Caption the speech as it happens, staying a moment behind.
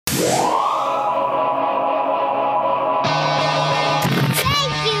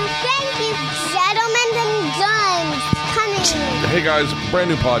Hey guys, brand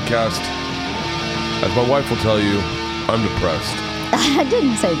new podcast. As my wife will tell you, I'm depressed. I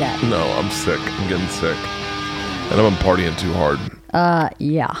didn't say that. No, I'm sick. I'm getting sick. And I'm partying too hard.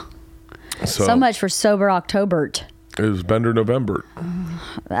 Yeah. So much for Sober October. It was Bender November.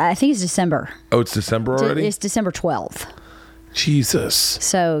 I think it's December. Oh, it's December already? It's December 12th. Jesus.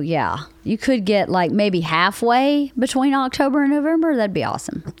 So, yeah. You could get like maybe halfway between October and November. That'd be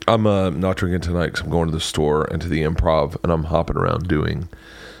awesome. I'm not drinking tonight because I'm going to the store and to the Improv, and I'm hopping around doing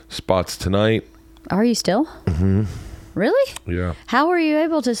spots tonight. Are you still? Mm-hmm. Really? Yeah. How were you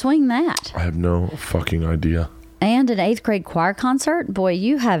able to swing that? I have no fucking idea. And an 8th grade choir concert? Boy,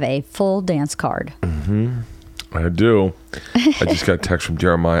 you have a full dance card. Mm-hmm. I do. I just got a text from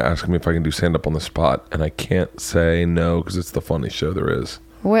Jeremiah asking me if I can do stand-up on the spot, and I can't say no because it's the funniest show there is.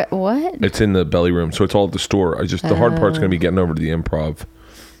 What? It's in the belly room, so it's all at the store. The hard part's going to be getting over to the Improv.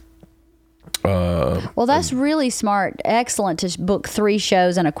 Well, that's really smart. Excellent to book 3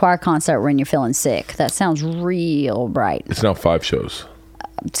 shows and a choir concert when you're feeling sick. That sounds real bright. It's now 5 shows.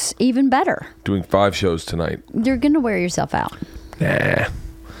 It's even better. Doing 5 shows tonight. You're going to wear yourself out. Nah.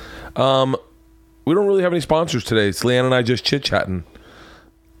 We don't really have any sponsors today. It's Leanne and I just chit-chatting.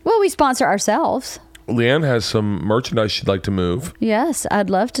 Well, we sponsor ourselves. Leanne has some merchandise she'd like to move. Yes,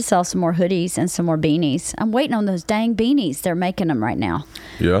 I'd love to sell some more hoodies and some more beanies. I'm waiting on those dang beanies. They're making them right now.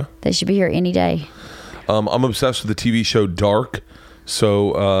 Yeah? They should be here any day. I'm obsessed with the TV show Dark.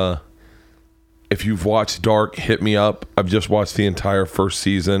 So if you've watched Dark, hit me up. I've just watched the entire first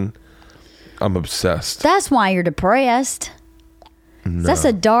season. I'm obsessed. That's why you're depressed. No. That's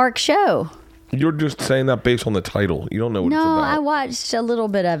a dark show. You're just saying that based on the title. You don't know what it's about. No, I watched a little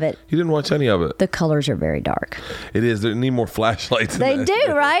bit of it. You didn't watch any of it. The colors are very dark. It is. They need more flashlights. They do,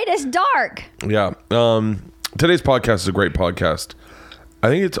 right? It's dark. Yeah. Today's podcast is a great podcast. I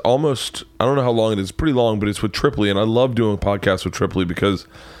think it's almost, I don't know how long it is. Pretty long, but it's with Tripoli. And I love doing podcasts with Tripoli because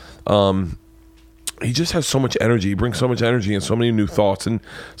he just has so much energy. He brings so much energy and so many new thoughts. And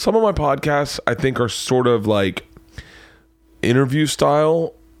some of my podcasts, I think, are sort of like interview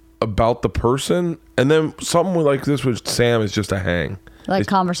style about the person, and then something like this with Sam is just a hang. Like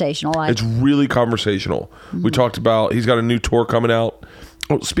conversational. It's really conversational. Mm-hmm. We talked about, he's got a new tour coming out.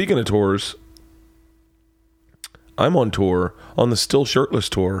 Oh, speaking of tours, I'm on tour, on the Still Shirtless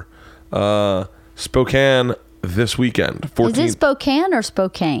tour. Spokane this weekend. 14th. Is it Spokane or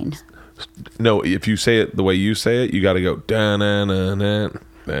Spokane? No, if you say it the way you say it, you got to go da-na-na-na.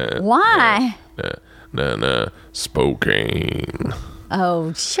 Why? Spokane.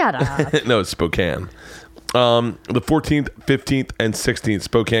 Oh, shut up. No, it's Spokane. The 14th, 15th, and 16th,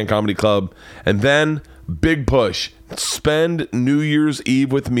 Spokane Comedy Club. And then, big push. Spend New Year's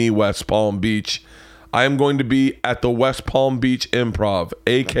Eve with me, West Palm Beach. I am going to be at the West Palm Beach Improv,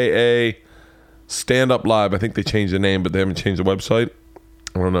 a.k.a. Stand Up Live. I think they changed the name, but they haven't changed the website.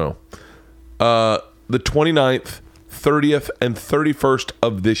 I don't know. The 29th, 30th, and 31st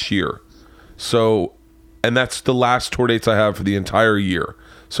of this year. So... And that's the last tour dates I have for the entire year.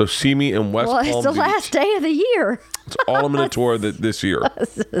 So see me in West Palm Beach. Well, it's the last day of the year. It's all I'm going to tour this year.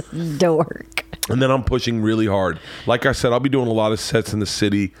 Dork. And then I'm pushing really hard. Like I said, I'll be doing a lot of sets in the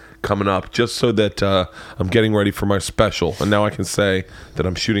city coming up just so that I'm getting ready for my special. And now I can say that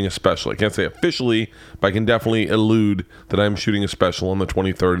I'm shooting a special. I can't say officially, but I can definitely allude that I'm shooting a special on the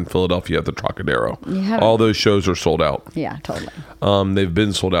 23rd in Philadelphia at the Trocadero. All those shows are sold out. Yeah, totally. They've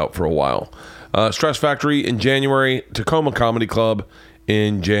been sold out for a while. Stress Factory in January, Tacoma Comedy Club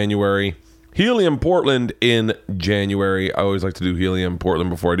in January, Helium Portland in January. I always like to do Helium Portland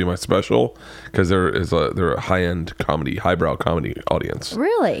before I do my special because they're a high-end comedy, highbrow comedy audience.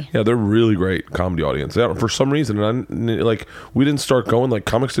 Really? Yeah, they're really great comedy audience. For some reason, we didn't start going, like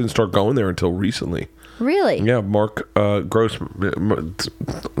comics didn't start going there until recently. Really? Yeah, Mark Grossman.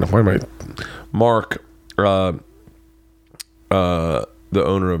 Why am I? Mark, the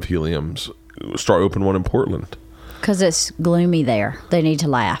owner of Helium's, start open one in Portland. Because it's gloomy there. They need to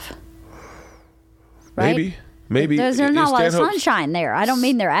laugh. Right? Maybe. There's not a lot of sunshine there. I don't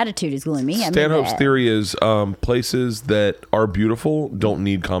mean their attitude is gloomy. Stanhope's theory is places that are beautiful don't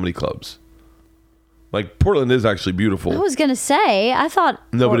need comedy clubs. Like Portland is actually beautiful. I was going to say, I thought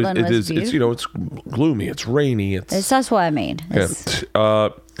Portland was beautiful. It's gloomy. It's rainy. That's what I mean.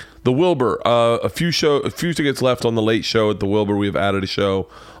 The Wilbur, a few tickets left on the late show at the Wilbur. We have added a show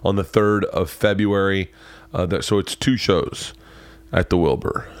on the 3rd of February. So it's 2 shows at the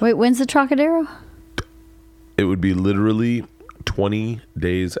Wilbur. Wait, when's the Trocadero? It would be literally 20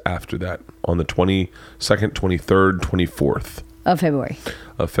 days after that, on the 22nd, 23rd, 24th. Of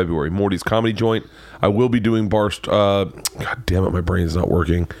February. Morty's Comedy Joint. I will be doing God damn it, my brain is not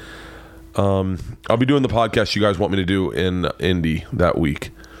working. I'll be doing the podcast you guys want me to do in Indy that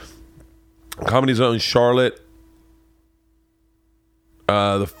week. Comedy Zone Charlotte,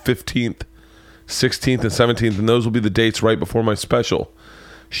 the 15th, 16th, and 17th, and those will be the dates right before my special.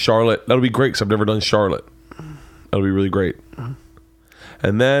 Charlotte, that'll be great because I've never done Charlotte. That'll be really great.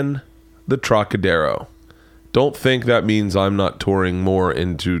 And then the Trocadero. Don't think that means I'm not touring more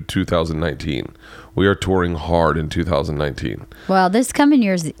into 2019. We are touring hard in 2019. Well, this coming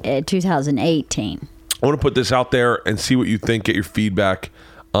year's 2018. I want to put this out there and see what you think, get your feedback.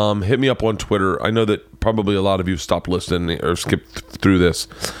 Hit me up on Twitter. I know that probably a lot of you stopped listening or skipped through this.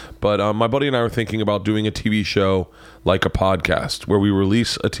 But my buddy and I are thinking about doing a TV show like a podcast where we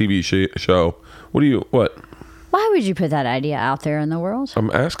release a TV show. What? Why would you put that idea out there in the world? I'm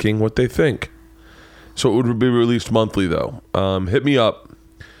asking what they think. So it would be released monthly, though. Hit me up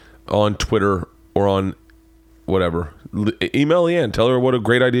on Twitter or on whatever. Email Leanne. Tell her what a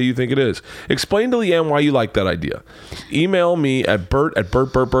great idea you think it is. Explain to Leanne why you like that idea. Email me at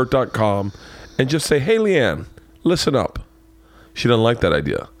bert@bertbertbert.com and just say, hey, Leanne, listen up. She doesn't like that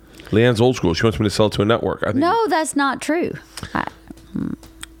idea. Leanne's old school. She wants me to sell it to a network. I think. No, that's not true.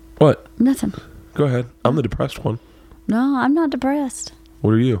 What? Nothing. Go ahead. I'm the depressed one. No, I'm not depressed.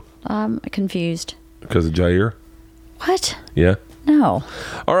 What are you? I'm confused. Because of Jair? What? Yeah. No.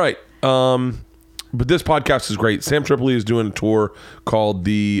 All right. But this podcast is great. Sam Tripoli is doing a tour called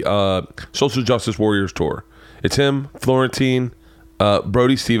the Social Justice Warriors Tour. It's him, Florentine,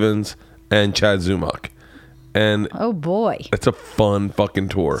 Brody Stevens, and Chad Zumach. And oh boy, it's a fun fucking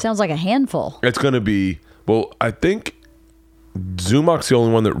tour. Sounds like a handful. It's going to be, well, I think Zumach's the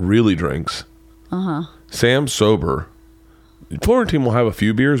only one that really drinks. Sam's sober. Florentine will have a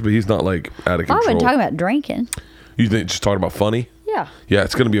few beers, but he's not like out of control. I've been talking about drinking. You think just talking about funny? Yeah. Yeah,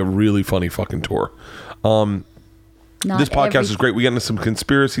 it's going to be a really funny fucking tour. This podcast is great. We get into some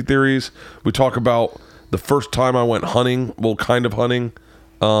conspiracy theories. We talk about the first time I went hunting, well, kind of hunting.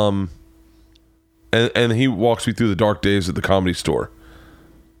 And he walks me through the dark days at the Comedy Store.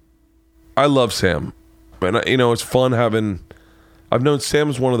 I love Sam. And, it's fun having... I've known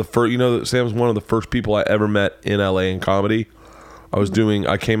Sam's one of the first... that Sam's one of the first people I ever met in LA in comedy.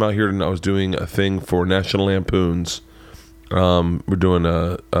 I came out here and I was doing a thing for National Lampoon's. We're doing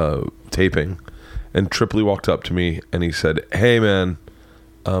a taping. And Tripoli walked up to me and he said, hey, man,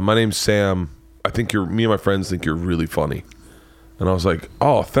 my name's Sam. I think me and my friends think you're really funny. And I was like,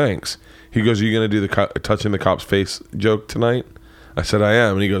 oh, thanks. He goes, are you going to do the touching the cop's face joke tonight? I said, I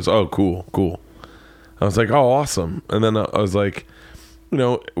am. And he goes, oh, cool. I was like, oh, awesome. And then I was like, we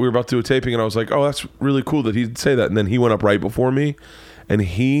were about to do a taping and I was like, oh, that's really cool that he'd say that. And then he went up right before me and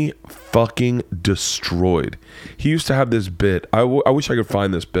he fucking destroyed. He used to have this bit. I wish I could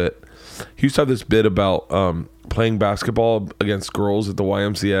find this bit. He used to have this bit about playing basketball against girls at the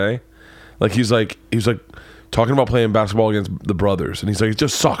YMCA. Like, he was like talking about playing basketball against the brothers. And he's like, it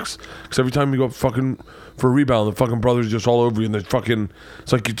just sucks. Because every time you go fucking for a rebound, the fucking brothers are just all over you. And they're fucking,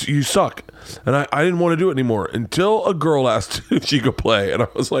 it's like, you suck. And I didn't want to do it anymore until a girl asked if she could play. And I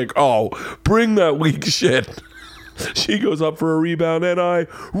was like, oh, bring that weak shit. She goes up for a rebound and I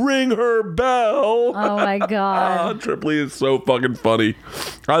ring her bell. Oh my God. Tripoli is so fucking funny.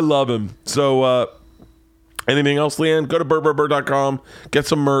 I love him. So, anything else, Leanne? Go to bertbertbert.com. Get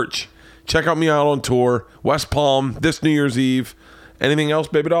some merch. Check out me out on tour. West Palm this New Year's Eve. Anything else,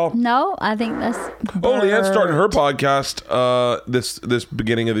 baby doll? No, I think that's... Oh, Leanne's starting her podcast this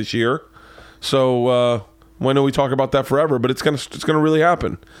beginning of this year. So, why don't we talk about that forever? But it's gonna really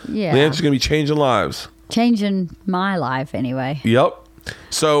happen. Yeah. Leanne's gonna be changing lives. Changing my life, anyway. Yep.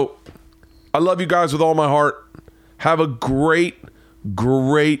 So, I love you guys with all my heart. Have a great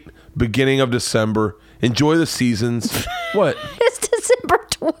beginning of December. Enjoy the seasons. What? It's December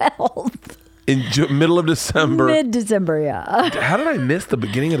 12th. Middle of December. Mid-December, yeah. How did I miss the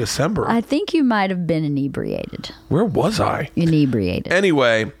beginning of December? I think you might have been inebriated. Where was I? Inebriated.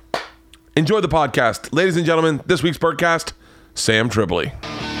 Anyway, enjoy the podcast. Ladies and gentlemen, this week's Bertcast, Sam Tripoli.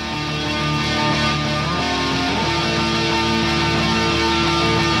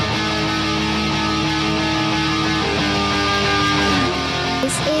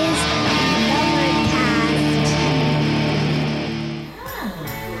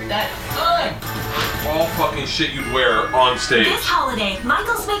 Fucking shit you'd wear on stage. This holiday,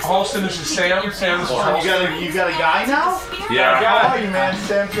 Michael's makes Austin, this is Sam. Sam's You got a guy now? Yeah. How are you, man?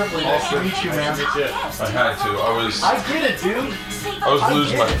 Sam Tripoli. Nice to meet you, man. I had to. I get it, dude. I was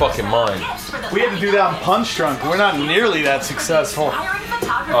losing my fucking mind. We had to do that on Punch Drunk. We're not nearly that successful.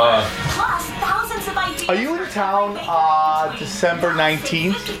 Are you in town December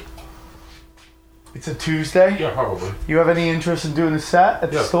 19th? It's a Tuesday. Yeah, probably. You have any interest in doing a set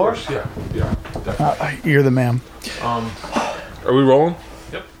at the store? Of course. Yeah, definitely. You're the man. Are we rolling?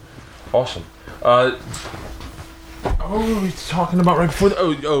 Yep. Awesome. What were we talking about right before?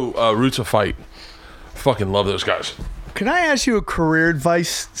 Roots of Fight. Fucking love those guys. Can I ask you a career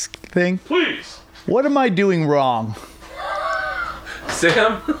advice thing? Please. What am I doing wrong?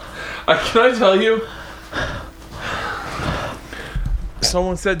 Sam, can I tell you?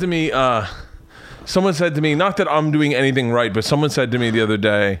 Someone said to me, not that I'm doing anything right, but someone said to me the other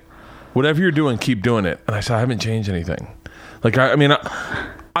day, whatever you're doing, keep doing it. And I said, I haven't changed anything. Like,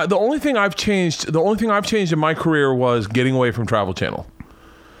 the only thing I've changed in my career was getting away from Travel Channel.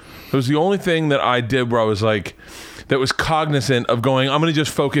 It was the only thing that I did where I was like, that was cognizant of going, I'm going to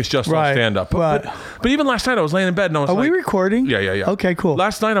just focus on stand-up. But even last night I was laying in bed and I was Are we recording? Yeah. Okay, cool.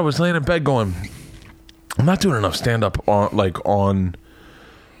 Last night I was laying in bed going, I'm not doing enough stand-up on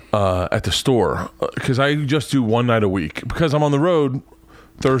at the store because I just do one night a week because I'm on the road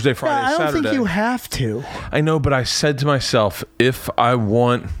Thursday, Friday, Saturday. I don't think you have to. I know, but I said to myself, if I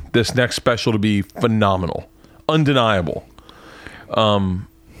want this next special to be phenomenal, undeniable,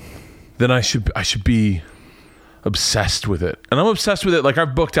 then I should be obsessed with it. And I'm obsessed with it. Like,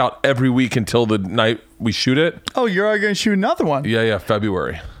 I've booked out every week until the night we shoot it. Oh, you're already going to shoot another one? Yeah,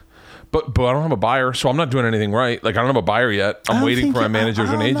 February. But I don't have a buyer, so I'm not doing anything right. Like, I don't have a buyer yet. I'm waiting for my managers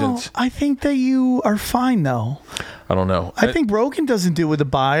and agents. I think that you are fine, though. I don't know. I think Rogan doesn't do it with a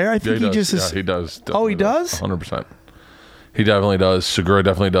buyer. I think he just is. Yeah, he does. Oh, he does? 100%. He definitely does. Segura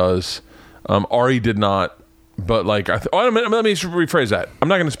definitely does. Ari did not. But like, let me rephrase that. I'm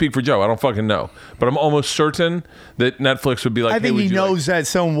not going to speak for Joe. I don't fucking know. But I'm almost certain that Netflix would be like, I think he knows that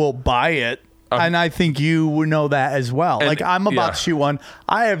someone will buy it. And I think you would know that as well. Like, I'm about to shoot one.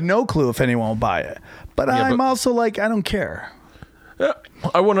 I have no clue if anyone will buy it. But I'm also like, I don't care. Yeah,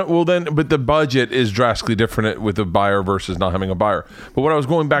 I want to. But the budget is drastically different with a buyer versus not having a buyer. But what I was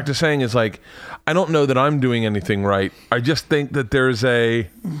going back to saying is like, I don't know that I'm doing anything right. I just think that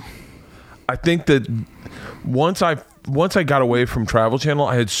I think that once I got away from Travel Channel,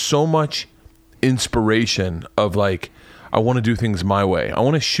 I had so much inspiration of like, I want to do things my way. I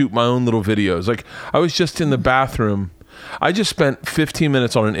want to shoot my own little videos. Like, I was just in the bathroom. I just spent 15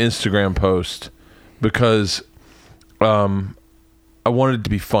 minutes on an Instagram post because I wanted it to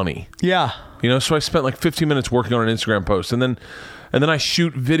be funny. Yeah. So I spent like 15 minutes working on an Instagram post, and then I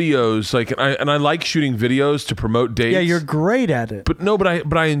shoot videos. Like, and I like shooting videos to promote dates. Yeah, you're great at it.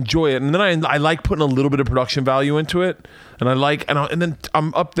 But I enjoy it, and then I like putting a little bit of production value into it, and and then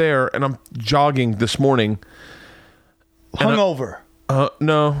I'm up there and I'm jogging this morning. Hungover?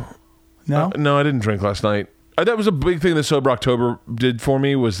 No. No? No, I didn't drink last night. That was a big thing that Sober October did for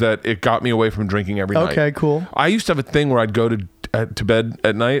me, was that it got me away from drinking every night. Okay, cool. I used to have a thing where I'd go to bed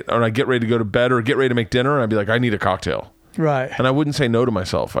at night, or I'd get ready to go to bed or get ready to make dinner, and I'd be like, I need a cocktail. Right. And I wouldn't say no to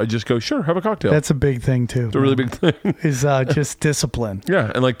myself. I'd just go, sure, have a cocktail. That's a big thing, too. It's a really big thing. Is just discipline.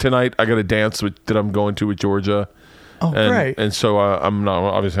 Yeah, and like tonight, I got a dance that I'm going to with Georgia. Oh, great. And so I'm not,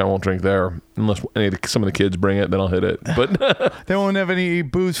 obviously I won't drink there unless some of the kids bring it, then I'll hit it. But they won't have any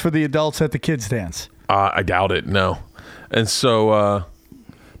booze for the adults at the kids dance. I doubt it. No. And so,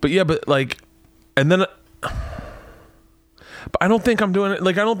 and then, but I don't think I'm doing it.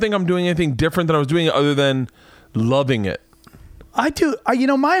 Like, I don't think I'm doing anything different than I was doing it other than loving it. I do.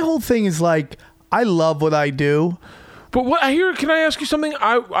 My whole thing is like, I love what I do. But can I ask you something?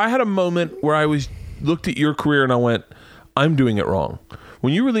 I had a moment where I looked at your career and I went, I'm doing it wrong.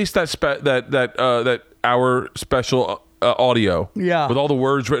 When you released that hour special audio, with all the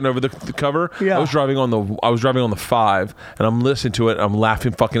words written over the cover, I was driving on the 5, and I'm listening to it. And I'm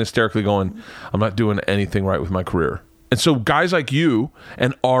laughing fucking hysterically, going, I'm not doing anything right with my career. And so guys like you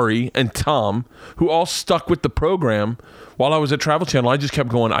and Ari and Tom, who all stuck with the program while I was at Travel Channel, I just kept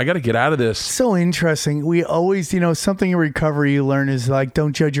going, I got to get out of this. So interesting. We always, something in recovery you learn is like,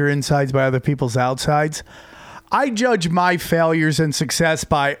 don't judge your insides by other people's outsides. I judge my failures and success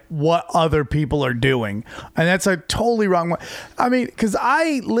by what other people are doing. And that's a totally wrong way. I mean, because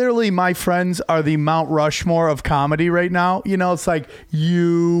my friends are the Mount Rushmore of comedy right now. It's like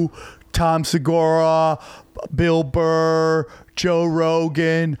you, Tom Segura, Bill Burr, Joe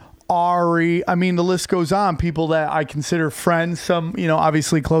Rogan, Ari. I mean, the list goes on. People that I consider friends, some,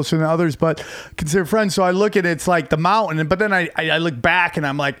 obviously closer than others, but consider friends. So I look at it's like the mountain, but then I look back and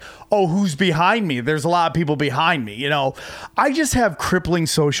I'm like, oh, who's behind me? There's a lot of people behind me. I just have crippling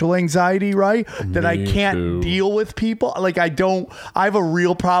social anxiety, right? That I can't deal with people. Like I have a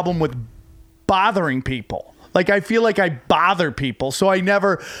real problem with bothering people. Like, I feel like I bother people. So I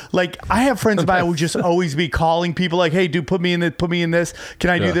never, like, I have friends of mine who just always be calling people like, hey, dude, put me in this. Can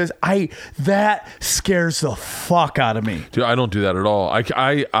I do this? That scares the fuck out of me. Dude, I don't do that at all.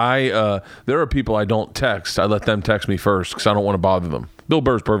 There are people I don't text. I let them text me first because I don't want to bother them. Bill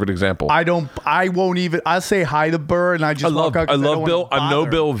Burr's perfect example. I'll say hi to Burr and I love Bill. I know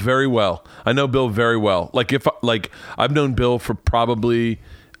Bill very well. Like I've known Bill for probably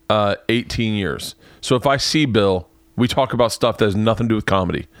 18 years. So if I see Bill, we talk about stuff that has nothing to do with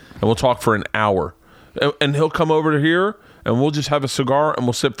comedy, and we'll talk for an hour, and he'll come over to here and we'll just have a cigar and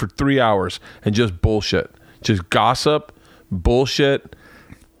we'll sit for 3 hours and just bullshit, just gossip, bullshit,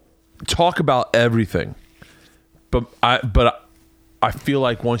 talk about everything. But I feel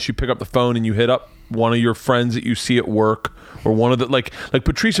like once you pick up the phone and you hit up one of your friends that you see at work, or one of the like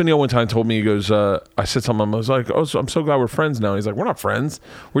Patrice O'Neill one time told me, he goes, I said something, I was like, oh, so I'm so glad we're friends now. And he's like, we're not friends.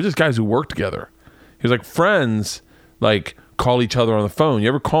 We're just guys who work together. He was like, friends like call each other on the phone. You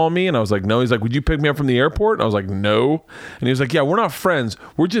ever call me? And I was like, no. He's like, would you pick me up from the airport? And I was like, no. And he was like, yeah, we're not friends.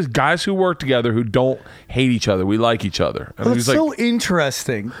 We're just guys who work together who don't hate each other. We like each other. And that's so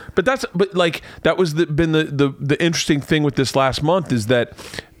interesting. But that was been the interesting thing with this last month is that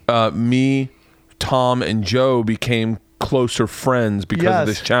me, Tom, and Joe became closer friends because of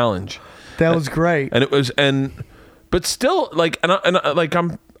this challenge. That was great. And it was, but still, like,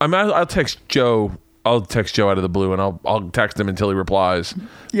 I'll text Joe. I'll text Joe out of the blue, and I'll text him until he replies.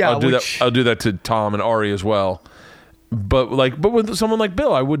 Yeah, I'll do that to Tom and Ari as well. But with someone like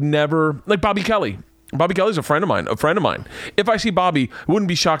Bill, I would never, like Bobby Kelly. Bobby Kelly's a friend of mine. If I see Bobby, I wouldn't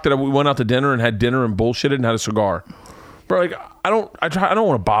be shocked that we went out to dinner and had dinner and bullshitted and had a cigar. But like, I don't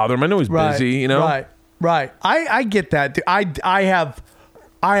want to bother him. I know he's busy, you know. Right. I get that. I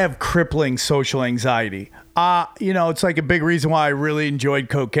have crippling social anxiety. It's like a big reason why I really enjoyed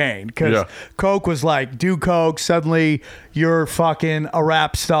cocaine, because Coke was like, do Coke, suddenly you're fucking a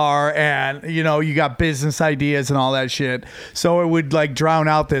rap star, and you got business ideas and all that shit. So it would like drown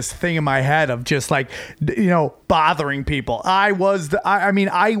out this thing in my head of just like, bothering people. I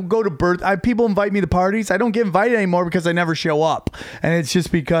go to people invite me to parties. I don't get invited anymore because I never show up, and it's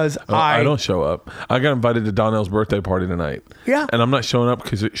just because I don't show up. I got invited to Donnell's birthday party tonight. Yeah, and I'm not showing up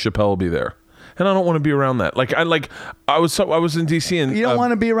because Chappelle will be there. And I don't want to be around that. I was in DC, and you don't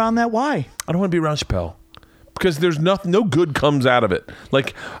want to be around that. Why? I don't want to be around Chappelle because there's no good comes out of it.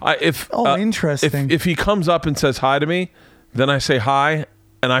 Like interesting. If he comes up and says hi to me, then I say hi,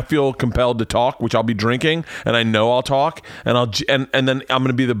 and I feel compelled to talk, which I'll be drinking, and I know I'll talk, and and then I'm going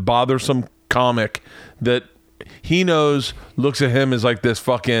to be the bothersome comic that he knows looks at him as like this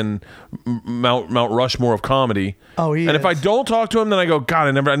fucking Mount Rushmore of comedy. Oh, and if I don't talk to him, then I go, God,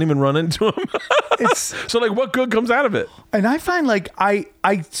 I didn't even run into him. So like, what good comes out of it? And I find like I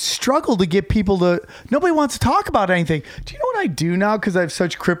struggle to get people to. Nobody wants to talk about anything. Do you know what I do now? Because I have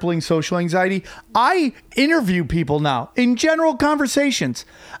such crippling social anxiety. I interview people now in general conversations.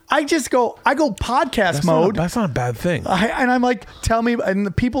 I go podcast mode. That's not a bad thing. I'm like, tell me, and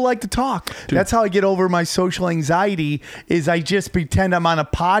the people like to talk. Dude. That's how I get over my social anxiety. Is I just pretend I'm on a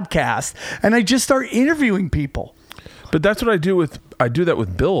podcast and I just start interviewing people. But that's what I do that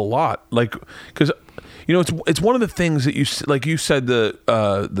with Bill a lot. Like, because it's one of the things that you said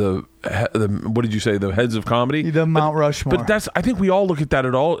the what did you say, the heads of comedy, the Mount Rushmore. But I think we all look at that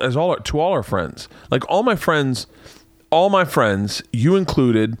to all our friends. Like all my friends, you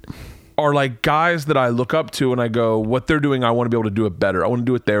included, are like guys that I look up to and I go, what they're doing, I want to be able to do it better. I want to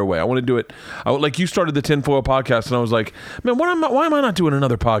do it their way. I want to do it. Like you started the Tinfoil podcast and I was like, man, why am I not doing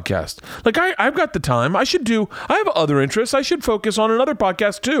another podcast? Like I've got the time. I have other interests. I should focus on another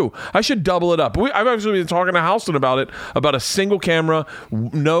podcast too. I should double it up. I've actually been talking to Houston about it, about a single camera,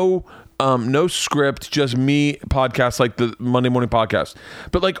 no script, just me podcast, like the Monday morning podcast,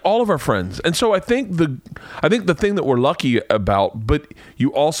 but like all of our friends. And so I think the thing that we're lucky about, but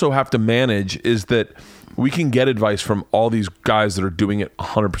you also have to manage, is that we can get advice from all these guys that are doing it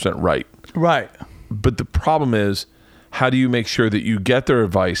 100% right. Right. But the problem is, how do you make sure that you get their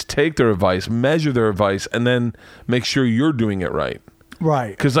advice, take their advice, measure their advice, and then make sure you're doing it right?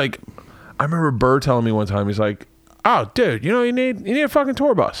 Right. Because like, I remember Burr telling me one time, he's like, oh, dude, you need a fucking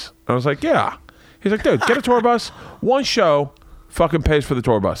tour bus. I was like, yeah. He's like, dude, get a tour bus. One show fucking pays for the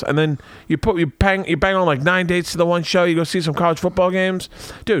tour bus. And then you bang on like 9 dates to the one show. You go see some college football games.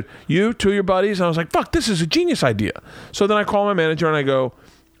 Dude, two of your buddies. And I was like, fuck, this is a genius idea. So then I call my manager and I go,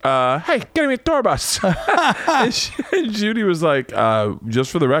 hey, get me a tour bus. and Judy was like,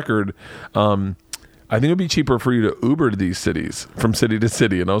 just for the record, I think it'd be cheaper for you to Uber to these cities from city to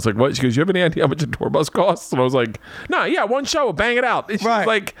city. And I was like, what? She goes, you have any idea how much a tour bus costs? And I was like, no, yeah, one show, bang it out. And she's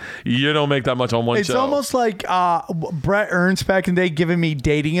like, you don't make that much on one show. It's almost like Brett Ernst back in the day giving me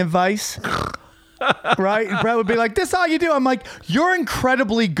dating advice. Right? And Brett would be like, this is all you do. I'm like, you're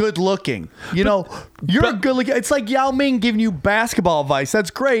incredibly good looking. You know, you're a good looking. It's like Yao Ming giving you basketball advice.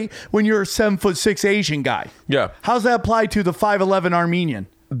 That's great when you're a 7'6" Asian guy. Yeah. How's that apply to the 5'11" Armenian?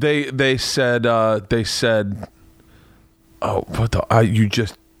 They said oh, what the you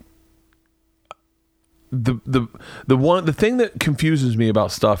just the thing that confuses me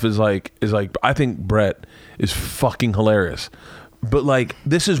about stuff is like I think Brett is fucking hilarious. But like,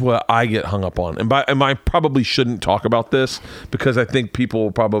 this is what I get hung up on, and I probably shouldn't talk about this because I think people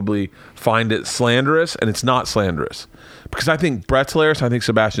will probably find it slanderous, and it's not slanderous because I think Brett's hilarious, I think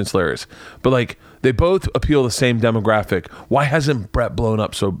Sebastian's hilarious, but like they both appeal to the same demographic. Why hasn't Brett blown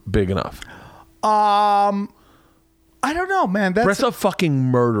up so big enough? I don't know, man. Brett's a fucking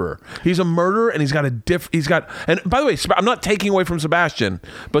murderer. He's a murderer, and he's got and by the way, I'm not taking away from Sebastian,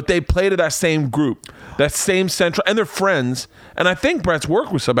 but they play to that same group, that same central, and they're friends. And I think Brett's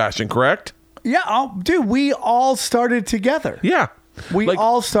worked with Sebastian, correct? Yeah, dude, we all started together. Yeah. We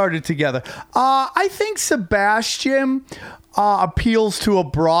all started together. I think Sebastian appeals to a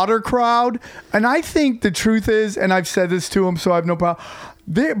broader crowd. And I think the truth is, and I've said this to him, so I have no problem.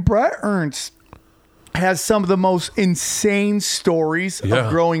 Brett Ernst has some of the most insane stories of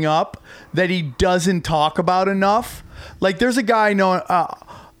growing up that he doesn't talk about enough. Like, there's a guy I know,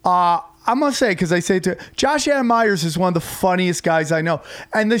 I'm going to say, because I say it to Josh Adam Myers is one of the funniest guys I know.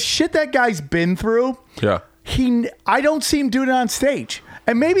 And the shit that guy's been through, I don't see him doing it on stage.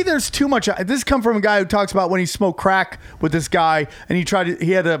 And maybe there's too much. This comes from a guy who talks about when he smoked crack with this guy and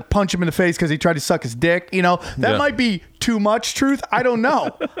he had to punch him in the face because he tried to suck his dick. You know, that might be too much truth. I don't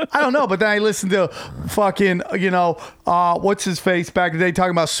know. But then I listened to fucking, what's his face back in the day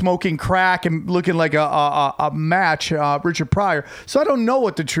talking about smoking crack and looking like a match, Richard Pryor. So I don't know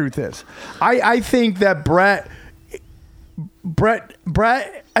what the truth is. I think that Brett,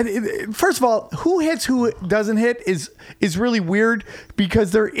 first of all, who hits, who doesn't hit is really weird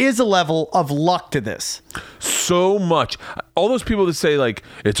because there is a level of luck to this. So much. All those people that say like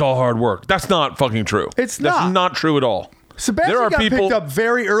it's all hard work. That's not fucking true. That's not true at all. Sebastian got picked up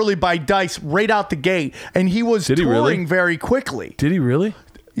very early by Dice right out the gate, and he was touring very quickly. Did he really?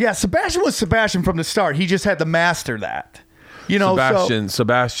 Yeah, Sebastian was Sebastian from the start. He just had to master that.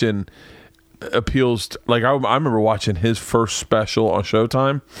 Sebastian appeals to, like I remember watching his first special on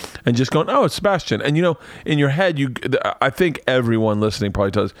Showtime and just going, oh, it's Sebastian. And in your head, I think everyone listening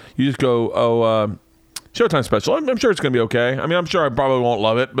probably does. You just go, oh, Showtime special. I'm sure it's gonna be okay. I mean, I'm sure I probably won't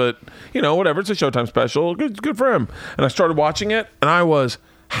love it, but whatever. It's a Showtime special. Good for him. And I started watching it, and I was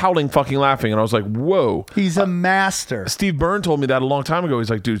howling fucking laughing, and I was like, whoa, he's a master. Steve Byrne told me that a long time ago. He's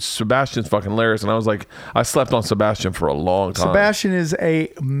like, dude, Sebastian's fucking hilarious. And I was like, I slept on Sebastian for a long time. Sebastian is a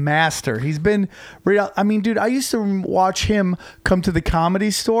master. He's been I mean, dude, I used to watch him come to the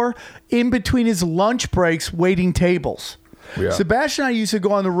Comedy Store in between his lunch breaks waiting tables. Yeah. Sebastian and I used to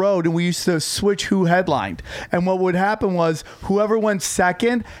go on the road, and we used to switch who headlined. And what would happen was whoever went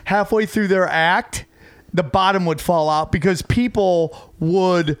second halfway through their act, the bottom would fall out because people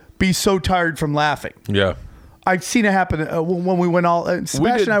would be so tired from laughing. Yeah. I've seen it happen when we went all...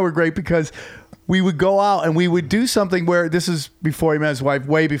 Sebastian and I were great because we would go out and we would do something where... This is before he met his wife,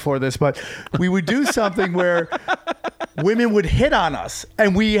 way before this, but we would do something where women would hit on us.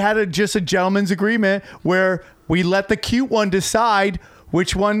 And we had just a gentleman's agreement where we let the cute one decide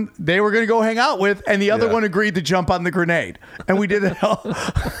which one they were going to go hang out with, and the other one agreed to jump on the grenade. And we did it all...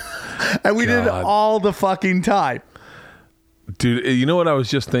 And we did it all the fucking time. Dude, you know what I was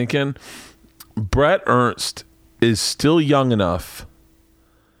just thinking? Brett Ernst is still young enough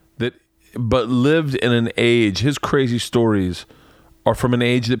but lived in an age, his crazy stories are from an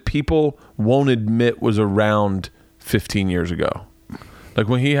age that people won't admit was around 15 years ago. Like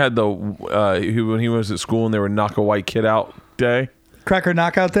when he had when he was at school and they were knock a white kid out day. Cracker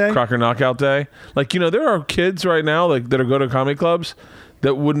knockout day? Like, there are kids right now like that are go to comedy clubs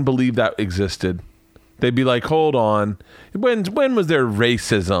that wouldn't believe that existed. They'd be like, hold on. When was there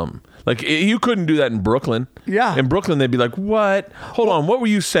racism? Like, you couldn't do that in Brooklyn. Yeah. In Brooklyn, they'd be like, what? Hold on. What were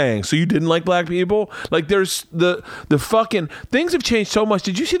you saying? So you didn't like black people? Like, there's the fucking... Things have changed so much.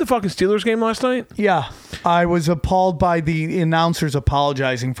 Did you see the fucking Steelers game last night? Yeah. I was appalled by the announcers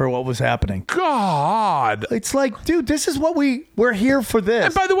apologizing for what was happening. God. It's like, dude, this is what we're here for this.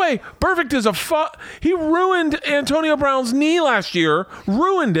 And by the way, Perfect is he ruined Antonio Brown's knee last year.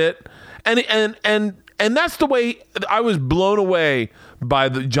 Ruined it. And And that's the way I was blown away by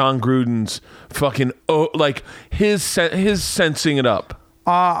the John Gruden's fucking his sensing it up.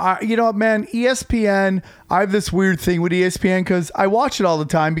 You know what, man? ESPN. I have this weird thing with ESPN because I watch it all the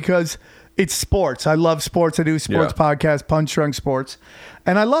time because it's sports. I love sports. I do a sports podcast, Punch Drunk Sports,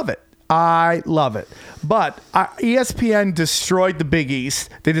 and I love it. I love it. But ESPN destroyed the Big East.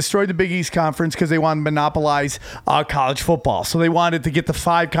 They destroyed the Big East Conference because they wanted to monopolize college football. So they wanted to get the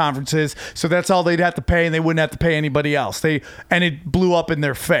 5 conferences. So that's all they'd have to pay, and they wouldn't have to pay anybody else. And it blew up in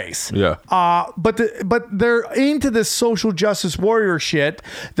their face. Yeah. But they're into this social justice warrior shit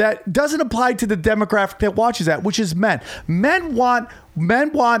that doesn't apply to the demographic that watches that, which is men. Men want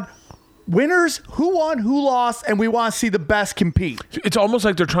winners, who won, who lost, and we want to see the best compete. It's almost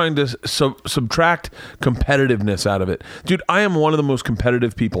like they're trying to subtract competitiveness out of it. Dude, I am one of the most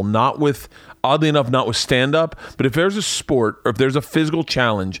competitive people, oddly enough, not with stand-up, but if there's a sport or if there's a physical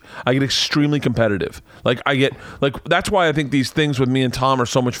challenge, I get extremely competitive. That's why I think these things with me and Tom are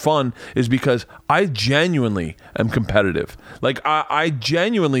so much fun, is because I genuinely am competitive. I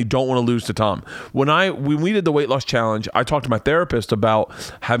genuinely don't want to lose to Tom. When we did the weight loss challenge, I talked to my therapist about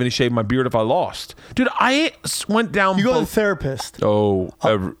having to shave my beard if I lost. Dude, I went down. You go to the therapist? Oh,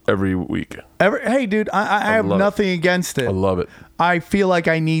 every week. Hey, dude, I have nothing against it. I love it. I feel like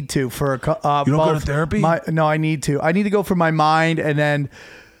I need to for you don't go to therapy? No, I need to. I need to go for my mind, and then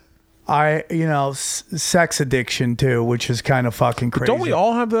sex addiction too, which is kind of fucking crazy. But don't we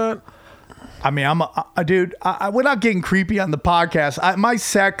all have that? I mean, I'm a dude. We're not getting creepy on the podcast. My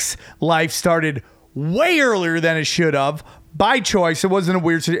sex life started way earlier than it should have. By choice. It wasn't a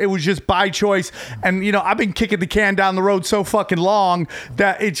weird situation. It was just by choice. And, I've been kicking the can down the road so fucking long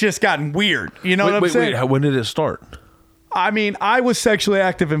that it's just gotten weird. You know what I'm saying? Wait, when did it start? I mean, I was sexually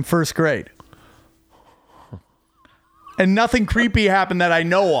active in first grade. And nothing creepy happened that I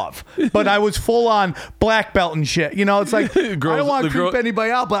know of. But I was full on black belt and shit. It's like, I don't want to creep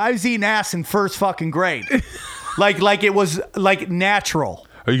anybody out, but I was eating ass in first fucking grade. like it was like natural.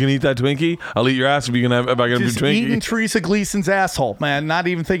 Are you gonna eat that Twinkie? I'll eat your ass if I can do Twinkie. Eating Teresa Gleason's asshole, man. Not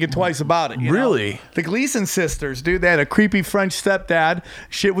even thinking twice about it. Really? The Gleason sisters, dude. They had a creepy French stepdad.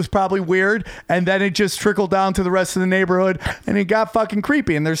 Shit was probably weird, and then it just trickled down to the rest of the neighborhood, and it got fucking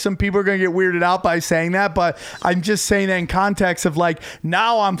creepy. And there's some people who are gonna get weirded out by saying that, but I'm just saying that in context of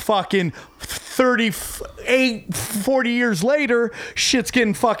now I'm fucking 38, 40 years later, shit's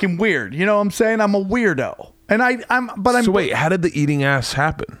getting fucking weird. You know what I'm saying? I'm a weirdo. And I'm. So wait, how did the eating ass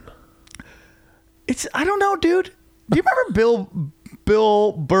happen? I don't know, dude. Do you remember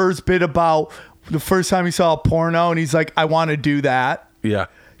Bill Burr's bit about the first time he saw a porno and he's like, I want to do that? Yeah.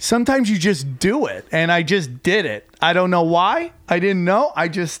 Sometimes you just do it, and I just did it. I don't know why. I didn't know. I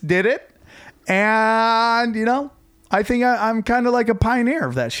just did it, and I think I'm kind of like a pioneer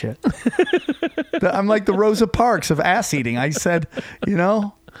of that shit. I'm like the Rosa Parks of ass eating. I said,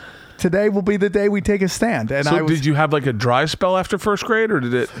 today will be the day we take a stand. And so did you have a dry spell after first grade, or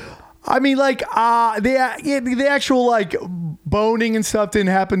did it? I mean, the actual boning and stuff didn't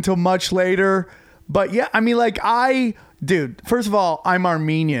happen until much later. But yeah, I mean, dude, first of all, I'm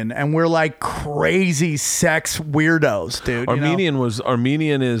Armenian, and we're crazy sex weirdos, dude. Armenian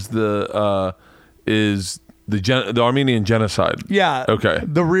is the Armenian genocide. Yeah. Okay.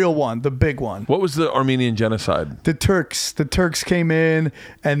 The real one, the big one. What was the Armenian genocide? The Turks came in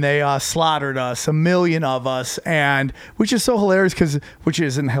and they slaughtered us, 1 million of us, and which is so hilarious which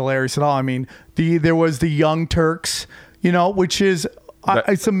isn't hilarious at all. I mean, there was the Young Turks, which is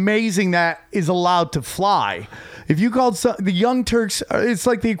it's amazing that is allowed to fly. If you called the Young Turks, it's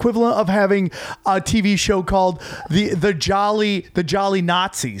like the equivalent of having a TV show called the Jolly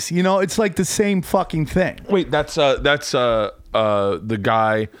Nazis. It's like the same fucking thing. Wait, that's the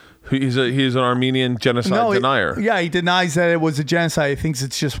guy who he's an Armenian genocide denier. He denies that it was a genocide. He thinks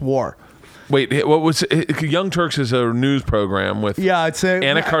it's just war. Wait, what was Young Turks is a news program with it's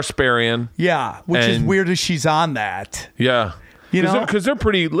Anna Kasparian. Yeah, which is weird as she's on that. Yeah. Because they're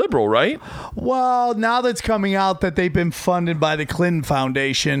pretty liberal, right? Well, now that's coming out that they've been funded by the Clinton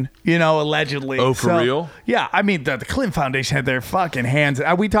Foundation, allegedly. Oh, for real? Yeah, I mean, the Clinton Foundation had their fucking hands.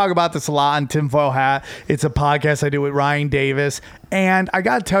 We talk about this a lot on Tinfoil Hat. It's a podcast I do with Ryan Davis. And I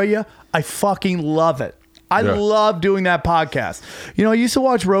got to tell you, I fucking love it. I love doing that podcast. I used to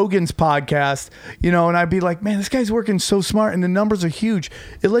watch Rogan's podcast, and I'd be like, man, this guy's working so smart and the numbers are huge.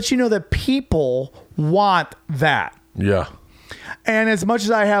 It lets you know that people want that. Yeah. And as much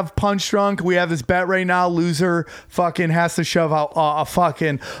as I have Punch Drunk, we have this bet right now. Loser fucking has to shove out a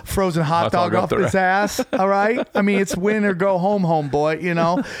fucking frozen hot dog up his ass. All right? I mean, it's win or go home, homeboy, you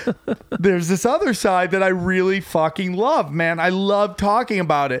know? There's this other side that I really fucking love, man. I love talking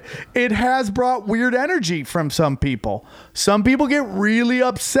about it. It has brought weird energy from some people. Some people get really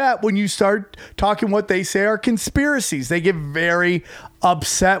upset when you start talking what they say are conspiracies. They get very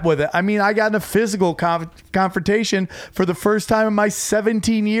upset with it. I mean, I got in a physical confrontation for the first time in my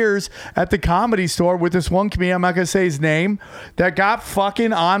 17 years at the Comedy Store with this one comedian, I'm not going to say his name, that got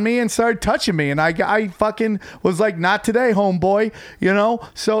fucking on me and started touching me. And I fucking was like, not today, homeboy, you know?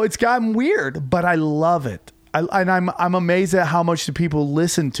 So it's gotten weird, but I love it. I'm amazed at how much the people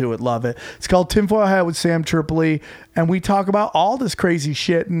listen to it, love it. It's called Tinfoil Hat with Sam Tripoli, and we talk about all this crazy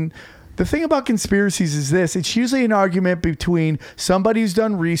shit. And the thing about conspiracies is this: it's usually an argument between somebody who's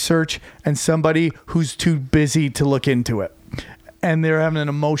done research and somebody who's too busy to look into it. And they're having an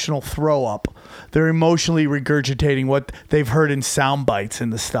emotional throw up. They're emotionally regurgitating what they've heard in sound bites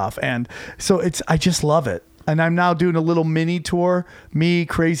and the stuff. And so I just love it. And I'm now doing a little mini tour. Me,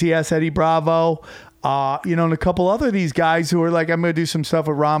 crazy ass Eddie Bravo, you know, and a couple other of these guys who are like, I'm going to do some stuff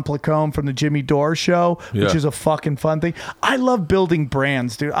with Ron Placone from the Jimmy Dore show, which is a fucking fun thing. I love building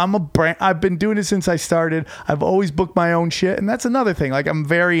brands, dude. I've been doing it since I started. I've always booked my own shit. And that's another thing. Like, I'm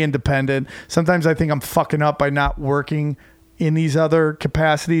very independent. Sometimes I think I'm fucking up by not working in these other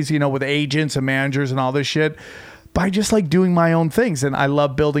capacities, you know, with agents and managers and all this shit. But I just like doing my own things, and I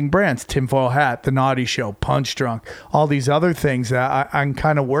love building brands. Tinfoil Hat, The Naughty Show, Punch Drunk, all these other things that I'm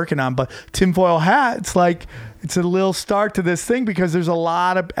kind of working on. But Tinfoil Hat, it's like, it's a little start to this thing because there's a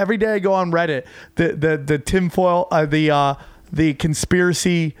lot of, every day I go on Reddit, the tinfoil, the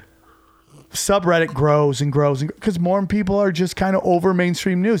conspiracy subreddit grows and grows because more people are just kind of over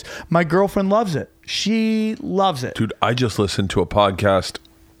mainstream news. My girlfriend loves it. She loves it. Dude, I just listened to a podcast.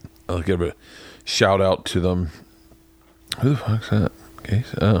 I'll give a shout out to them. Who the fuck's that?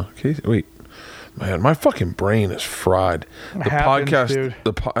 Casey? Oh, Casey. Wait, man, my fucking brain is fried. The podcast, dude.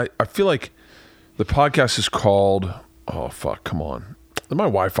 I feel like the podcast is called. Oh fuck! Come on, my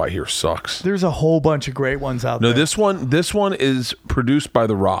Wi-Fi here sucks. There's a whole bunch of great ones out there. No, this one is produced by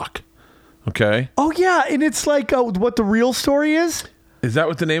The Rock. Okay. Oh yeah, and it's like what the real story is. Is that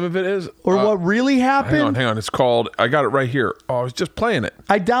what the name of it is? Or what really happened? Hang on. It's called. I got it right here. Oh, I was just playing it.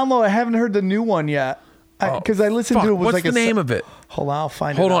 I haven't heard the new one yet. Because I listened to it. What's the name of it? Hold on, I'll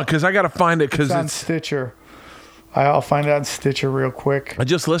find it. Hold on, because I got to find it because it's on Stitcher. I'll find it on Stitcher real quick. I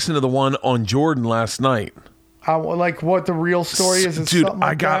just listened to the one on Jordan last night. Like what the real story is, dude.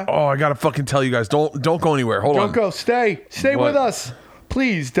 I gotta fucking tell you guys. Don't go anywhere. Hold on. Don't go. Stay with us,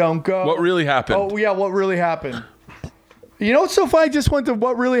 please. Don't go. What really happened? Oh yeah, what really happened? You know what's so funny? I just went to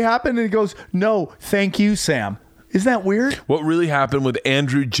what really happened, and it goes, no, thank you, Sam. Isn't that weird? What really happened with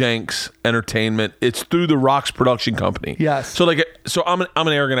Andrew Jenks Entertainment? It's through the Rock's production company. Yes. So I'm an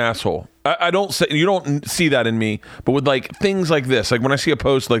arrogant asshole. I don't say, you don't see that in me, but with like things like this, like when I see a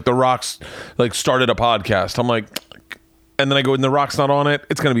post like the Rock's like started a podcast, I'm like, and then I go, and the Rock's not on it,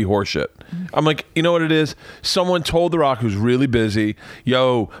 it's gonna be horseshit. I'm like, you know what it is? Someone told the Rock, who's really busy,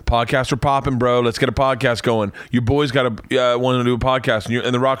 yo, podcasts are popping, bro. Let's get a podcast going. Your boys got to want to do a podcast,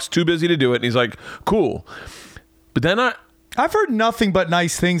 and the Rock's too busy to do it. And he's like, cool. But then I've heard nothing but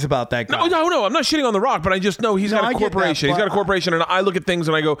nice things about that guy. No, I'm not shitting on The Rock, but I just know he's got a corporation. He's got a corporation, and I look at things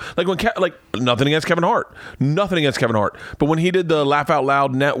and I go, like when nothing against Kevin Hart, but when he did the Laugh Out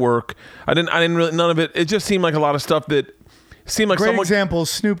Loud network, I didn't really, none of it. It just seemed like a lot of stuff that seemed like great example is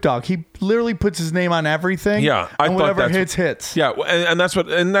Snoop Dogg. He literally puts his name on everything. Yeah, and whatever hits. Yeah, and that's what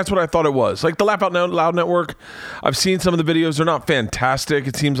I thought it was. Like the Laugh Out Loud network. I've seen some of the videos. They're not fantastic.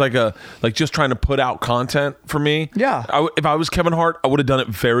 It seems like just trying to put out content for me. Yeah. If I was Kevin Hart, I would have done it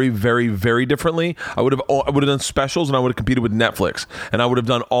very, very, very differently. I would have done specials, and I would have competed with Netflix, and I would have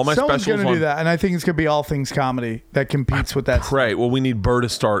done all my Someone's specials. Someone's going to do that, and I think it's going to be All Things Comedy that competes with that. Right. Well, we need Burr to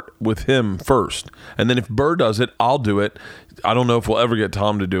start with him first, and then if Burr does it, I'll do it. I don't know if we'll ever get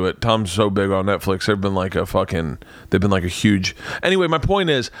Tom to do it. Tom's so big on Netflix. They've been like a huge. Anyway, my point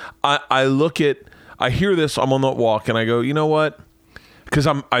is, I hear this. I'm on that walk, and I go, you know what? Because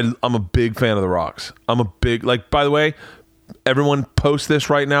I'm a big fan of The Rock's. I'm a big, by the way, everyone post this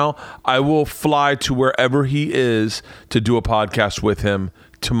right now. I will fly to wherever he is to do a podcast with him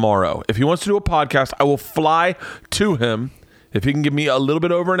tomorrow. If he wants to do a podcast, I will fly to him. If he can give me a little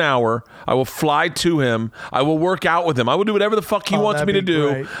bit over an hour, I will fly to him. I will work out with him. I will do whatever the fuck he wants me to do.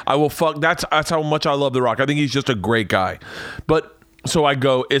 Great. I will fuck. That's how much I love The Rock. I think he's just a great guy. But so I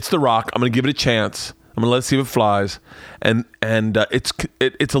go, it's The Rock. I'm going to give it a chance. I'm going to let's see if it flies. And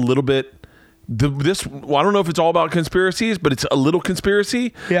it's a little bit Well, I don't know if it's all about conspiracies, but it's a little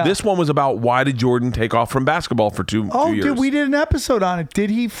conspiracy. Yeah. This one was about why did Jordan take off from basketball for two years? Dude, we did an episode on it.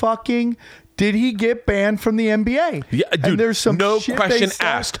 Did he get banned from the NBA? Yeah, dude, and there's some no shit question they said.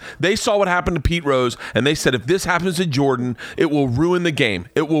 asked. They saw what happened to Pete Rose, and they said if this happens to Jordan, it will ruin the game.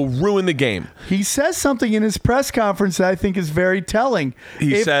 It will ruin the game. He says something in his press conference that I think is very telling.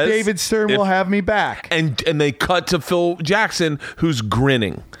 He says, David Stern will have me back. And they cut to Phil Jackson, who's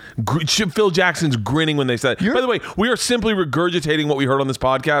grinning. Phil Jackson's grinning when they said. By the way, we are simply regurgitating what we heard on this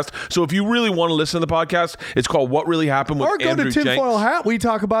podcast. So if you really want to listen to the podcast, it's called "What Really Happened with Or Andrew go to Tinfoil Jenks." Hat. We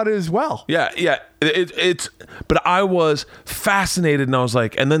talk about it as well. Yeah. But I was fascinated, and I was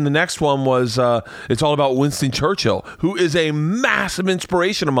like, and then the next one was, it's all about Winston Churchill, who is a massive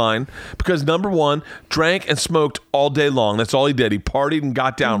inspiration of mine because number one, drank and smoked all day long. That's all he did. He partied and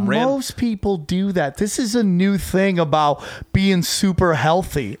got down. Most people do that. This is a new thing about being super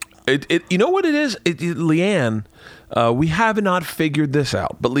healthy. You know what it is? Leanne, we have not figured this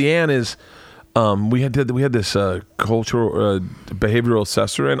out, but Leanne is. We had this cultural behavioral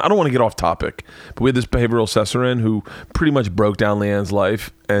assessor in. I don't want to get off topic, but we had this behavioral assessor in who pretty much broke down Leanne's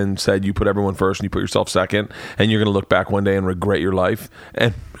life and said you put everyone first and you put yourself second, and you're going to look back one day and regret your life.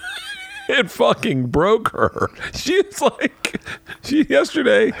 And it fucking broke her. She's like,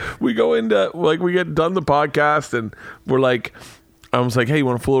 yesterday we go into we get done the podcast and we're like. I was like, hey, you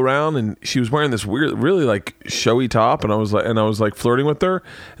want to fool around? And she was wearing this weird, really showy top. And I was like flirting with her.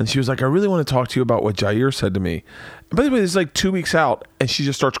 And she was like, I really want to talk to you about what Jair said to me. And by the way, this is 2 weeks out and she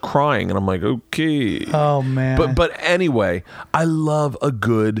just starts crying. And I'm like, okay. Oh man. But anyway, I love a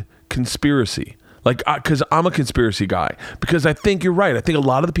good conspiracy. Because I'm a conspiracy guy. Because I think you're right. I think a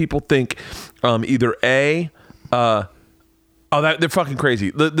lot of the people think either they're fucking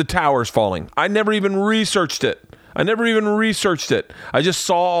crazy. The tower's falling. I never even researched it. I just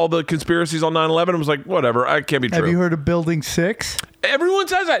saw all the conspiracies on 9/11 and was like, whatever, it can't be true. Have you heard of Building 6? Everyone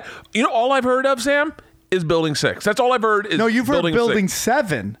says that. You know, all I've heard of, Sam, is Building 6. That's all I've heard is No, you've heard Building 6.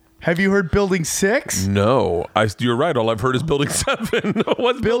 7. Have you heard Building 6? No. You're right. All I've heard is Building 7.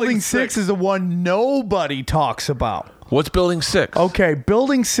 What's Building 6 is the one nobody talks about. What's Building 6? Okay,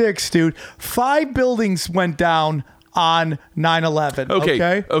 Building 6, dude. 5 buildings went down on 9/11.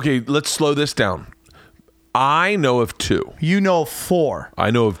 Okay, let's slow this down. I know of 2. You know of 4. I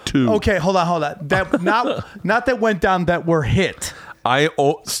know of 2. Okay, hold on. That not that went down, that were hit.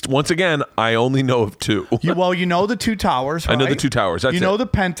 Once again, I only know of 2. You know the 2 towers, right? I know the 2 towers. That's you know the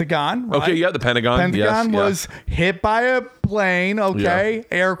Pentagon, right? Okay, yeah, the Pentagon. Pentagon was hit by a plane, okay?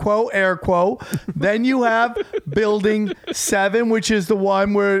 Yeah. Air quote. Then you have Building 7, which is the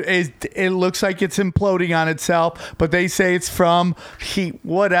one where it looks like it's imploding on itself, but they say it's from heat,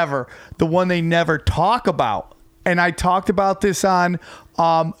 whatever. The one they never talk about. And I talked about this on,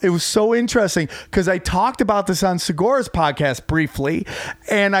 it was so interesting because I talked about this on Segura's podcast briefly,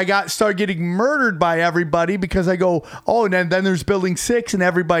 and I started getting murdered by everybody because I go, oh, and then there's Building 6, and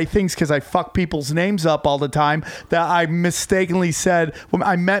everybody thinks because I fuck people's names up all the time that I mistakenly said, well,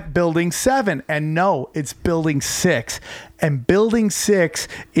 I meant Building 7, and no, it's Building 6. And Building 6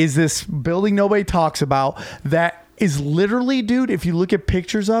 is this building nobody talks about that is literally, dude, if you look at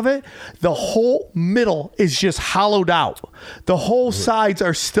pictures of it, the whole middle is just hollowed out. The whole sides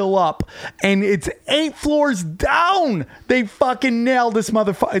are still up. And it's 8 floors down. They fucking nailed this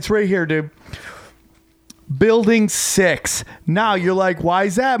motherfucker. It's right here, dude. Building 6. Now you're like, why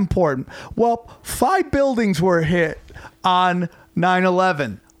is that important? Well, 5 buildings were hit on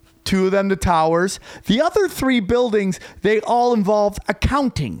 9/11. 2 of them, the towers. The other 3 buildings, they all involved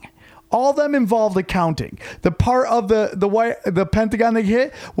accounting. All of them involved accounting. The part of the Pentagon they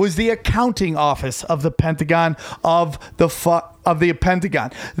hit was the accounting office of the Pentagon of the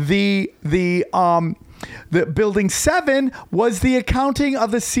Pentagon. The Building 7 was the accounting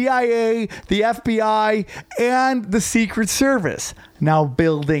of the CIA, the FBI, and the Secret Service. Now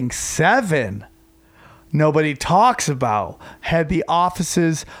Building 7, nobody talks about, had the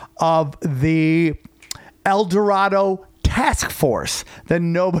offices of the El Dorado task force that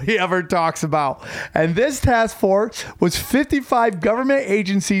nobody ever talks about. And this task force was 55 government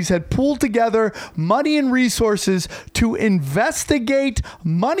agencies had pooled together money and resources to investigate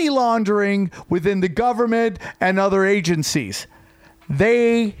money laundering within the government and other agencies.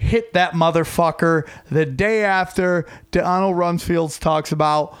 They hit that motherfucker the day after Donald Rumsfeld talks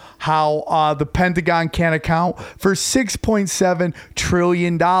about how the Pentagon can't account for $6.7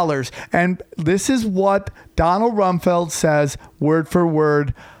 trillion. And this is what Donald Rumsfeld says, word for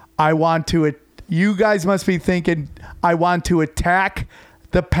word. You guys must be thinking, I want to attack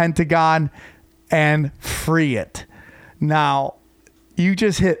the Pentagon and free it. Now, You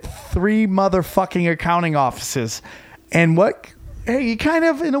just hit 3 motherfucking accounting offices. And hey, you kind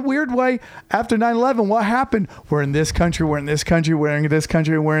of, in a weird way, after 9/11, what happened? We're in this country, we're in this country, we're in this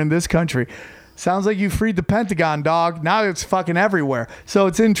country, we're in this country. Sounds like you freed the Pentagon, dog. Now it's fucking everywhere. So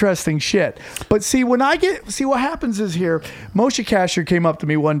it's interesting shit. But see, what happens is here, Moshe Kasher came up to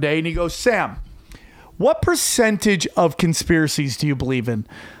me one day and he goes, Sam, what percentage of conspiracies do you believe in?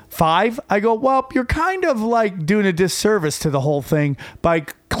 5? I go, well, you're kind of like doing a disservice to the whole thing by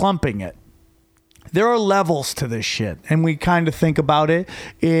clumping it. There are levels to this shit, and we kind of think about it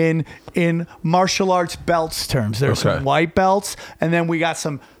in martial arts belts terms. There's some white belts, and then we got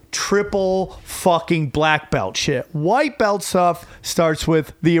some triple fucking black belt shit. White belt stuff starts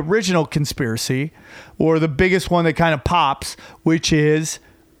with the original conspiracy, or the biggest one that kind of pops, which is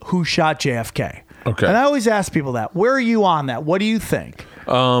who shot JFK. Okay. And I always ask people that. Where are you on that? What do you think?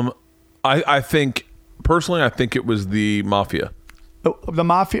 I think, personally, I think it was the mafia. The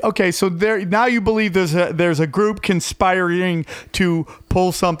mafia. Okay, so there now you believe there's a group conspiring to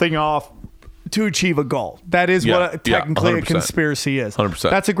pull something off to achieve a goal. That is what technically a conspiracy is. 100%.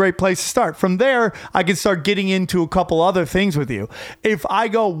 That's a great place to start. From there, I can start getting into a couple other things with you. If I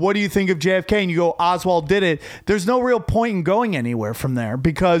go, what do you think of JFK? And you go, Oswald did it. There's no real point in going anywhere from there,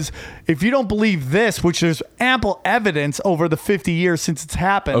 because if you don't believe this, which there's ample evidence over the 50 years since it's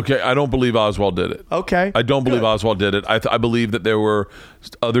happened. Okay, I don't believe Oswald did it. Okay. I don't believe Oswald did it. I believe that there were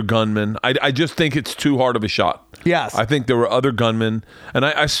other gunmen. I just think it's too hard of a shot. Yes. I think there were other gunmen. And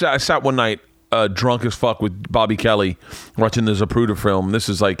I sat one night drunk as fuck with Bobby Kelly watching the Zapruder film. This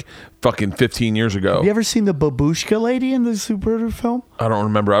is like fucking 15 years ago. Have you ever seen the babushka lady in the Zapruder film? I don't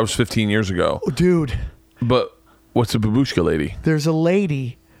remember. I was 15 years ago. Oh, dude. But what's the babushka lady? There's a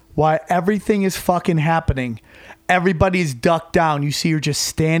lady, while everything is fucking happening, everybody's ducked down. You see her just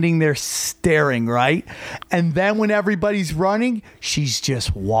standing there staring, right? And then when everybody's running, she's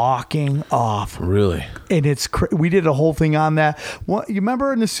just walking off. Really? And it's we did a whole thing on that. You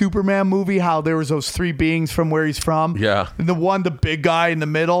remember in the Superman movie how there was those 3 beings from where he's from? Yeah. And the big guy in the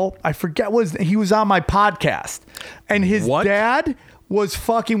middle, I forget he was on my podcast. And his dad was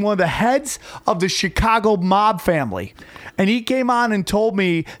fucking one of the heads of the Chicago mob family. And he came on and told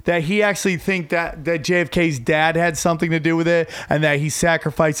me that he actually think that JFK's dad had something to do with it, and that he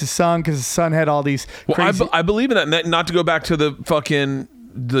sacrificed his son because his son had all these crazy... I believe in that. Not to go back to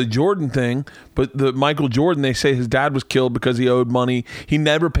the Jordan thing, but the Michael Jordan, they say his dad was killed because he owed money. He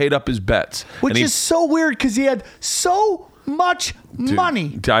never paid up his bets. Which is so weird because he had so much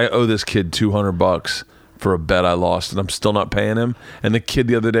money. I owe this kid $200 for a bet I lost, and I'm still not paying him. And the kid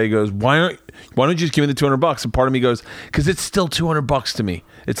the other day goes, why don't you just give me the $200? And part of me goes, because it's still $200 to me.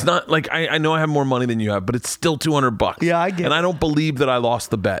 It's not like I know I have more money than you have, but it's still $200. Yeah, I get it. And I don't believe that I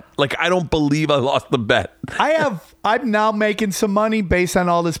lost the bet. Like, I don't believe I lost the bet. I'm now making some money based on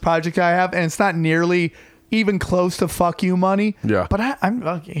all this project I have, and it's not nearly even close to fuck you money. Yeah. But I'm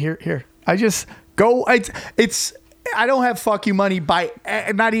okay, here. I just go. It's. I don't have fuck you money by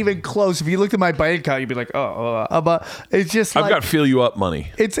not even close. If you looked at my bank account, you'd be like, but it's just like, I've got feel you up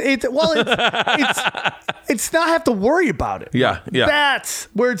money. It's not have to worry about it. Yeah. That's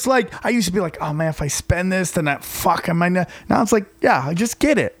where it's like, I used to be like, oh man, if I spend this, then that fuck am I now it's like, yeah, I just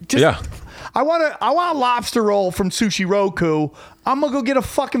get it. I want a lobster roll from Sushi Roku. I'm gonna go get a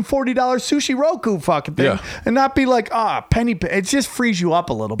fucking $40 Sushi Roku fucking thing, and not be like, penny. It just frees you up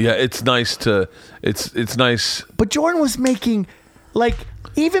a little bit. Yeah, it's nice to. It's nice. But Jordan was making, like,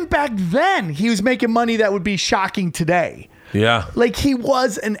 even back then, he was making money that would be shocking today. Yeah. Like, he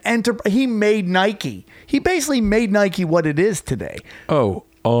was he made Nike. He basically made Nike what it is today. Oh,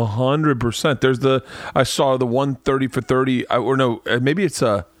 100%. I saw the 130 for 30. Maybe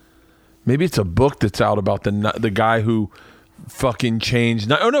it's a book that's out about the guy who fucking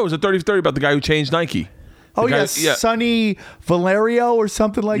changed. It was a 30 for 30 about the guy who changed Nike. Sonny Valerio or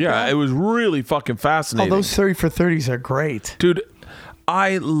something like that. Yeah, it was really fucking fascinating. Oh, those 30 for 30s are great. Dude,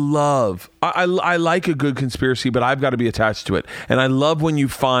 I like a good conspiracy, but I've got to be attached to it. And I love when you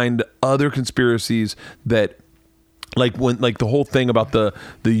find other conspiracies that, like the whole thing about the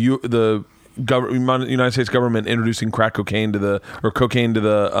United States government introducing cocaine to the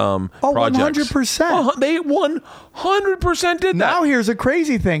projects. 100%. They 100% did that. Now here's a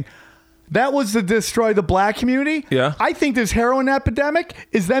crazy thing. That was to destroy the black community. Yeah. I think this heroin epidemic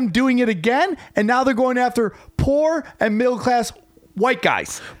is them doing it again, and now they're going after poor and middle class white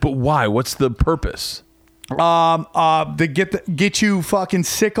guys. But why? What's the purpose? To get you fucking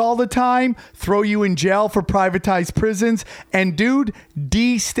sick all the time, throw you in jail for privatized prisons, and dude,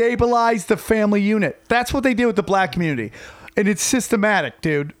 destabilize the family unit. That's what they did with the black community. And it's systematic,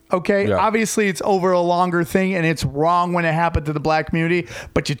 dude. Okay. Yeah. Obviously, it's over a longer thing and it's wrong when it happened to the black community,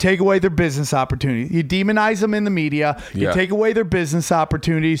 but you take away their business opportunities. You demonize them in the media. You Yeah. take away their business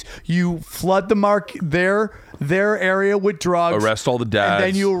opportunities. You flood their area with drugs. Arrest all the dads.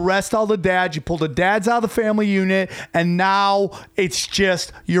 And then you arrest all the dads. You pull the dads out of the family unit. And now it's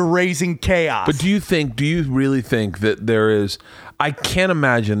just you're raising chaos. But do you really think that there is, I can't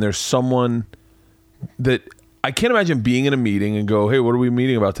imagine there's someone that, I can't imagine being in a meeting and go, hey, what are we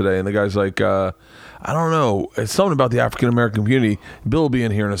meeting about today? And the guy's like, I don't know. It's something about the African-American community. Bill will be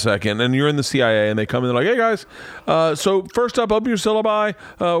in here in a second. And you're in the CIA and they come in and they're like, hey guys, so first up, open your syllabi.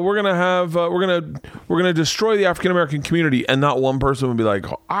 We're going to destroy the African-American community. And not one person would be like,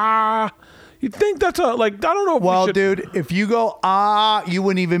 you think that's I don't know. Well, dude, if you go, you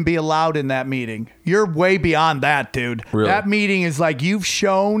wouldn't even be allowed in that meeting. You're way beyond that, dude. Really? That meeting is like, you've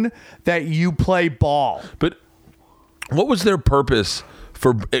shown that you play ball. But what was their purpose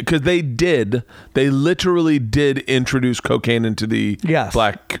for? Because they literally did introduce cocaine into the Yes.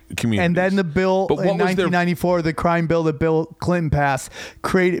 black community. And then the bill But in what was their- 1994, the crime bill that Bill Clinton passed,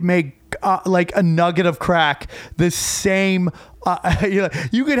 made like a nugget of crack the same.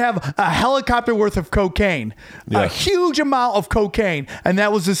 You could have a helicopter worth of cocaine, Yeah. a huge amount of cocaine, and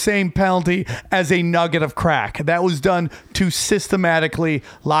that was the same penalty as a nugget of crack. That was done to systematically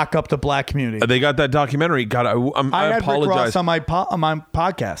lock up the black community. They got that documentary. God, I had Rick apologize. Ross on my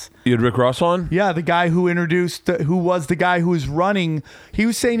podcast. You had Rick Ross on? Yeah, the guy who who was the guy who was running. He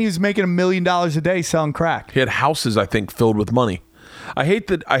was saying he was making $1 million a day selling crack. He had houses, I think, filled with money. I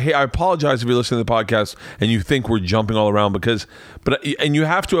apologize if you're listening to the podcast and you think we're jumping all around and you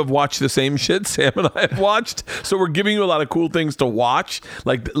have to have watched the same shit Sam and I have watched. So we're giving you a lot of cool things to watch.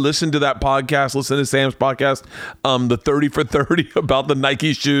 Like listen to that podcast, listen to Sam's podcast, the 30 for 30 about the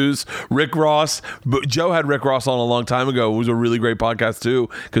Nike shoes, Rick Ross. But Joe had Rick Ross on a long time ago. It was a really great podcast too,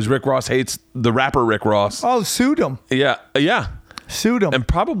 because Rick Ross hates the rapper Rick Ross. Oh, sued him. Yeah. Sued him. And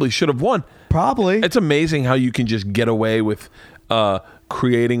probably should have won. Probably. It's amazing how you can just get away with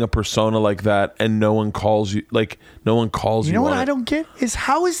creating a persona like that and no one calls you. You know what I don't get is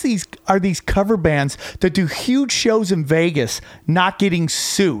how are these cover bands that do huge shows in Vegas not getting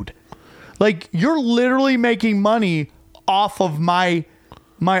sued? Like, you're literally making money off of my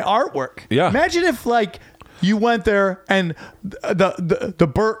artwork. Yeah. Imagine if you went there and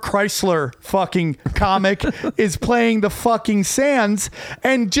the Burt Kreisler fucking comic is playing the fucking Sands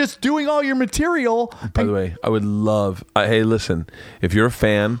and just doing all your material. By the way, I would love, hey, listen, if you're a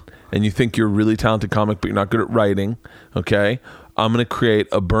fan and you think you're a really talented comic, but you're not good at writing, okay, I'm going to create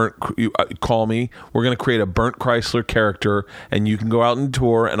call me. We're going to create a Burnt Chrysler character and you can go out and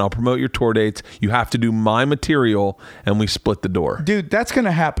tour and I'll promote your tour dates. You have to do my material and we split the door. Dude, that's going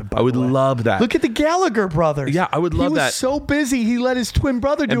to happen. I would love that. Look at the Gallagher brothers. Yeah, I would love that. He was so busy, he let his twin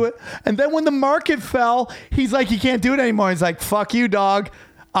brother do it. And then when the market fell, he's like, he can't do it anymore. He's like, fuck you, dog.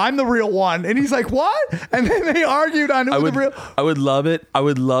 I'm the real one. And he's like, what? And then they argued on who the real. I would love it. I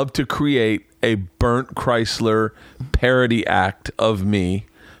would love to create a Burnt Chrysler parody act of me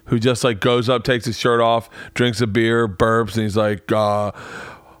who just goes up, takes his shirt off, drinks a beer, burps, and he's like, wow,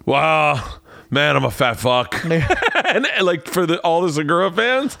 man, I'm a fat fuck. and for all the Segura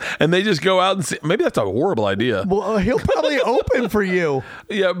fans, and they just go out and see. Maybe that's a horrible idea. Well, he'll probably open for you.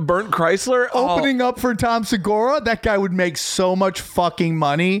 Yeah, Burnt Chrysler. Opening up for Tom Segura, that guy would make so much fucking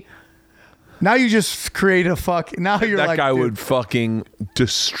money. Now you just create a fuck. Now you're that guy dude. would fucking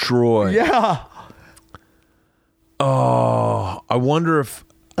destroy. Yeah. Oh, I wonder if.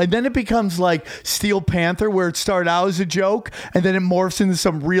 And then it becomes like Steel Panther, where it started out as a joke, and then it morphs into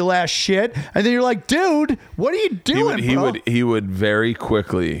some real ass shit. And then you're like, dude, what are you doing, bro? He would very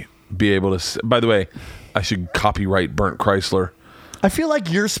quickly be able to. By the way, I should copyright Burnt Chrysler. I feel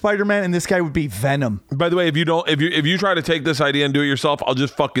like you're Spider-Man and this guy would be Venom. By the way, if you try to take this idea and do it yourself, I'll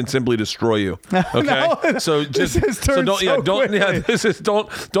just fucking simply destroy you. Okay? No, so just this has turned don't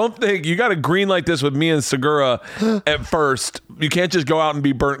think you got to green like this with me and Segura at first. You can't just go out and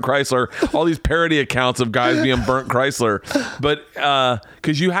be Burnt Chrysler. All these parody accounts of guys being Burnt Chrysler, but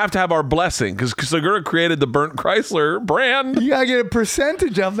because you have to have our blessing, because Segura created the Burnt Chrysler brand. You gotta get a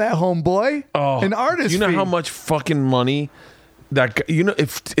percentage of that, homeboy. An artist. You know fee. how much fucking money.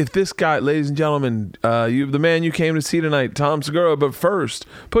 If this guy, ladies and gentlemen, the man you came to see tonight, Tom Segura, but first,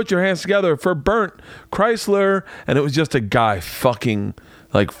 put your hands together for Burnt Chrysler. And it was just a guy fucking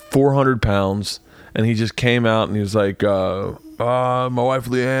 400 pounds. And he just came out and he was like, my wife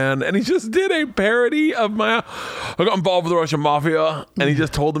Leanne. And he just did a parody of I got involved with the Russian mafia. And he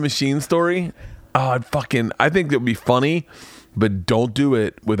just told the machine story. I think it would be funny. but don't do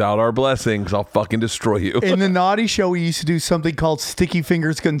it without our blessing, because I'll fucking destroy you. In the Naughty Show, we used to do something called Sticky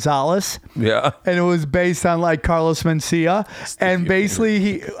Fingers Gonzalez. Yeah. And it was based on like Carlos Mencia. And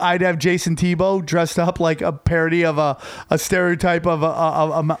basically, I'd have Jason Tebow dressed up like a parody of a stereotype of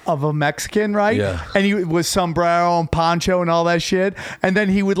a Mexican, right? Yeah. And he was sombrero and poncho and all that shit. And then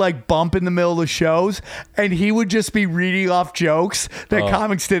he would like bump in the middle of the shows, and he would just be reading off jokes that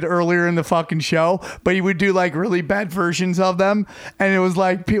comics did earlier in the fucking show, but he would do like really bad versions of them. And it was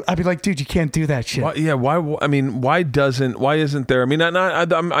like, I'd be like, dude, you can't do that shit. Why? I mean, why isn't there? I mean,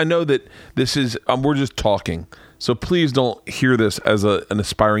 I know that this is, we're just talking. So please don't hear this as an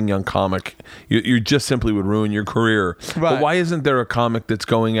aspiring young comic. You just simply would ruin your career. Right. But why isn't there a comic that's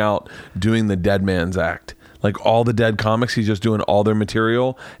going out doing the dead man's act? Like all the dead comics, he's just doing all their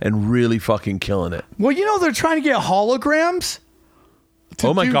material and really fucking killing it. Well, they're trying to get holograms.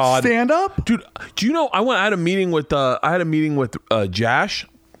 Oh my God. Stand up? Dude, do you know I had a meeting with Jash.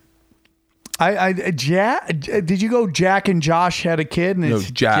 Did you go Jack and Josh had a kid and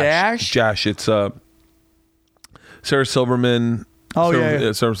it's Jash? Jash. It's Sarah Silverman.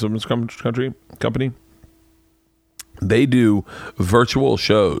 Sarah Silverman's company. They do virtual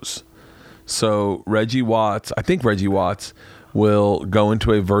shows. So I think Reggie Watts will go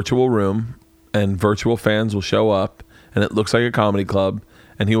into a virtual room and virtual fans will show up and it looks like a comedy club,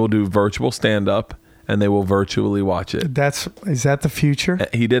 and he will do virtual stand-up and they will virtually watch it. Is that the future?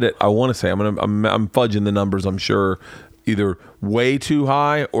 He did it. I want to say I'm fudging the numbers. I'm sure either way too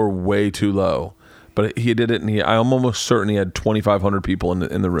high or way too low. But he did it, and I'm almost certain he had 2,500 people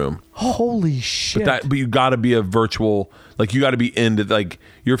in the room. Holy shit! But you got to be a virtual, like you got to be into, like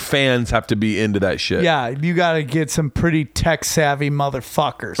your fans have to be into that shit. Yeah, you got to get some pretty tech savvy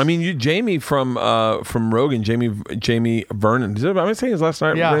motherfuckers. I mean, Jamie from Rogan, Jamie Vernon. Am I saying his last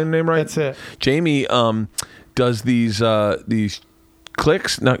name right? That's it. Jamie does these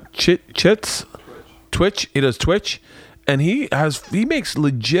clicks, not chits, Twitch. He does Twitch, and he makes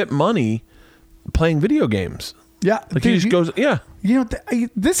legit money playing video games. Yeah, like he just goes. Yeah,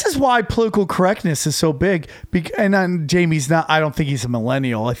 this is why political correctness is so big. And Jamie's not. I don't think he's a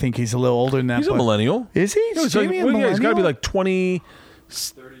millennial. I think he's a little older than that. He's a millennial. Is he? No, Jamie a millennial? He's got to be like 20.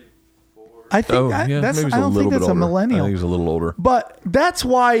 34. I think I don't think that's a millennial. I think he's a little older. But that's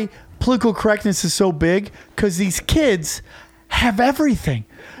why political correctness is so big, because these kids have everything.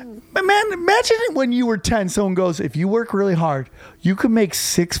 Man, imagine when you were 10, someone goes, if you work really hard, you can make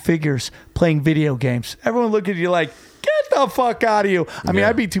 6 figures playing video games. Everyone look at you like, get the fuck out of you. I mean,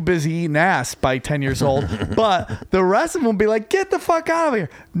 I'd be too busy eating ass by 10 years old, but the rest of them would be like, get the fuck out of here.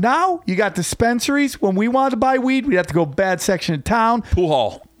 Now you got dispensaries. When we wanted to buy weed, we'd have to go bad section of town. Pool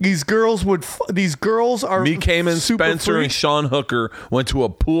hall. These girls are Me, Cayman, Spencer, free. And Sean Hooker went to a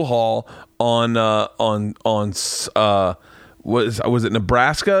pool hall on was it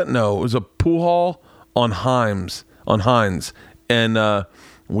Nebraska? No, it was a pool hall on Hines, and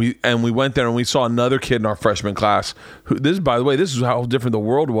we went there and we saw another kid in our freshman class. By the way, this is how different the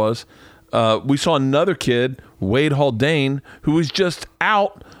world was. We saw another kid, Wade Haldane, who was just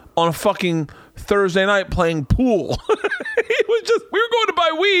out on a fucking Thursday night playing pool. We were going to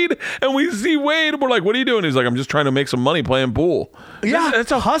buy weed and we see Wade and we're like, what are you doing? He's like, I'm just trying to make some money playing pool. Yeah,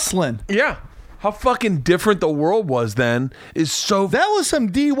 that's a hustling. Yeah. How fucking different the world was then is so... That was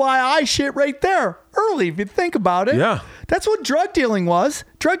some DIY shit right there. Early, if you think about it. Yeah. That's what drug dealing was.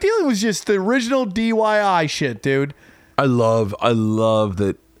 Drug dealing was just the original DIY shit, dude. I love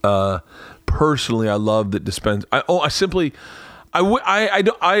that, personally, I love that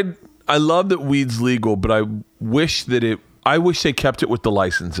I love that weed's legal, but I wish they kept it with the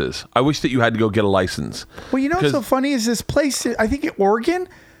licenses. I wish that you had to go get a license. Well, what's so funny is this place, I think in Oregon...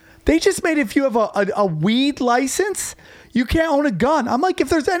 They just made if you have a weed license, you can't own a gun. I'm like, if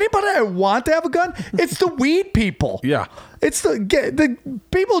there's anybody I want to have a gun, it's the weed people. Yeah. It's the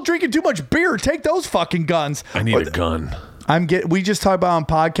people drinking too much beer. Take those fucking guns. I need a gun. We just talked about on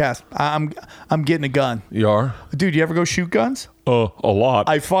podcast. I'm getting a gun. You are? Dude, you ever go shoot guns? A lot.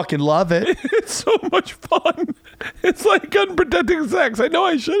 I fucking love it. It's so much fun. It's like unprotected sex. I know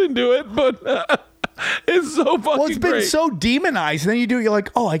I shouldn't do it, but... It's so fucking Well, it's been great. so demonized. And then you're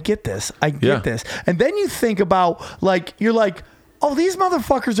like, oh, I get this. I get this. And then you think about, you're like, oh, these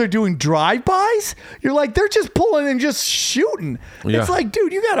motherfuckers are doing drive-bys? You're like, they're just pulling and just shooting. Yeah. It's like,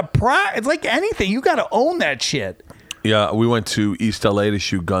 dude, you got to it's like anything. You got to own that shit. Yeah, we went to East LA to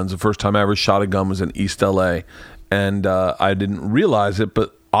shoot guns. The first time I ever shot a gun was in East LA. And I didn't realize it,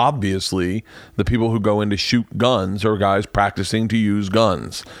 but obviously the people who go in to shoot guns are guys practicing to use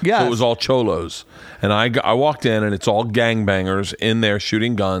guns. Yeah. So it was all cholos. And I walked in and it's all gangbangers in there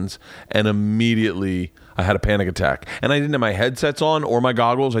shooting guns. And immediately I had a panic attack. And I didn't have my headsets on or my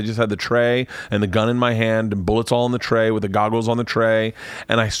goggles. I just had the tray and the gun in my hand and bullets all in the tray with the goggles on the tray.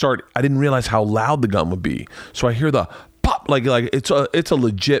 And I didn't realize how loud the gun would be. So I hear the pop, like it's a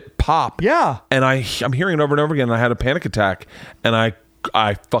legit pop. Yeah. And I'm hearing it over and over again. And I had a panic attack, and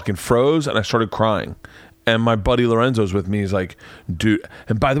I fucking froze and I started crying. And my buddy Lorenzo's with me. He's like, dude.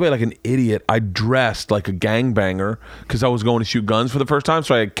 And by the way, like an idiot, I dressed like a gangbanger because I was going to shoot guns for the first time.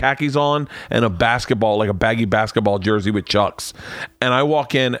 So I had khakis on and a basketball, like a baggy basketball jersey with chucks. And I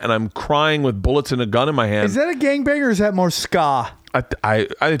walk in and I'm crying with bullets and a gun in my hand. Is that a gangbanger or is that more ska?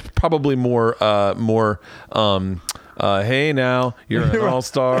 I probably more hey now, you're an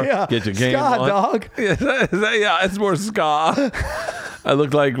all-star. Yeah. Get your game ska, on. dog. Yeah, it's more ska. I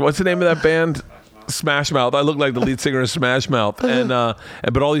look like, what's the name of that band? Smash Mouth. I look like the lead singer of Smash Mouth. And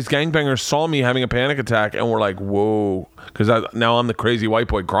but all these gangbangers saw me having a panic attack and were like, whoa, because now I'm the crazy white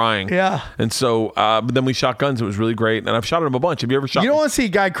boy crying. Yeah. And so but then we shot guns. It was really great, and I've shot him a bunch. Have you ever shot? You don't want to see a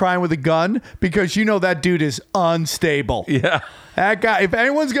guy crying with a gun because you know that dude is unstable. Yeah. That guy, if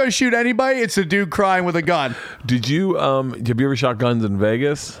anyone's going to shoot anybody, it's a dude crying with a gun. Have you ever shot guns in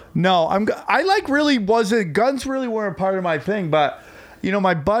Vegas? No, guns really weren't part of my thing, but you know,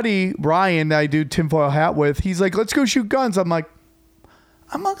 my buddy Ryan that I do tinfoil hat with, he's like, let's go shoot guns. I'm like,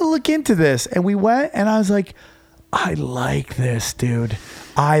 I'm not gonna look into this. And we went, and I was like, I like this, dude.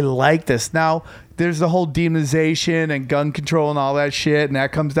 I like this. Now, there's the whole demonization and gun control and all that shit, and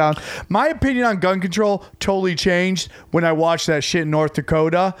that comes down. My opinion on gun control totally changed when I watched that shit in North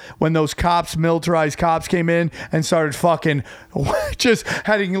Dakota, when those militarized cops came in and started fucking just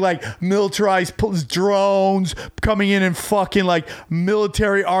having like militarized drones coming in and fucking like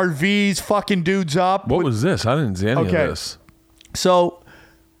military RVs fucking dudes up. What was this? I didn't see any of this. So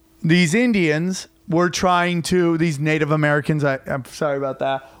these Indians were these Native Americans, I'm sorry about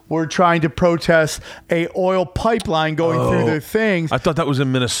that, were trying to protest a oil pipeline going through their things. I thought that was in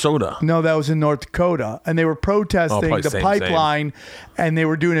Minnesota. No, that was in North Dakota. And they were protesting the pipeline, and they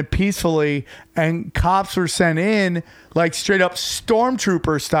were doing it peacefully, and cops were sent in like straight up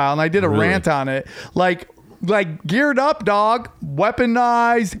stormtrooper style. And I did a rant on it. Like geared up, dog,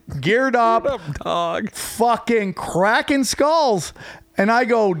 weaponized, geared up, dog, fucking cracking skulls. And I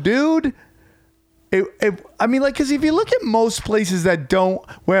go, dude, because if you look at most places that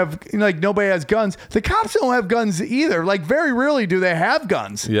nobody has guns, the cops don't have guns either. Like, very rarely do they have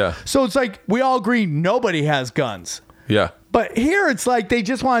guns. Yeah. So it's like we all agree nobody has guns. Yeah. But here it's like they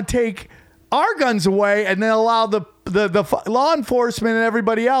just want to take our guns away and then allow the law enforcement and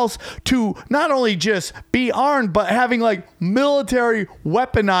everybody else to not only just be armed, but having like military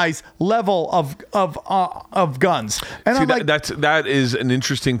weaponized level of guns. And see, I'm like, that is an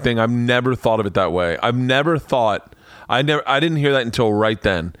interesting thing. I've never thought of it that way. I didn't hear that until right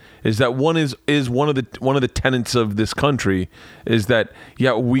then. Is that one of the tenets of this country is that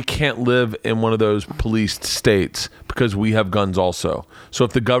we can't live in one of those policed states because we have guns also. So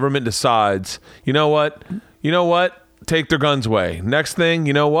if the government decides, you know what, take their guns away. Next thing,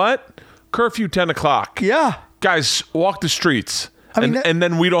 you know what, curfew 10 o'clock. Yeah, guys, walk the streets. And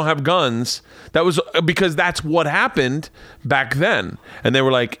then we don't have guns. That was because that's what happened back then. And they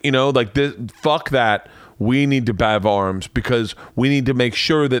were like, fuck that. We need to have arms because we need to make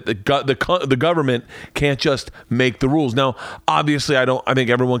sure that the government can't just make the rules. Now, obviously, I think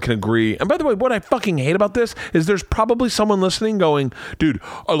everyone can agree. And by the way, what I fucking hate about this is there's probably someone listening going, dude,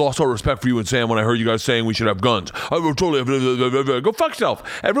 I lost all respect for you and Sam when I heard you guys saying we should have guns. I will totally go fuck yourself.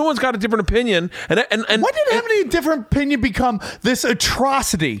 Everyone's got a different opinion. And why did having a different opinion become this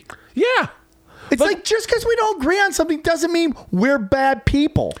atrocity? Yeah. It's like just because we don't agree on something doesn't mean we're bad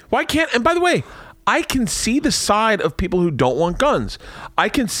people. Why can't? And by the way, I can see the side of people who don't want guns. I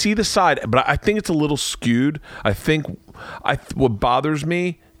can see the side, but I think it's a little skewed. I think what bothers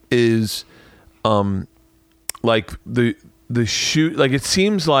me is like the shoot. Like it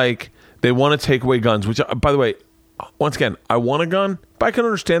seems like they want to take away guns. Which, by the way, once again, I want a gun, but I can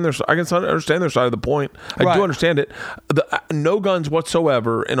understand their side of the point. I do understand it. No guns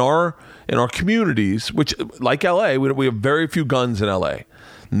whatsoever in our communities, which like LA, we have very few guns in LA.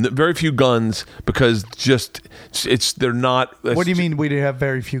 Very few guns because they're not. What do you mean we have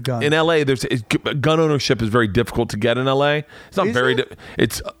very few guns? In LA, gun ownership is very difficult to get in LA. It's not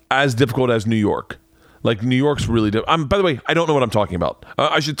it's as difficult as New York. Like New York's really different. By the way, I don't know what I'm talking about.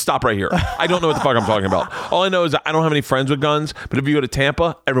 I should stop right here. I don't know what the fuck I'm talking about. All I know is that I don't have any friends with guns, but if you go to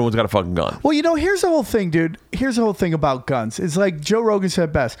Tampa, everyone's got a fucking gun. Well, here's the whole thing, dude. Here's the whole thing about guns. It's like Joe Rogan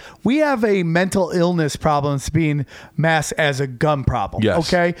said best. We have a mental illness problem that's being masked as a gun problem. Yes.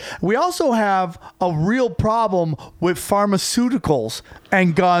 Okay? We also have a real problem with pharmaceuticals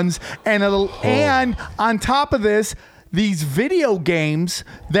and guns. And on top of this, these video games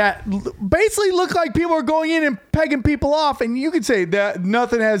that basically look like people are going in and pegging people off. And you could say that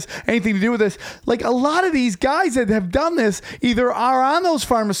nothing has anything to do with this. Like a lot of these guys that have done this either are on those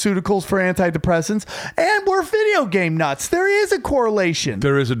pharmaceuticals for antidepressants and we're video game nuts. There is a correlation.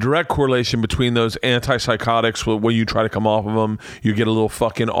 There is a direct correlation between those antipsychotics. When you try to come off of them, you get a little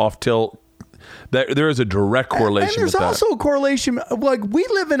fucking off tilt. There is a direct correlation. And there's with also a correlation. Like we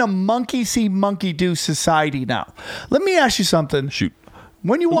live in a monkey see, monkey do society now. Let me ask you something. Shoot.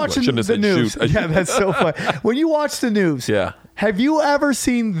 When you watch the news, yeah, that's so funny. When you watch the news, yeah. Have you ever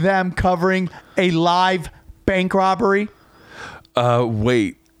seen them covering a live bank robbery?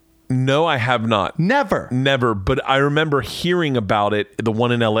 Wait. No, I have not. Never. But I remember hearing about it. The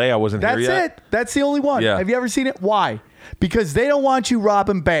one in LA, I wasn't here yet. That's it. That's the only one. Yeah. Have you ever seen it? Why? Because they don't want you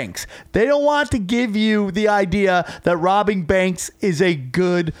robbing banks. They don't want to give you the idea that robbing banks is a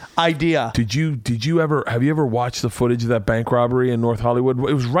good idea. Have you ever watched the footage of that bank robbery in North Hollywood?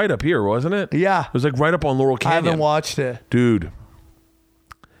 It was right up here, wasn't it? Yeah. It was like right up on Laurel Canyon. I haven't watched it. Dude,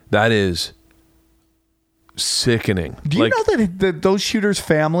 that is sickening. Do you know that those shooters'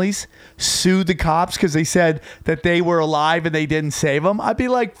 families sued the cops because they said that they were alive and they didn't save them? I'd be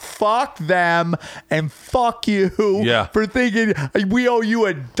like, fuck them and fuck you for thinking we owe you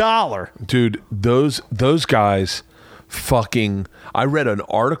 $1. Dude, those guys fucking... I read an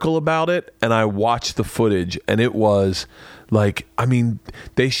article about it and I watched the footage and it was... Like, I mean,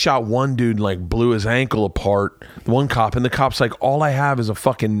 they shot one dude and like blew his ankle apart. The one cop, and the cop's like, all I have is a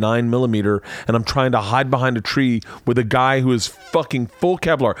fucking 9mm, and I'm trying to hide behind a tree with a guy who is fucking full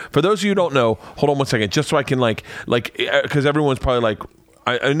Kevlar. For those of you who don't know, hold on one second, just so I can because everyone's probably like,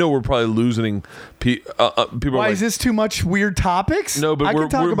 I know we're probably losing people. Why is this too much weird topics? No, but I can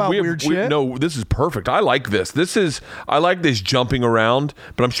talk about weird shit. No, this is perfect. I like this. I like this jumping around.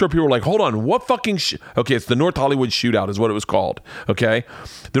 But I'm sure people are like, hold on, what fucking Okay, it's the North Hollywood Shootout is what it was called. Okay,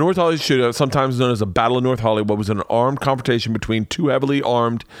 the North Hollywood Shootout, sometimes known as the Battle of North Hollywood, was an armed confrontation between two heavily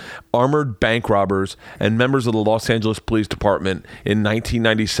armored bank robbers and members of the Los Angeles Police Department in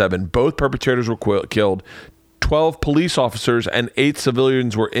 1997. Both perpetrators were killed. 12 police officers and 8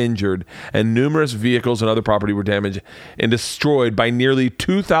 civilians were injured, and numerous vehicles and other property were damaged and destroyed by nearly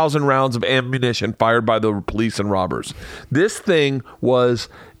 2,000 rounds of ammunition fired by the police and robbers. This thing was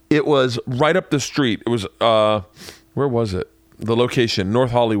right up the street. It was, where was it? The location,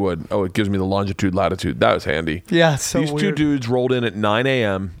 North Hollywood. Oh, it gives me the longitude, latitude. That was handy. Yeah, so These weird. 2 dudes rolled in at 9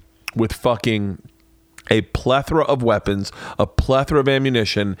 a.m. with fucking a plethora of weapons, a plethora of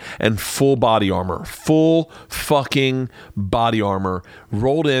ammunition, and full body armor. Full fucking body armor.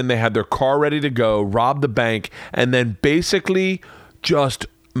 Rolled in, they had their car ready to go, robbed the bank, and then basically just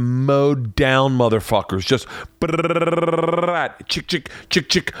mowed down motherfuckers. Just chick,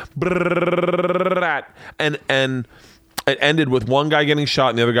 and it ended with one guy getting shot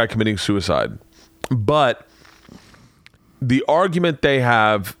and the other guy committing suicide. But the argument they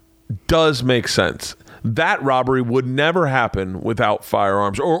have does make sense. That robbery would never happen without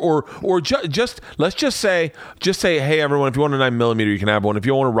firearms, or just let's just say, hey everyone, if you want a 9mm, you can have one. If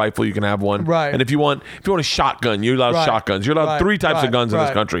you want a rifle, you can have one. Right. And if you want a shotgun, you're allowed shotguns. You're allowed 3 types of guns in this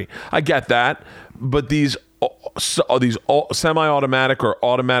country. I get that, but these semi-automatic or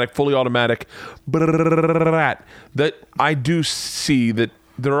automatic, fully automatic, that I do see that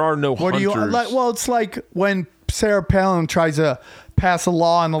there are no hunters. Well, it's like when Sarah Palin tries to pass a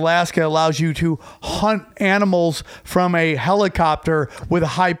law in Alaska that allows you to hunt animals from a helicopter with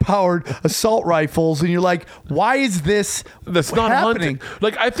high-powered assault rifles, and you're like, why is this That's not happening? hunting.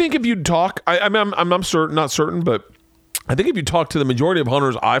 Like, I think if you talk, I'm not certain, but I think if you talk to the majority of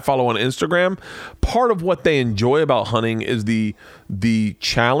hunters I follow on Instagram, part of what they enjoy about hunting is the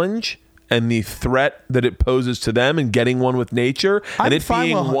challenge and the threat that it poses to them and getting one with nature and it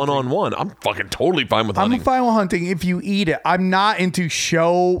being one-on-one. I'm fucking totally fine with hunting. I'm fine with hunting if you eat it. I'm not into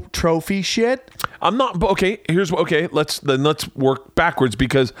show trophy shit. I'm not, but let's work backwards,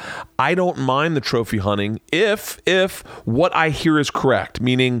 because I don't mind the trophy hunting if what I hear is correct,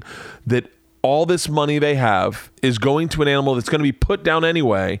 meaning that all this money they have is going to an animal that's going to be put down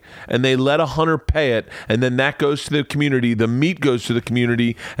anyway, and they let a hunter pay it, and then that goes to the community, the meat goes to the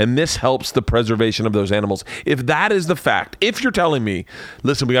community, and this helps the preservation of those animals. If that is the fact, if you're telling me,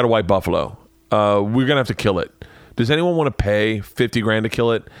 listen, we got a white buffalo, we're gonna have to kill it. Does anyone want to pay $50,000 to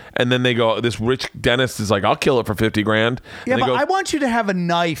kill it? And then they go, this rich dentist is like, I'll kill it for $50,000. Yeah, and but go, I want you to have a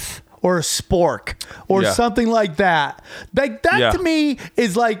knife or a spork or something like that. Like that to me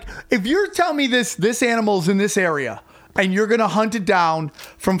is like, if you're telling me this animal's in this area and you're gonna hunt it down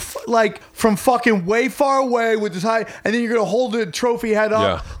from fucking way far away with this high, and then you're gonna hold the trophy head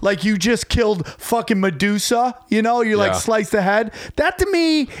up like you just killed fucking Medusa. You know, you like slice the head. That to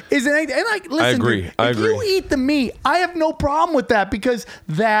me is an. And like, listen, I agree. Dude, if you eat the meat, I have no problem with that because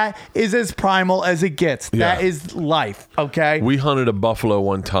that is as primal as it gets. That is life. Okay. We hunted a buffalo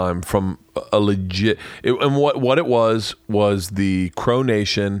one time from a legit, and what it was the Crow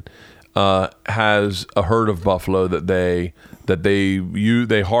Nation. Has a herd of buffalo that they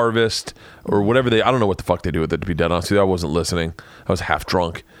harvest or whatever I don't know what the fuck they do with it, to be dead honest with you. I wasn't listening. I was half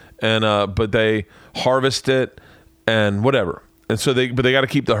drunk. And but they harvest it and whatever. And so they got to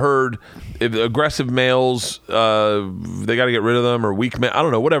keep the herd. If aggressive males, they got to get rid of them, or weak men. I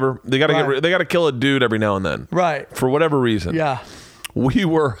don't know, whatever. They got to they got to kill a dude every now and then. Right. For whatever reason. Yeah. We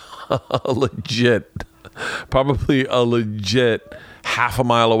were probably a legit half a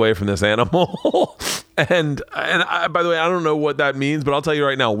mile away from this animal. and I, by the way, I don't know what that means, but I'll tell you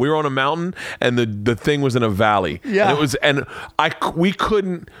right now, we were on a mountain and the thing was in a valley. Yeah. We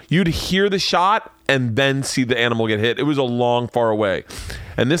couldn't, you'd hear the shot and then see the animal get hit. It was a long far away.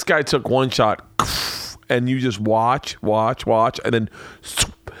 And this guy took one shot and you just watch,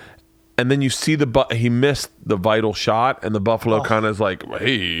 and then you see he missed the vital shot, and the buffalo kind of is like,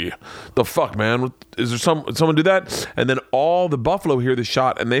 hey, the fuck, man? Is there someone do that? And then all the buffalo hear the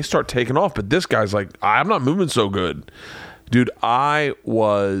shot, and they start taking off. But this guy's like, I'm not moving so good. Dude, I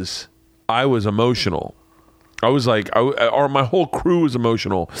was emotional. I was like, my whole crew was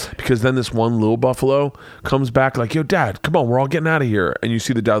emotional because then this one little buffalo comes back like, yo, Dad, come on, we're all getting out of here. And you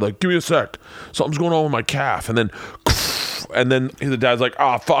see the dad like, give me a sec. Something's going on with my calf. And then the dad's like,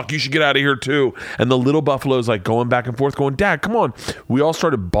 oh, fuck, you should get out of here too. And the little buffalo's like going back and forth going, Dad, come on. We all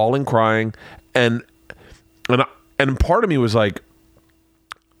started bawling, crying. And part of me was like,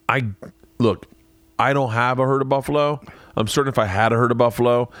 I don't have a herd of buffalo. I'm certain if I had a herd of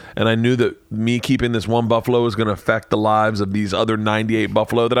buffalo and I knew that me keeping this one buffalo was going to affect the lives of these other 98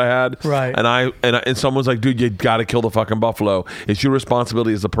 buffalo that I had. Right. And someone's like, dude, you got to kill the fucking buffalo. It's your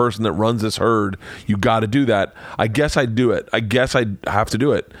responsibility as the person that runs this herd. You got to do that. I guess I'd do it. I guess I'd have to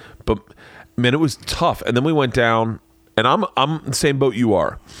do it. But man, it was tough. And then we went down, and I'm the same boat you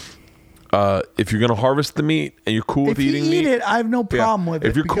are. If you're going to harvest the meat and you're cool with eating meat, if you eat it, I have no problem with it.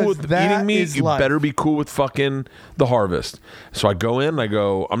 If you're cool with eating meat, you better be cool with fucking the harvest. So I go in and I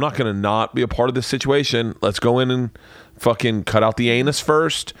go, I'm not going to not be a part of this situation. Let's go in and fucking cut out the anus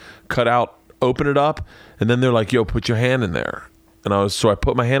first, open it up. And then they're like, yo, put your hand in there. So I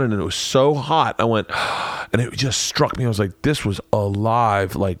put my hand in it. It was so hot. I went, and it just struck me. I was like, this was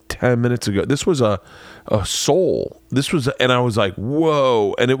alive like 10 minutes ago. This was a soul. And I was like,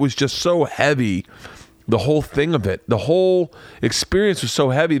 whoa. And it was just so heavy. The whole thing of it, the whole experience was so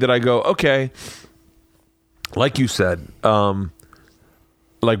heavy that I go, okay, like you said,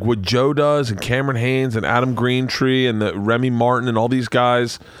 like what Joe does and Cameron Haynes and Adam Greentree and the Remy Martin and all these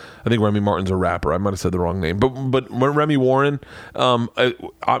guys. I think Remy Martin's a rapper. I might have said the wrong name, but Remy Warren, dude,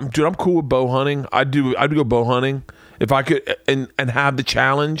 I'm cool with bow hunting. I'd go bow hunting if I could, and have the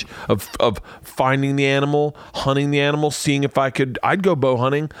challenge of finding the animal, hunting the animal, seeing if I could. I'd go bow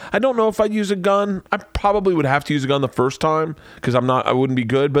hunting. I don't know if I'd use a gun. I probably would have to use a gun the first time because I wouldn't be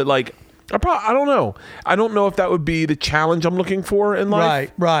good. But like, I don't know. I don't know if that would be the challenge I'm looking for in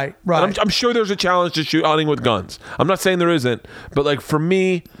life. Right. I'm sure there's a challenge to hunting with guns. I'm not saying there isn't, but like for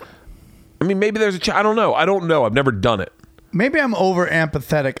me, I mean, maybe there's I don't know. I've never done it. Maybe I'm over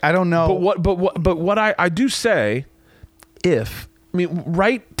empathetic. I don't know. But what I do say,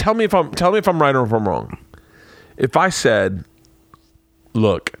 right? Tell me if I'm right or if I'm wrong. If I said,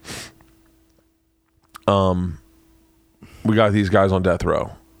 look, we got these guys on death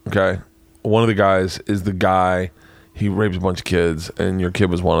row. Okay, one of the guys is the guy. He rapes a bunch of kids, and your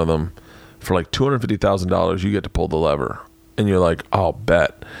kid was one of them. For like $250,000, you get to pull the lever. And you're like, I'll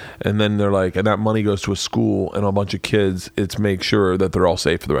bet. And then they're like, and that money goes to a school and a bunch of kids. It's make sure that they're all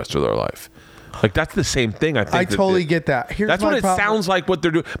safe for the rest of their life. Like that's the same thing. I think I totally get that. That's what it sounds like. What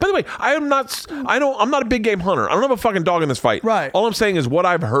they're doing. By the way, I'm not a big game hunter. I don't have a fucking dog in this fight. Right. All I'm saying is what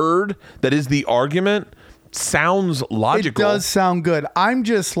I've heard that is the argument sounds logical. It does sound good. I'm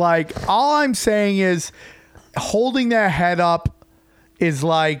just like, all I'm saying is holding their head up is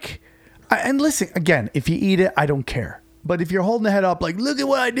like, and listen, again, if you eat it, I don't care. But if you're holding the head up, like, look at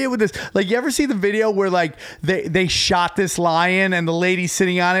what I did with this. Like, you ever see the video where, like, they shot this lion and the lady's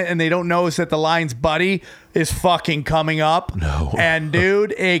sitting on it and they don't notice that the lion's buddy is fucking coming up? No. And,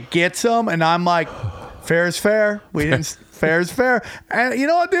 dude, it gets them. And I'm like, fair is fair. We didn't... Fair is fair. And you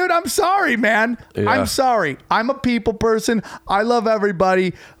know what, dude? I'm sorry, man. Yeah. I'm sorry. I'm a people person. I love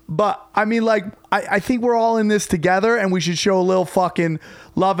everybody. But, I mean, like, I think we're all in this together and we should show a little fucking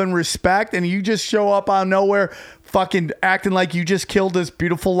love and respect. And you just show up out of nowhere fucking acting like you just killed this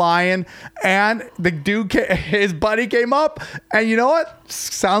beautiful lion. And the dude, his buddy came up. And you know what?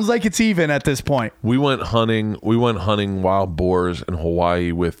 Sounds like it's even at this point. We went hunting wild boars in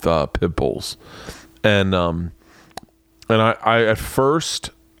Hawaii with pit bulls. And I at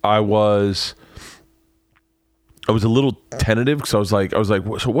first I was a little tentative because I was like,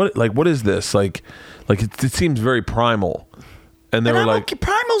 so what is this? Like it seems very primal. And they were like,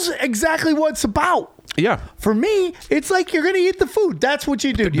 primal's exactly what it's about. yeah. For me, it's like you're gonna eat the food. That's what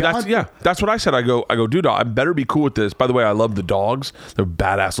you do. That's what I said. I go, dude, I better be cool with this. By the way, I love the dogs. They're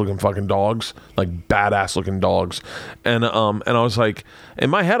badass looking fucking dogs, like badass looking dogs. And I was like, in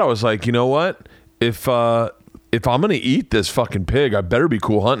my head, I was like, you know what? If I'm going to eat this fucking pig, I better be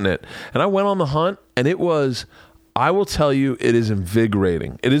cool hunting it. And I went on the hunt, and it was, I will tell you, it is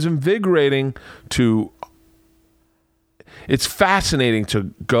invigorating. It is invigorating to, it's fascinating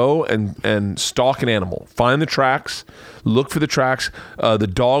to go and stalk an animal, find the tracks, look for the tracks. The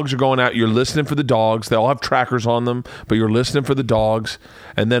dogs are going out. You're listening for the dogs. They all have trackers on them, but you're listening for the dogs.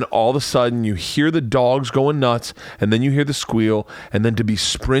 And then all of a sudden you hear the dogs going nuts, and then you hear the squeal, and then to be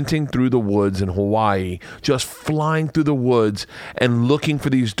sprinting through the woods in Hawaii, just flying through the woods and looking for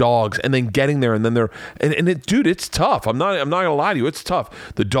these dogs, and then getting there, and then dude, it's tough. I'm not gonna lie to you, it's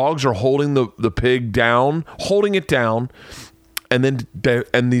tough. The dogs are holding the pig down, holding it down. And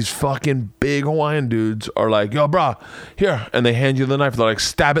then these fucking big Hawaiian dudes are like, yo, bro, here. And they hand you the knife. They're like,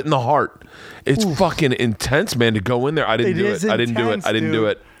 stab it in the heart. It's fucking intense, man, to go in there. I didn't do it.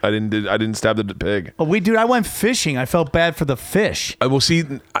 I didn't stab the pig. But I went fishing. I felt bad for the fish. I will see.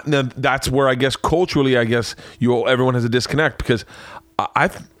 Now, that's where I guess culturally, everyone has a disconnect, because I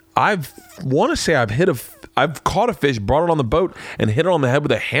want to say I've caught a fish, brought it on the boat, and hit it on the head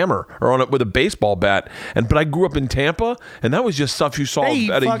with a hammer or on it with a baseball bat. But I grew up in Tampa, and that was just stuff you saw. They eat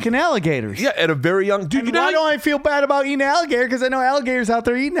fucking alligators. Yeah, at a very young dude. And why don't I feel bad about eating alligator? Because I know alligators out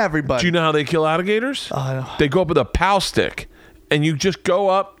there eating everybody. Do you know how they kill alligators? They go up with a pow stick. And you just go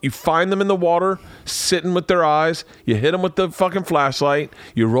up, you find them in the water, sitting with their eyes, you hit them with the fucking flashlight,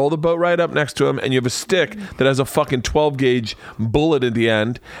 you roll the boat right up next to them, and you have a stick that has a fucking 12 gauge bullet at the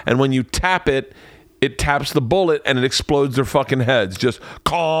end. And when you tap it, it taps the bullet and it explodes their fucking heads. Just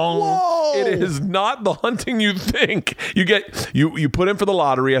Kong. Whoa. It is not the hunting you think. You put in for the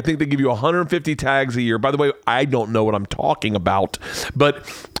lottery. I think they give you 150 tags a year. By the way, I don't know what I'm talking about, but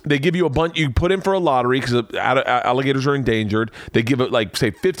they give you a bunch. You put in for a lottery because alligators are endangered. They give it like, say,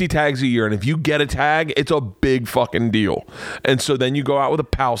 50 tags a year. And if you get a tag, it's a big fucking deal. And so then you go out with a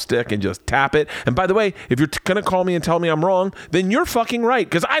pow stick and just tap it. And by the way, if you're going to call me and tell me I'm wrong, then you're fucking right,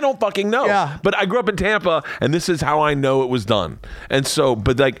 because I don't fucking know. Yeah. But I grew up in Tampa, and this is how I know it was done. And so,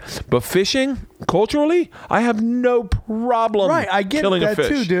 but fishing culturally, I have no problem. Right, I get killing that a fish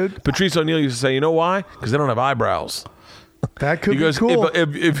too, dude. Patrice O'Neal used to say, you know why? Because they don't have eyebrows. That could be cool.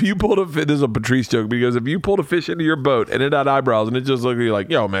 If you pulled this is a Patrice joke, because if you pulled a fish into your boat and it had eyebrows and it just looked at you like,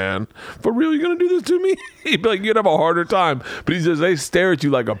 yo, man, for real, you gonna do this to me? He'd be like, you'd have a harder time. But he says they stare at you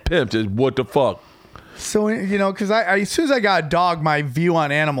like a pimp. Just what the fuck? So, because as soon as I got a dog, my view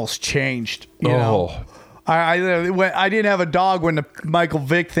on animals changed. You know? I didn't have a dog when the Michael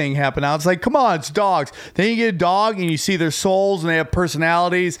Vick thing happened. I was like, come on, it's dogs. Then you get a dog and you see their souls and they have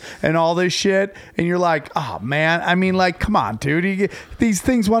personalities and all this shit. And you're like, oh, man. I mean, like, come on, dude. These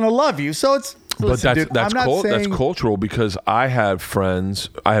things want to love you. So it's... Listen, that's cultural, because I had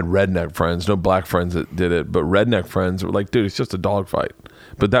redneck friends, no black friends that did it, but redneck friends were like, dude, it's just a dog fight.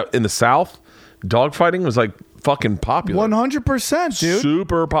 But that in the South, dog fighting was like fucking popular. 100%, dude.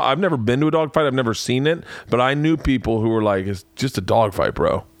 Super I've never been to a dog fight. I've never seen it, but I knew people who were like, it's just a dog fight,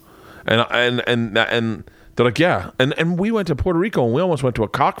 bro. And they're like, yeah. And we went to Puerto Rico and we almost went to a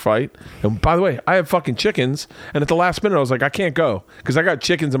cockfight. And by the way, I have fucking chickens. And at the last minute, I was like, I can't go because I got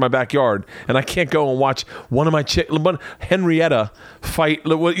chickens in my backyard and I can't go and watch one of my Henrietta fight.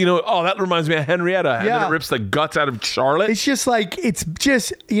 That reminds me of Henrietta. Yeah. And then it rips the guts out of Charlotte. It's just like,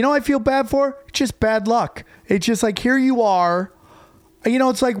 I feel bad for? It's just bad luck. It's just like, here you are.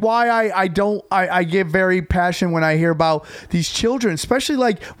 It's like why I get very passionate when I hear about these children, especially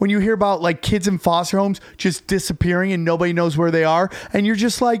like when you hear about like kids in foster homes just disappearing and nobody knows where they are. And you're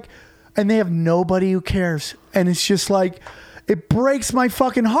just like, and they have nobody who cares. And it's just like, it breaks my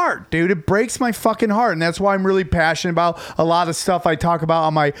fucking heart, dude. It breaks my fucking heart. And that's why I'm really passionate about a lot of stuff I talk about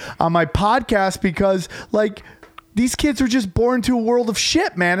on my podcast, because like, these kids were just born to a world of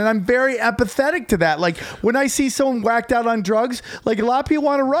shit, man. And I'm very empathetic to that. Like, when I see someone whacked out on drugs, like, a lot of people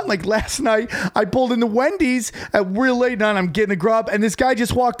want to run. Like, last night, I pulled into Wendy's at real late night. I'm getting a grub, and this guy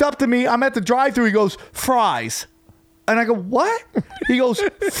just walked up to me. I'm at the drive-thru. He goes, fries. And I go, what? He goes,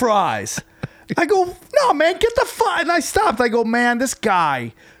 fries. I go, no, man, get the fuck. And I stopped. I go, man, this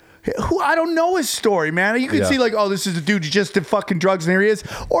guy, who I don't know his story, man. You can see like, oh, this is a dude who just did fucking drugs and here he is.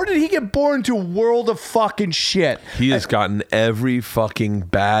 Or did he get born into a world of fucking shit? He has gotten every fucking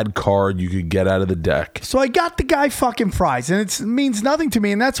bad card you could get out of the deck. So I got the guy fucking fries, and it means nothing to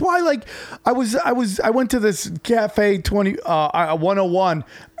me. And that's why, like, I went to this cafe 101,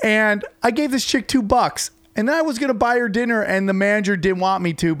 and I gave this chick $2. And then I was going to buy her dinner, and the manager didn't want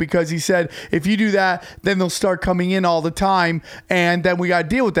me to, because he said, if you do that, then they'll start coming in all the time, and then we got to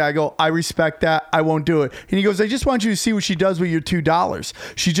deal with that. I go, I respect that. I won't do it. And he goes, I just want you to see what she does with your $2.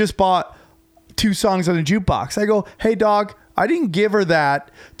 She just bought 2 songs on a jukebox. I go, hey, dog, I didn't give her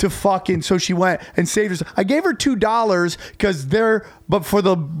that to fucking, so she went and saved herself. I gave her $2 because but for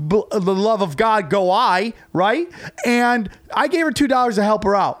the love of God, go I, right? And I gave her $2 to help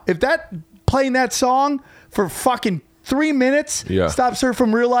her out. If playing that song for fucking 3 minutes stops her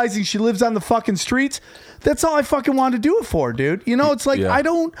from realizing she lives on the fucking streets, that's all I fucking wanted to do it for, dude. You know, it's like, I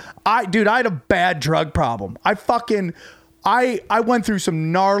had a bad drug problem. I went through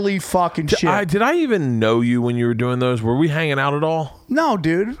some gnarly fucking shit. Did I even know you when you were doing those? Were we hanging out at all? No,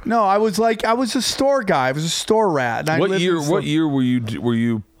 dude. No, I was a store guy. I was a store rat. And What year were you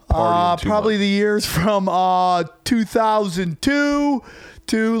partying too probably much? The years from 2002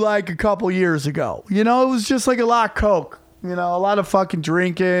 to like a couple years ago. You know, it was just like a lot of coke, you know, a lot of fucking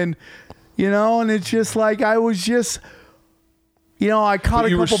drinking, you know, and it's just like, I was just, you know, I caught a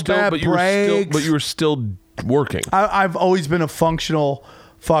couple bad breaks. But you were still working. I've always been a functional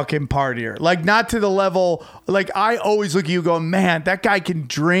fucking partier. Like, not to the level, like, I always look at you going, man, that guy can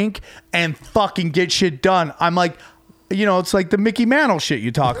drink and fucking get shit done. I'm like, you know, it's like the Mickey Mantle shit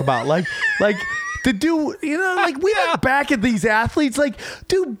you talk about. like, to do, you know, like, we look back at these athletes, like,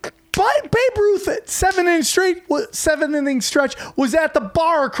 dude, Babe Ruth at 7 inning stretch was at the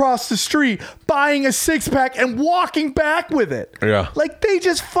bar across the street buying a 6-pack and walking back with it. Yeah. Like, they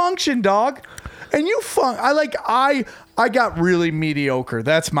just function, dog. And I got really mediocre.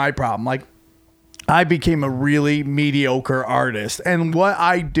 That's my problem. Like, I became a really mediocre artist. And what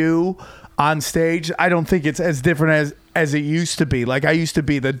I do on stage, I don't think it's as different as it used to be. Like, I used to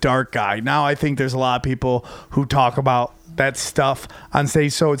be the dark guy. Now I think there's a lot of people who talk about that stuff on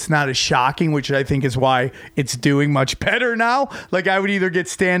stage, so it's not as shocking, which I think is why it's doing much better now. Like, I would either get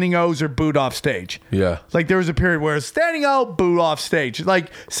standing O's or booed off stage. Yeah. Like, there was a period where it was standing O, booed off stage. Like,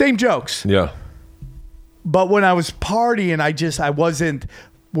 same jokes. Yeah. But when I was partying, I wasn't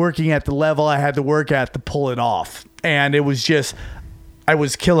working at the level I had to work at to pull it off. And it was just, I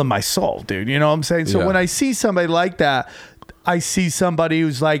was killing my soul, dude. You know what I'm saying? So when I see somebody like that, I see somebody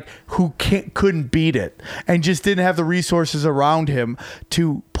who's like, who couldn't beat it and just didn't have the resources around him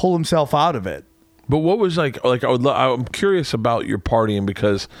to pull himself out of it. But what was I'm curious about your partying,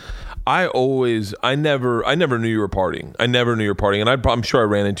 because I never knew you were partying. I never knew you were partying. And I'm sure I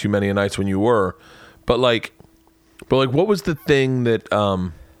ran into many nights when you were, but what was the thing that,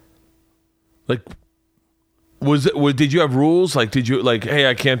 did you have rules? Like, did you hey,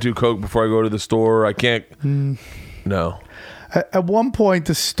 I can't do coke before I go to the store. I can't. No. At one point,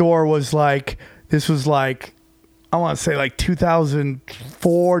 the store was like, this was like, I want to say like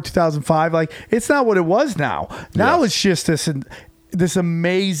 2004, 2005. Like, it's not what it was now. Now it's just this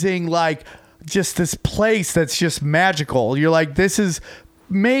amazing, like, just this place that's just magical. You're like, this is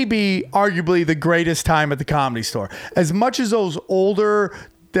maybe arguably the greatest time at the Comedy Store. As much as those older,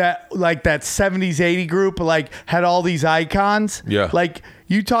 that 70s 80 group like had all these icons, like,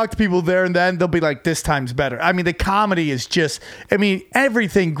 you talk to people there and then they'll be like, this time's better. I mean, the comedy is just, I mean,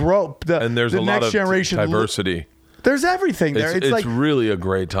 everything and there's a lot of diversity. There's everything there. It's like really a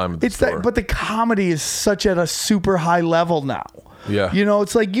great time at the store. But the comedy is such at a super high level now. Yeah. You know,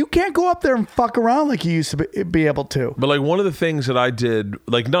 it's like, you can't go up there and fuck around like you used to be able to. But like, one of the things that I did,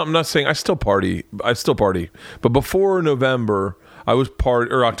 like, no, I'm not saying I still party, but before November,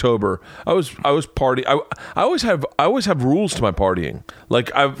 or October, I was party. I always have rules to my partying.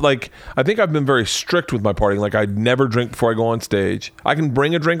 I think I've been very strict with my partying. Like, I never drink before I go on stage. I can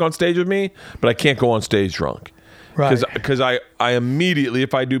bring a drink on stage with me, but I can't go on stage drunk. Right. Because I immediately,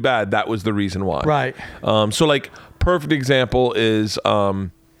 if I do bad, that was the reason why. Right. So like, perfect example is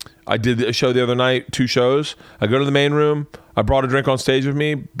I did a show the other night, 2 shows. I go to the main room. I brought a drink on stage with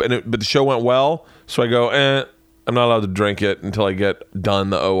me, but the show went well. So I go, I'm not allowed to drink it until I get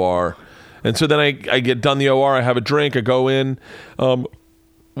done the OR. And so then I get done the OR. I have a drink. I go in.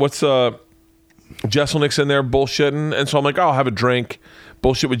 Jesselnick's in there bullshitting. And so I'm like, oh, I'll have a drink.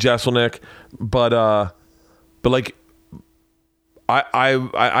 Bullshit with Jesselnick. But like,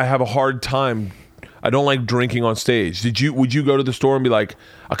 I have a hard time. I don't like drinking on stage. Would you go to the store and be like,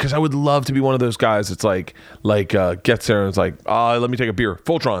 because I would love to be one of those guys that's like gets there and it's like, let me take a beer.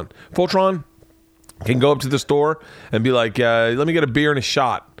 Fultron can go up to the store and be like, let me get a beer and a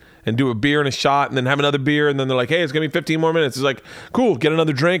shot, and do a beer and a shot, and then have another beer, and then they're like, hey, it's gonna be 15 more minutes. It's like, cool, get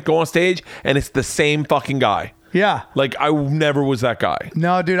another drink, go on stage, and it's the same fucking guy. Yeah. Like, I never was that guy.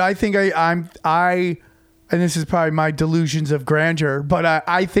 No, dude, I think I and this is probably my delusions of grandeur, but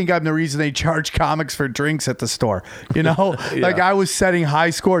I think I'm the reason they charge comics for drinks at the store. You know, Yeah. Like I was setting high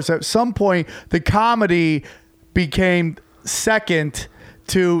scores. At some point, the comedy became second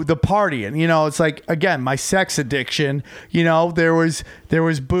to the partying. You know, it's like, again, my sex addiction. You know, there was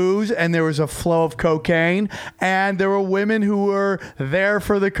booze and there was a flow of cocaine, and there were women who were there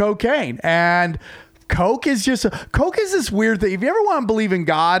for the cocaine. And Coke is this weird thing. If you ever want to believe in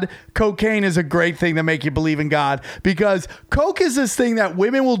God, cocaine is a great thing to make you believe in God, because Coke is this thing that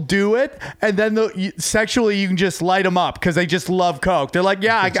women will do it, and then sexually you can just light them up because they just love Coke. They're like,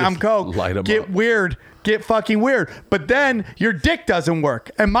 yeah, I'm Coke. Light 'em Get up. weird. Get fucking weird. But then your dick doesn't work.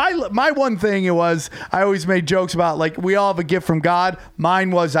 And my one thing was, I always made jokes about, like, we all have a gift from God.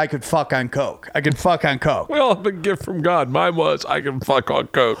 Mine was I could fuck on Coke. We all have a gift from God. Mine was I can fuck on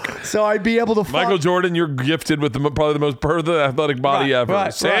Coke. So I'd be able to fuck. Michael Jordan, you're gifted with probably the most perfect athletic body ever.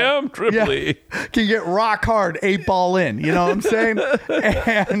 Right, Sam right. Tripoli. Yeah. Can get rock hard 8 ball in. You know what I'm saying?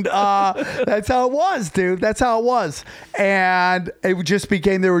 And that's how it was, dude. That's how it was. And it just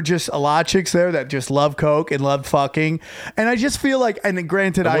became, there were just a lot of chicks there that just loved Coke and loved fucking. And I just feel like, and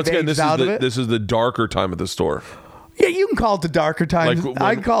granted, And I've once again, aged out of it. this is the darker time at the store. Yeah, you can call it the darker times. Like,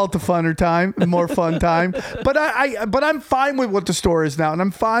 I call it the funner time, the more fun time. But I'm fine with what the store is now, and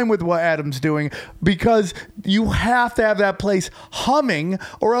I'm fine with what Adam's doing, because you have to have that place humming,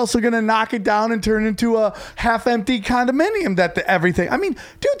 or else they're gonna knock it down and turn into a half-empty condominium. Everything. I mean,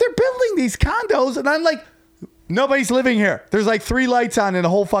 dude, they're building these condos, and I'm like, nobody's living here. There's like 3 lights on in the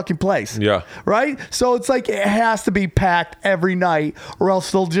whole fucking place. Yeah. Right? So it's like, it has to be packed every night, or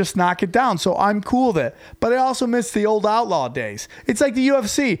else they'll just knock it down. So I'm cool with it. But I also miss the old outlaw days. It's like the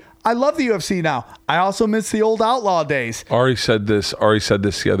UFC. I love the UFC now. I also miss the old outlaw days. Ari said this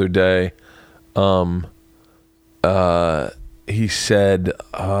the other day. He said,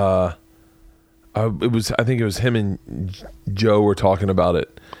 I think it was him and Joe were talking about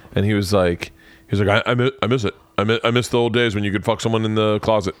it, and he was like, I miss it. I miss the old days when you could fuck someone in the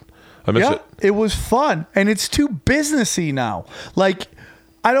closet. I miss it. It was fun, and it's too businessy now. Like,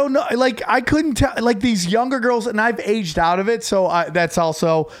 I don't know. Like, I couldn't tell. Like, these younger girls, and I've aged out of it, so that's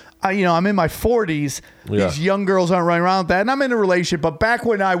also, I'm in my 40s. Yeah. These young girls aren't running around with that, and I'm in a relationship. But back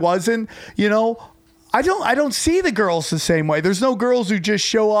when I wasn't, I don't see the girls the same way. There's no girls who just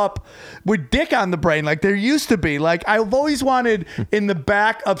show up with dick on the brain like there used to be. Like, I've always wanted in the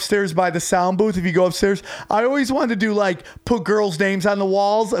back upstairs by the sound booth, if you go upstairs, I always wanted to do, like, put girls' names on the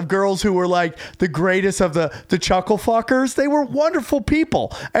walls of girls who were like the greatest of the chuckle fuckers. They were wonderful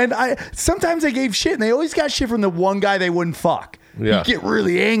people. And sometimes they gave shit, and they always got shit from the one guy they wouldn't fuck. Yeah. He'd get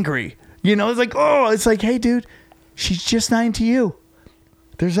really angry. It's like, hey, dude, she's just not into you.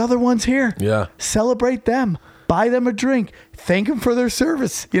 There's other ones here. Yeah. Celebrate them. Buy them a drink. Thank them for their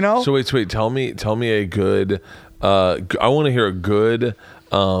service. So wait. Tell me a good. I want to hear a good.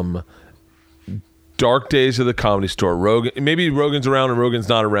 Dark days of the Comedy Store. Rogan. Maybe Rogan's around and Rogan's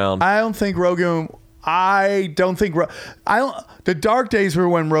not around. I don't think Rogan. The dark days were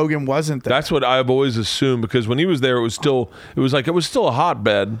when Rogan wasn't there. That's what I've always assumed, because when he was there, it was still a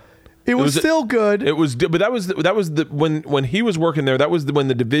hotbed. It was still good. It was, but that was when he was working there. That was when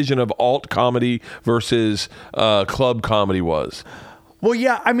the division of alt comedy versus club comedy was. Well,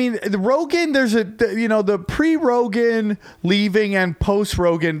 yeah. I mean, the Rogan. There's the pre-Rogan leaving and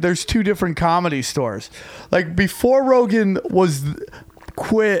post-Rogan. There's 2 different comedy stores. Like, before Rogan was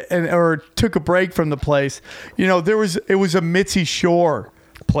quit or took a break from the place, it was a Mitzi Shore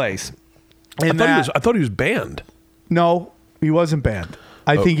place. I thought he was banned. No, he wasn't banned.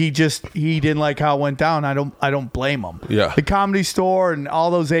 I think he didn't like how it went down. I don't blame him. Yeah. The Comedy Store and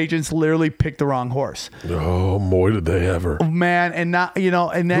all those agents literally picked the wrong horse. Oh boy, did they ever. Man, and not,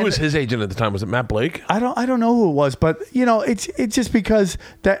 and then Who was his agent at the time? Was it Matt Blake? I don't know who it was, but it's just because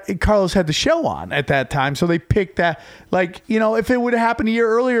that Carlos had the show on at that time, so they picked that. Like, if it would have happened a year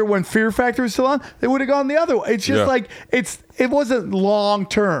earlier when Fear Factor was still on, they would have gone the other way. It's just like it wasn't long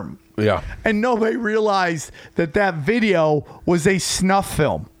term. Yeah. And nobody realized that video was a snuff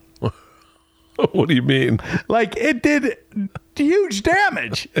film. What do you mean? Like, it did huge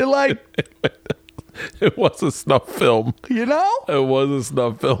damage. It was a snuff film. It was a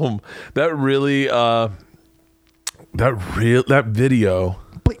snuff film. That really, that video.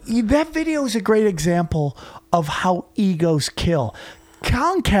 But that video is a great example of how egos kill.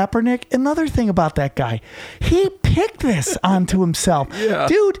 Colin Kaepernick, another thing about that guy, he picked this onto himself. Yeah.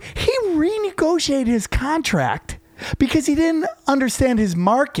 Dude, he renegotiated his contract because he didn't understand his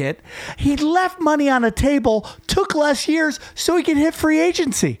market. He left money on a table, took less years so he could hit free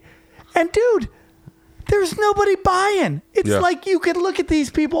agency. And dude, there's nobody buying. It's like you can look at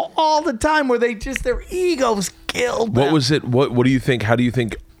these people all the time where their egos killed them. What was it? What do you think? How do you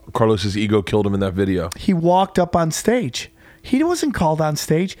think Carlos's ego killed him in that video? He walked up on stage. He wasn't called on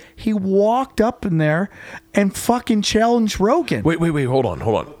stage. He walked up in there and fucking challenged Rogan. Wait. Hold on.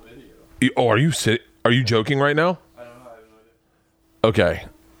 Are you joking right now? I don't know. Okay.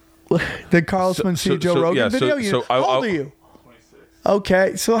 The Carlos Mencia Joe Rogan video? How old are you? 26.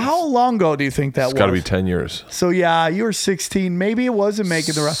 Okay. So how long ago do you think that was? It's got to be 10 years. So yeah, you were 16. Maybe it wasn't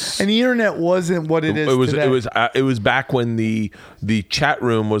making the round. And the internet wasn't what it is today. It was back when the chat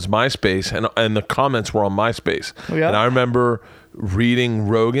room was MySpace and the comments were on MySpace. Yeah. And I remember reading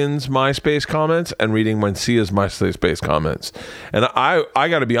Rogan's MySpace comments and reading Mencia's MySpace comments. And I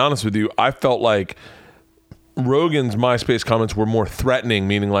got to be honest with you, I felt like Rogan's MySpace comments were more threatening,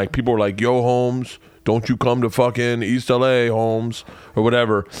 meaning like people were like, "Yo, Holmes, don't you come to fucking East LA, Holmes," or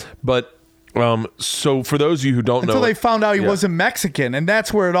whatever. But so for those of you who don't know, until they found out he wasn't Mexican, and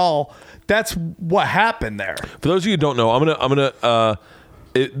that's what happened there. For those of you who don't know,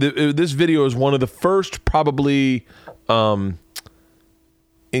 this video is one of the first probably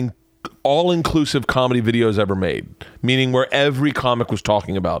all-inclusive comedy videos ever made, meaning where every comic was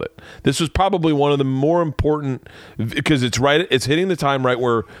talking about it. This was probably one of the more important because it's hitting the time right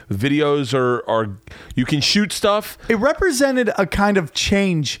where videos are you can shoot stuff. It represented a kind of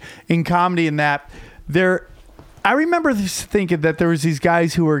change in comedy in that I remember thinking that there was these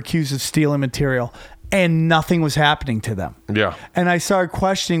guys who were accused of stealing material and nothing was happening to them. Yeah. And I started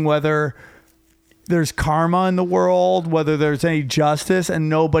questioning whether there's karma in the world, whether there's any justice, and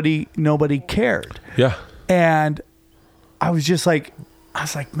nobody cared. Yeah. And I was like,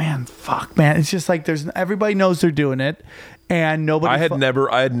 man, fuck, man. It's just like everybody knows they're doing it, and nobody. I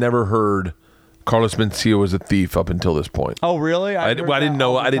had never heard Carlos Mencia was a thief up until this point. Oh, really? I didn't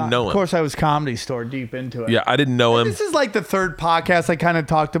know him. Of course, I was Comedy Store deep into it. Yeah, I didn't know him. This is like the third podcast I kind of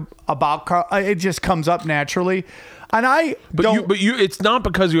talked about Carl. It just comes up naturally. And it's not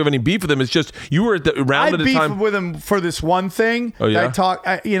because you have any beef with him. It's just you were at the round at a time. I beefed with him for this one thing. Oh yeah. I talked,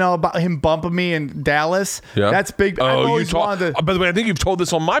 about him bumping me in Dallas. Yeah, that's big. Oh, you talk. By the way, I think you've told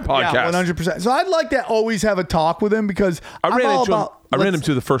this on my podcast. Yeah, 100%. So I'd like to always have a talk with him because I ran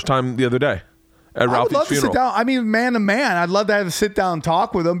into the first time the other day. At Ralphie's I would love funeral. to sit down. I mean, man to man, I'd love to have a sit down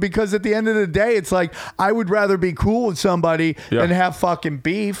talk with him because at the end of the day, it's like I would rather be cool with somebody than have fucking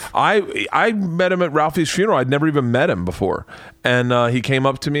beef. I met him at Ralphie's funeral. I'd never even met him before, and he came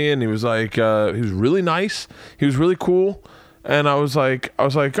up to me and he was like, he was really nice. He was really cool, and I was like, oh,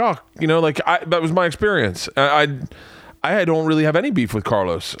 that was my experience. I don't really have any beef with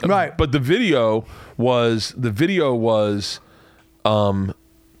Carlos, right? But the video was.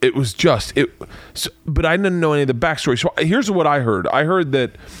 It was just it, but I didn't know any of the backstory. So here's what I heard. I heard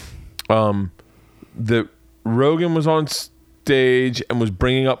that that Rogan was on stage and was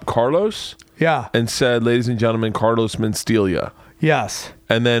bringing up Carlos. Yeah. And said, "Ladies and gentlemen, Carlos Mencia." Yes.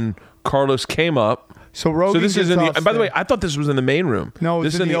 And then Carlos came up. So Rogan. So this is in the. And by the way, I thought this was in the main room. No,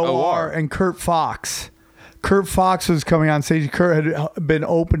 this is in the OR. And Kurt Fox was coming on stage. Kurt had been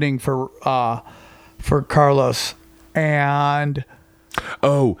opening for Carlos, and.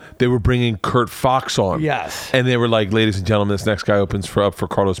 Oh, they were bringing Kurt Fox on. Yes. And they were like, "Ladies and gentlemen, this next guy opens up for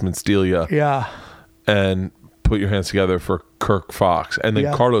Carlos Mencia." Yeah. And put your hands together for Kurt Fox. And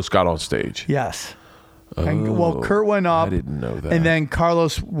then Carlos got on stage. Yes. Oh, and, Kurt went up. I didn't know that. And then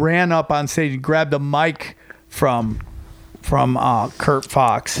Carlos ran up on stage and grabbed a mic from Kurt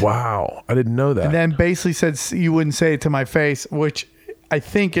Fox. Wow. I didn't know that. And then basically said, "You wouldn't say it to my face," which I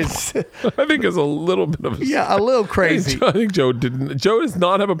think is I think it's a little bit of a little crazy. I think Joe does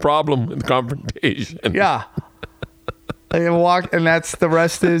not have a problem with confrontation. Yeah. They walk, and that's the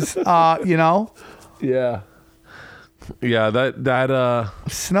rest is Yeah. Yeah, that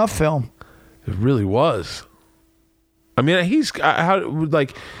snuff film. it really was. I mean, I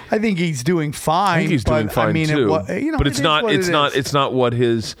think he's doing fine. I think he's doing fine too. But it's not what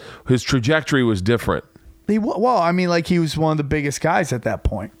his trajectory was different. He was one of the biggest guys at that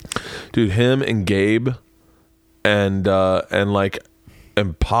point. Dude, him and Gabe and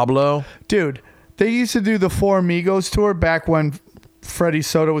Pablo. Dude, they used to do the Four Amigos tour back when Freddie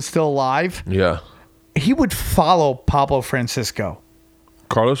Soto was still alive. Yeah. He would follow Pablo Francisco.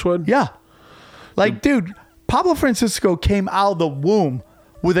 Carlos would? Yeah. Dude, Pablo Francisco came out of the womb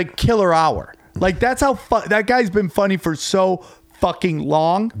with a killer hour. That's how that guy's been funny for so fucking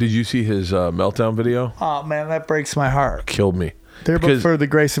long. Did you see his meltdown video? Oh, man, that breaks my heart. Killed me. There but for the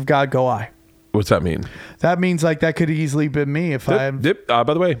grace of God go I. What's that mean? That means that could easily been me if I...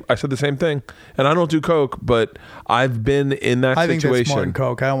 By the way, I said the same thing. And I don't do coke, but I've been in that situation. I think that's more than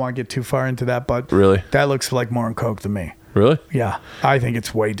coke. I don't want to get too far into that, but... Really? That looks like more than coke to me. Really? Yeah. I think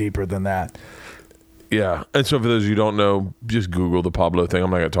it's way deeper than that. Yeah. And so for those of you who don't know, just Google the Pablo thing. I'm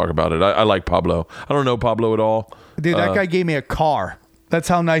not going to talk about it. I like Pablo. I don't know Pablo at all. Dude, that guy gave me a car. That's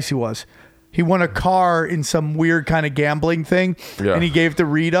how nice he was. He won a car in some weird kind of gambling thing, and he gave it to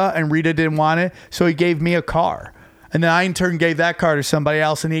Rita, and Rita didn't want it, so he gave me a car. And then I in turn gave that car to somebody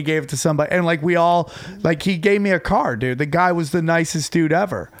else, and he gave it to somebody. And he gave me a car, dude. The guy was the nicest dude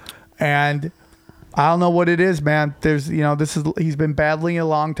ever. And I don't know what it is, man. He's been battling a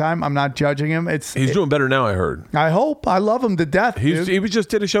long time. I'm not judging him. He's doing better now, I heard. I hope. I love him to death. He just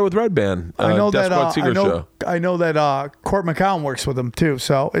did a show with Red Band. I know that. I know that Court McCown works with him too.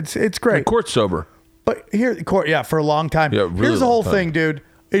 So it's great. And Court's sober. But for a long time. Yeah, really here's the whole thing, dude.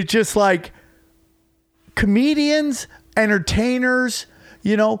 It's just comedians, entertainers.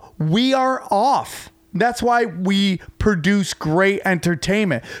 We are off. That's why we produce great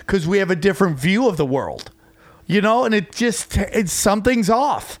entertainment, because we have a different view of the world, and something's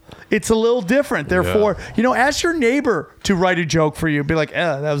off. It's a little different. Therefore, ask your neighbor to write a joke for you. Be like,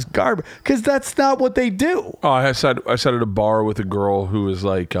 that was garbage, because that's not what they do. Oh, I sat at a bar with a girl who was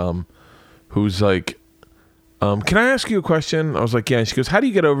can I ask you a question? I was like, yeah. And she goes, how do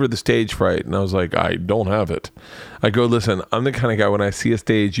you get over the stage fright? And I was like, I don't have it. I go, listen, I'm the kind of guy, when I see a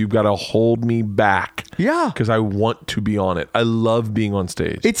stage, you've got to hold me back. Yeah. Because I want to be on it. I love being on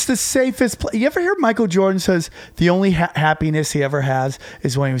stage. It's the safest place. You ever hear Michael Jordan says the only happiness he ever has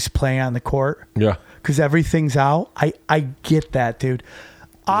is when he was playing on the court? Yeah. Because everything's out. I get that, dude.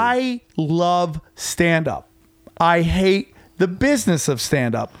 I love stand-up. I hate the business of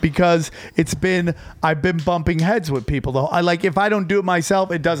stand-up, because I've been bumping heads with people. If I don't do it myself,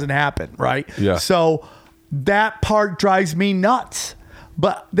 it doesn't happen, right? Yeah. So that part drives me nuts.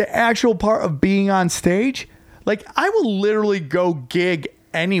 But the actual part of being on stage, I will literally go gig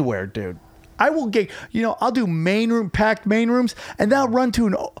anywhere, dude. I will gig, I'll do packed main rooms, and then I'll run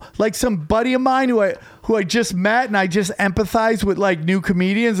to some buddy of mine who I just met, and I just empathize with new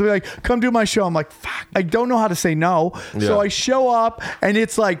comedians. They're like, come do my show. I'm like, fuck, I don't know how to say no. Yeah. So I show up, and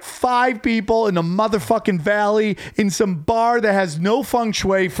it's 5 people in the motherfucking valley in some bar that has no feng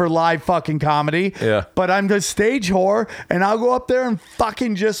shui for live fucking comedy. Yeah. But I'm the stage whore, and I'll go up there and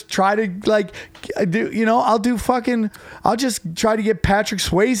fucking just try to I'll just try to get Patrick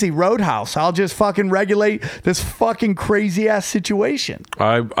Swayze Roadhouse. I'll just fucking regulate this fucking crazy ass situation.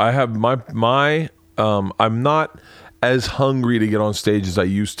 I have my I'm not as hungry to get on stage as I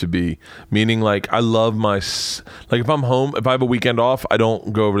used to be. Meaning, I love if I'm home, if I have a weekend off, I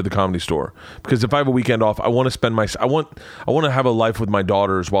don't go over to the Comedy Store, because if I have a weekend off, I want to spend I want to have a life with my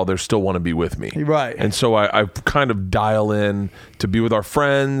daughters while they still want to be with me. Right. And so I kind of dial in to be with our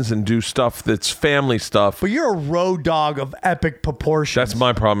friends and do stuff that's family stuff. But you're a road dog of epic proportions. That's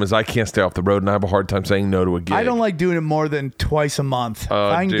my problem, is I can't stay off the road, and I have a hard time saying no to a gig. I don't like doing it more than twice a month. If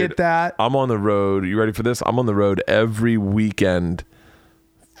I can get that. I'm on the road. You ready for this? I'm on the road every weekend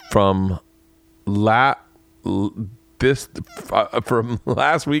from from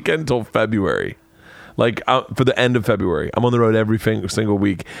last weekend till February. For the end of February, I'm on the road every single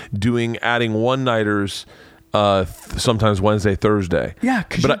week, adding one-nighters, sometimes Wednesday, Thursday. Yeah,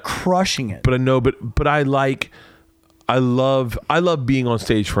 because you're crushing it. But I know, but I love being on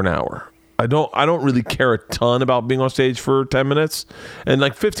stage for an hour. I don't really care a ton about being on stage for 10 minutes, and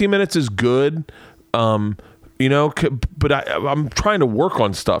 15 minutes is good. But I'm trying to work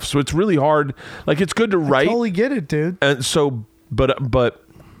on stuff, so it's really hard. It's good to write. I totally get it, dude. And so, but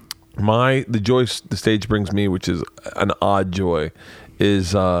the joy the stage brings me, which is an odd joy,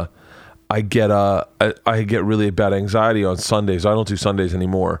 is I get really bad anxiety on Sundays. I don't do Sundays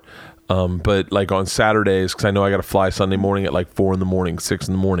anymore. But like on Saturdays, because I know I got to fly Sunday morning at like 4 a.m, 6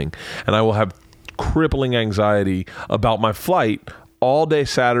 a.m, and I will have crippling anxiety about my flight all day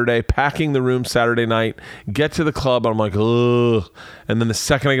Saturday, packing the room Saturday night, get to the club, and I'm like, ugh. And then the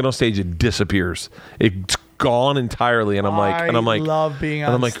second I get on stage, it disappears. It's gone entirely. And I'm like, I love being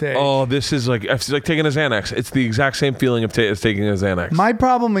on stage. Oh, this is like, it's like taking a Xanax. It's the exact same feeling of as taking a Xanax. My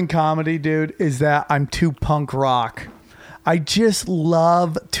problem in comedy, dude, is that I'm too punk rock. I just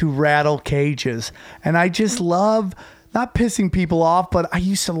love to rattle cages. And I just love not pissing people off, but I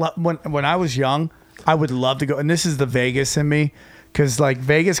used to love, when I was young, I would love to go. And this is the Vegas in me. Because, like,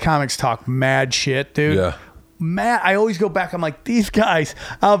 Vegas comics talk mad shit, dude. Yeah. Mad. I always go back. I'm like, these guys,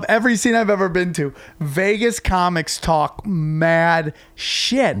 of every scene I've ever been to, Vegas comics talk mad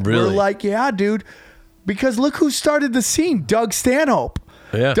shit. Really? We're like, yeah, dude. Because look who started the scene. Doug Stanhope.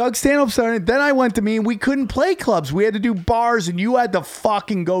 Yeah. Doug Stanhope started. Then I went to me, and we couldn't play clubs. We had to do bars, and you had to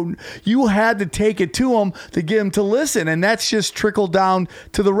fucking go. You had to take it to them to get them to listen, and that's just trickled down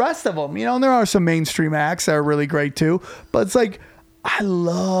to the rest of them. You know, and there are some mainstream acts that are really great too. But it's like, I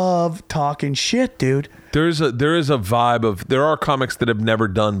love talking shit, dude. There is a vibe of, there are comics that have never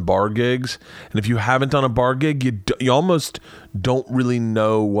done bar gigs, and if you haven't done a bar gig, you almost don't really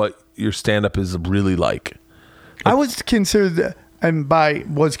know what your stand-up is really like. I was considered,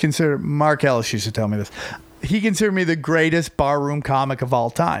 Mark Ellis used to tell me this. He considered me the greatest barroom comic of all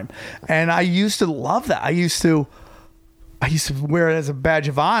time, and I used to love that. I used to wear it as a badge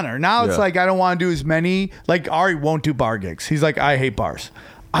of honor. Now it's like I don't want to do as many. Like Ari won't do bar gigs. He's like, I hate bars.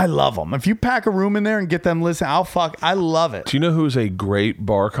 I love them. If you pack a room in there and get them listen, I love it. Do you know who's a great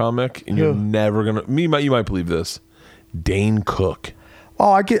bar comic? And you're never gonna. You might believe this. Dane Cook.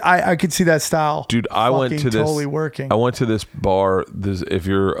 Oh, I could see that style. Dude, I went to this. Totally working. I went to this bar. If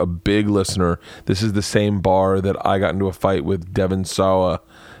you're a big listener, this is the same bar that I got into a fight with Devin Sawa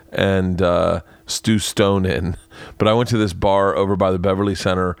and Stu Stone in. But I went to this bar over by the Beverly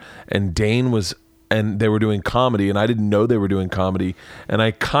Center, and Dane was, and they were doing comedy, and I didn't know they were doing comedy, and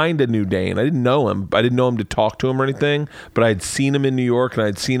I kind of knew Dane. I didn't know him. I didn't know him to talk to him or anything, but I had seen him in New York, and I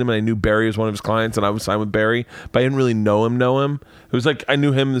had seen him, and I knew Barry was one of his clients, and I was signed with Barry, but I didn't really know him. It was like I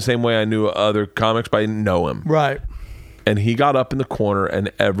knew him the same way I knew other comics, but I didn't know him. Right. And he got up in the corner,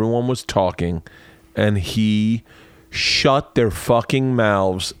 and everyone was talking, and he shut their fucking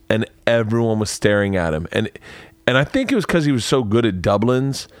mouths, and everyone was staring at him. And I think it was because he was so good at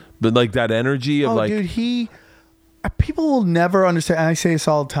Dublin's, but like that energy of dude, people will never understand. And I say this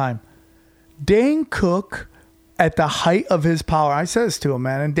all the time. Dane Cook, at the height of his power, I said this to him,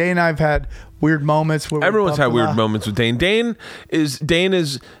 man. And Dane and I've had weird moments where everyone's had weird moments with Dane. Dane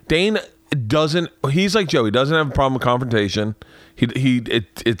doesn't. He's like Joe. He doesn't have a problem with confrontation.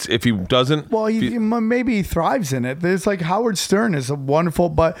 If he doesn't, well, maybe he thrives in it. It's like Howard Stern is a wonderful,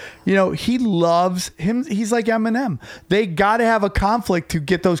 but he loves him. He's like Eminem. They got to have a conflict to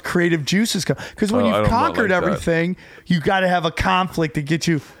get those creative juices going. Because when you've conquered everything, you got to have a conflict to get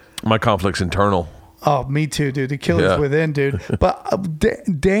you. My conflict's internal. Oh, me too, dude. The killer's within, dude. But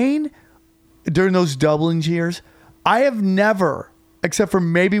Dane, during those Dublin's years, I have never, except for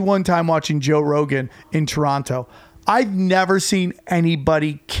maybe one time watching Joe Rogan in Toronto, I've never seen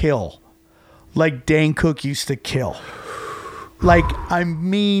anybody kill like Dane Cook used to kill. Like, I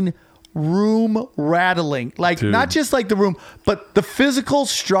mean, room rattling. Like, dude, not just like the room, but the physical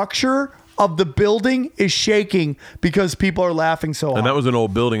structure of the building is shaking because people are laughing so hard. And that was an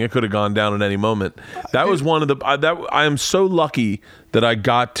old building. It could have gone down at any moment. That was one of the... I am so lucky that I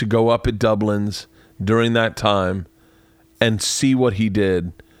got to go up at Dublin's during that time and see what he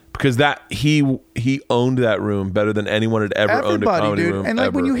did. Because that he owned that room better than anyone had ever owned a comedy room. And like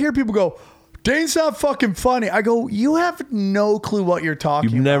ever. When you hear people go, Dane's not fucking funny, I go, you have no clue what you're talking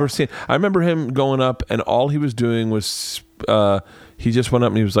about. You've never seen. I remember him going up, and all he was doing was he just went up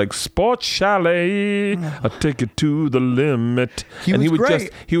and he was like, "Sports Chalet, I'll take it to the limit." He would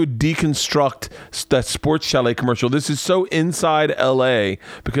deconstruct that Sports Chalet commercial. This is so inside LA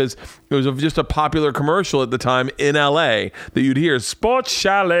because it was just a popular commercial at the time in LA that you'd hear, "Sports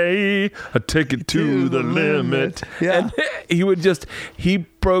Chalet, I'll take it to the limit." Yeah. And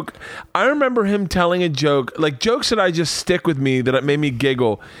I remember him telling a joke, like jokes that I just stick with me that made me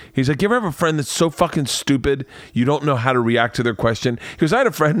giggle. He's like, "You ever have a friend that's so fucking stupid you don't know how to react to their question?" Because I had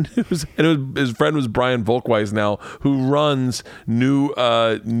a friend his friend was Brian Volkweis now, who runs New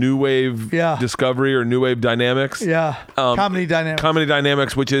Wave Discovery or New Wave Dynamics. Yeah, Comedy Dynamics. Comedy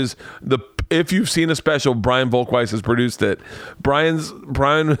Dynamics, which is if you've seen a special, Brian Volkweis has produced it. Brian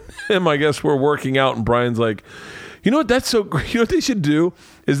and him, I guess, were working out, and Brian's like, You know what? That's so great. You know what they should do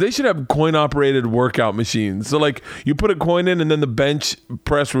is they should have coin operated workout machines. So like you put a coin in and then the bench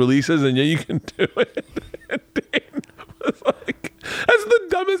press releases and you can do it. And Dane was like, that's the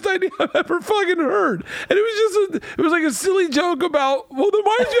dumbest idea I've ever fucking heard. And it was just it was like a silly joke about, well, then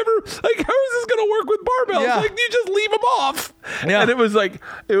why did you ever, like, how is this going to work with barbells? Yeah. Like, you just leave them off. Yeah. And it was like,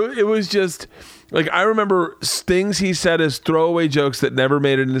 it was just, like, I remember things he said as throwaway jokes that never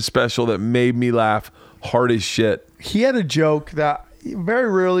made it into special that made me laugh hard as shit. He had a joke that very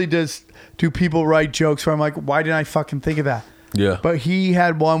rarely do people write jokes where I'm like, why didn't I fucking think of that? Yeah. But he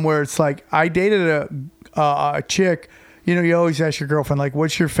had one where it's like, I dated a chick. You know, you always ask your girlfriend, like,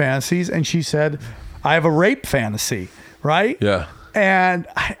 what's your fantasies? And she said, I have a rape fantasy, right? Yeah. And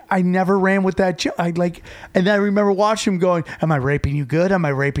I never ran with that joke. And then I remember watching him going, am I raping you good? Am I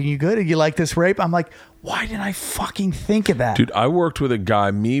raping you good? And you like this rape? I'm like, why didn't I fucking think of that? Dude, I worked with a guy,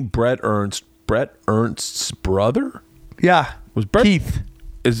 Brett Ernst's brother? Yeah. Was Brett Keith.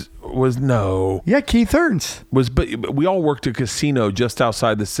 No. Yeah, Keith Ernst. But we all worked at a casino just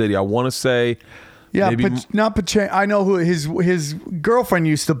outside the city. I want to say... Yeah, maybe, not Pachin. I know who his girlfriend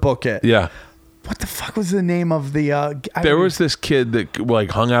used to book it. Yeah. What the fuck was the name of the? There was this kid that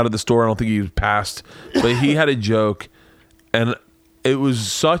like hung out at the store. I don't think he was passed, but he had a joke, and it was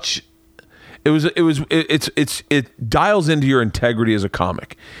such. It dials into your integrity as a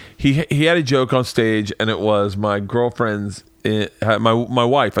comic. He had a joke on stage, and it was my girlfriend's. My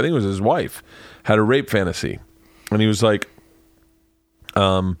wife, I think it was his wife, had a rape fantasy, and he was like,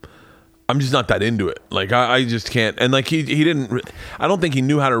 I'm just not that into it. Like I just can't. And like he didn't. I don't think he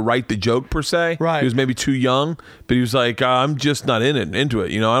knew how to write the joke per se. Right. He was maybe too young, but he was like, I'm just not into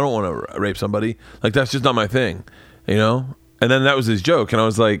it. You know, I don't want to rape somebody. Like that's just not my thing. You know. And then that was his joke, and I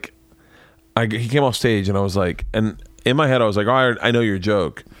was like, he came off stage, and I was like, and in my head I was like, oh, I know your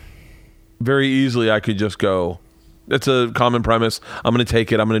joke. Very easily I could just go, that's a common premise. I'm going to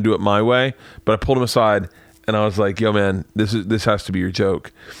take it. I'm going to do it my way. But I pulled him aside, and I was like, yo, man, this has to be your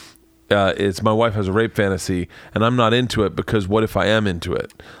joke. It's my wife has a rape fantasy and I'm not into it because what if I am into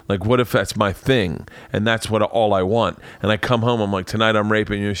it? Like, what if that's my thing and that's all I want? And I come home, I'm like, tonight I'm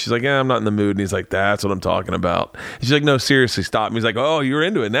raping you. She's like, yeah, I'm not in the mood. And he's like, that's what I'm talking about. And she's like, no, seriously, stop. And he's like, oh, you're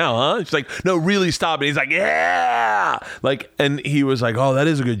into it now, huh? And she's like, no, really stop. And he's like, yeah. Like, and he was like, oh, that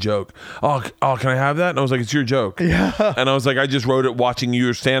is a good joke. Oh, can I have that? And I was like, it's your joke. Yeah. And I was like, I just wrote it watching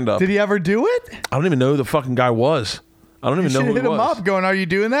your stand up. Did he ever do it? I don't even know who the fucking guy was. I don't even know who he was. Hit him up going, are you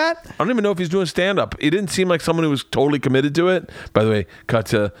doing that? I don't even know if he's doing stand-up. It didn't seem like someone who was totally committed to it. By the way, cut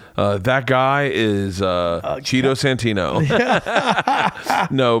to that guy is Cheeto Santino.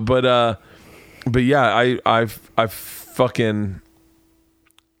 No, but yeah,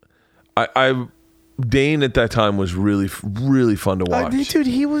 Dane at that time was really, really fun to watch. Dude,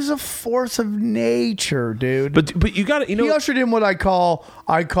 he was a force of nature, dude. But you got to, he ushered in what I call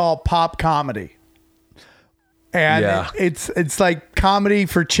pop comedy. And yeah. it's like comedy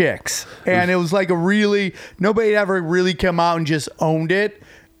for chicks. And it was like nobody ever really come out and just owned it.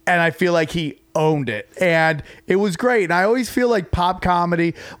 And I feel like he owned it. And it was great. And I always feel like pop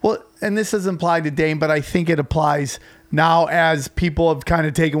comedy, well, and this doesn't apply to Dane, but I think it applies now as people have kind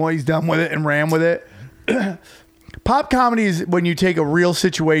of taken what he's done with it and ran with it. Pop comedy is when you take a real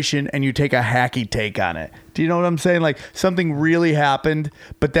situation and you take a hacky take on it. Do you know what I'm saying? Like something really happened,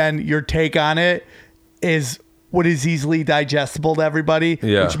 but then your take on it is what is easily digestible to everybody,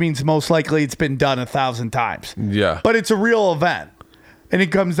 yeah. Which means most likely it's been done 1,000 times. Yeah. But it's a real event. And it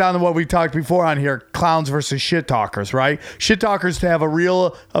comes down to what we talked before on here, clowns versus shit talkers, right? Shit talkers to have a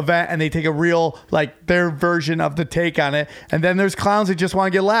real event and they take a real, like their version of the take on it. And then there's clowns that just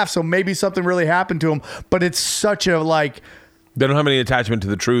want to get laughs. So maybe something really happened to them, but it's such a like, they don't have any attachment to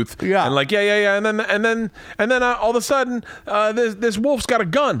the truth. Yeah. And like, yeah. And then all of a sudden, this wolf's got a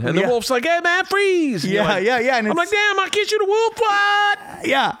gun. And the wolf's like, hey, man, freeze. And yeah. And I'm like, damn, I can't shoot a wolf. What?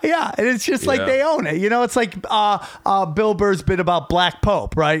 Yeah. And it's just like they own it. You know, it's like Bill Burr's bit about Black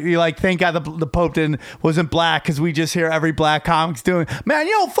Pope, right? You like, thank God the Pope wasn't black because we just hear every black comic's doing, man,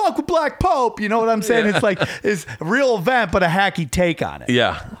 you don't fuck with Black Pope. You know what I'm saying? Yeah. It's like, it's a real event, but a hacky take on it.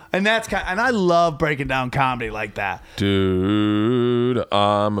 Yeah. And and I love breaking down comedy like that. Dude,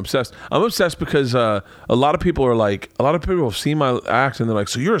 I'm obsessed. I'm obsessed because a lot of people have seen my act and they're like,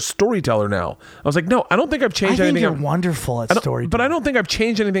 so you're a storyteller now. I was like, no, I don't think I've changed anything. You're wonderful at storytelling. But I don't think I've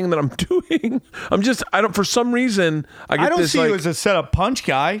changed anything that I'm doing. For some reason, I don't see you as a setup punch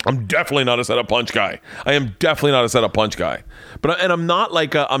guy. I'm definitely not a setup punch guy. I am definitely not a setup punch guy. I'm not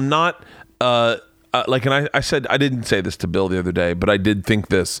like and I said, I didn't say this to Bill the other day, but I did think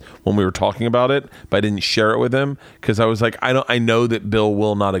this when we were talking about it, but I didn't share it with him because I was like, I know that Bill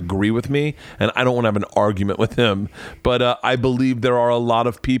will not agree with me, and I don't want to have an argument with him. But I believe there are a lot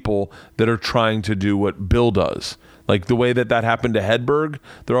of people that are trying to do what Bill does, like the way that happened to Hedberg.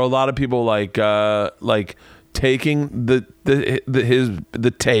 There are a lot of people like taking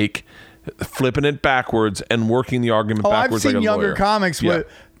the take, flipping it backwards, and working the argument backwards. I've seen like a younger lawyer. comics with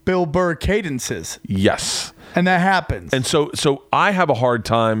Bill Burr cadences. Yes. And that happens. And so I have a hard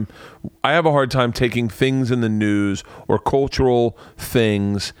time taking things in the news or cultural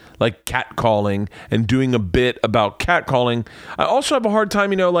things like catcalling and doing a bit about catcalling. I also have a hard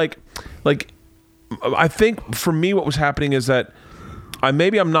time, like I think for me what was happening is that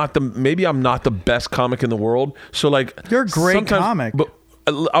maybe I'm not the best comic in the world. So like, you're a great comic. But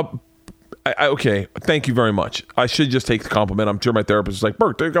okay, thank you very much. I should just take the compliment. I'm sure my therapist is like,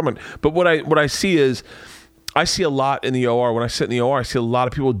 Bert, they're coming. But what I see is, I see a lot in the OR. When I sit in the OR, I see a lot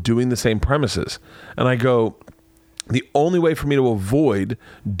of people doing the same premises. And I go, the only way for me to avoid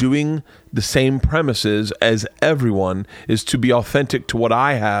doing the same premises as everyone is to be authentic to what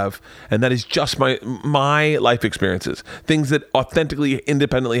I have, and that is just my life experiences, things that authentically,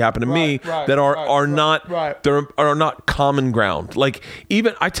 independently happen to me that are not common ground. Like,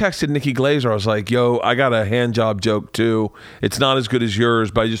 even I texted Nikki Glazer. I was like, "Yo, I got a hand job joke too. It's not as good as yours,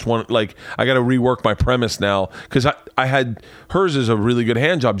 but I just want I got to rework my premise now because I had hers is a really good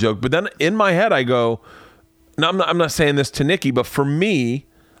hand job joke, but then in my head I go." Now, I'm not saying this to Nikki, but for me,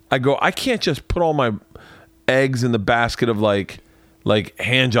 I go, I can't just put all my eggs in the basket of like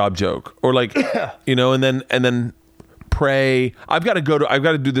hand job joke or and then pray. I've got to do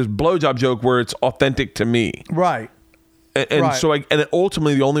this blowjob joke where it's authentic to me. Right. And so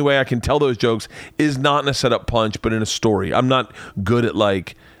ultimately the only way I can tell those jokes is not in a setup punch, but in a story. I'm not good at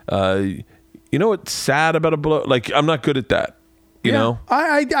what's sad about a blow? I'm not good at that. You know,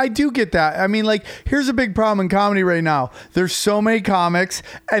 I do get that. I mean, here's a big problem in comedy right now. There's so many comics,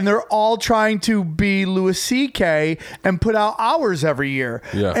 and they're all trying to be Louis C.K. and put out hours every year.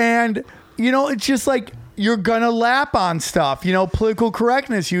 Yeah. And it's just like you're gonna lap on stuff. Political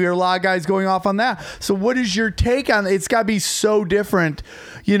correctness. You hear a lot of guys going off on that. So, what is your take on it? It's got to be so different.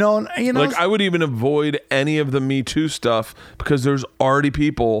 I would even avoid any of the Me Too stuff because there's already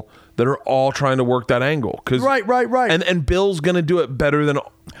people that are all trying to work that angle. Right. And Bill's going to do it better than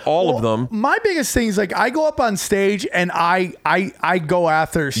all of them. My biggest thing is I go up on stage and I go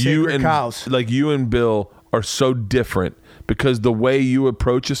after sacred cows. You and Bill are so different because the way you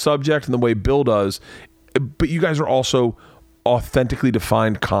approach a subject and the way Bill does, but you guys are also authentically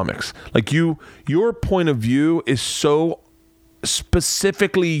defined comics. Your point of view is so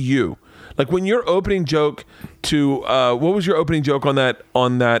specifically you. Like when your opening joke to what was your opening joke on that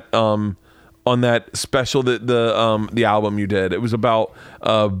special that the album you did? It was about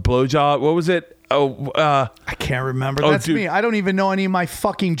blowjob. What was it? I can't remember. That's me. I don't even know any of my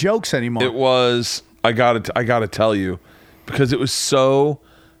fucking jokes anymore. It was. I gotta tell you because it was so.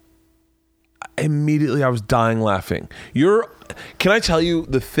 Immediately, I was dying laughing. Can I tell you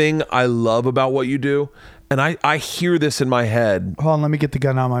the thing I love about what you do? And I hear this in my head. Hold on, let me get the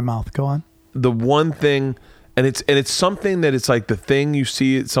gun out of my mouth. Go on. The one thing, and it's something that it's like the thing you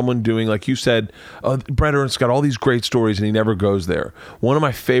see someone doing, like you said, Brett Ernst's got all these great stories and he never goes there. One of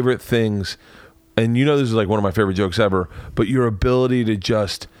my favorite things, and this is one of my favorite jokes ever, but your ability to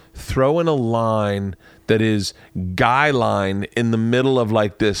just throw in a line that is guy line in the middle of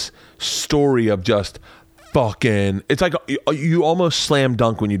this story of just fucking, it's like you almost slam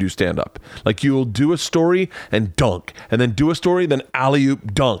dunk when you do stand up. You'll do a story and dunk, and then do a story, then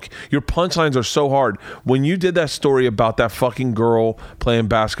alley-oop dunk. Your punchlines are so hard. When you did that story about that fucking girl playing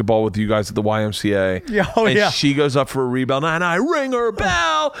basketball with you guys at the YMCA, she goes up for a rebound and I ring her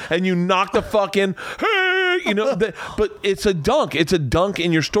bell and you knock the fucking but it's a dunk. It's a dunk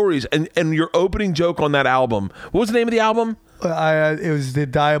in your stories and your opening joke on that album. What was the name of the album? It was the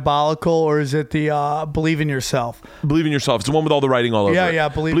Diabolical, or is it the Believe in Yourself? Believe in Yourself. It's the one with all the writing all over it. Yeah,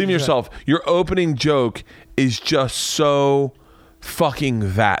 Believe in Yourself. Your opening joke is just so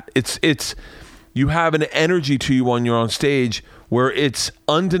fucking that. It's you have an energy to you when you're on stage where it's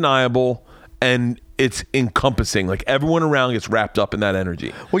undeniable and it's encompassing. Everyone around gets wrapped up in that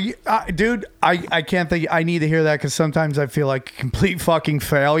energy. Well, dude, I can't think. I need to hear that because sometimes I feel like a complete fucking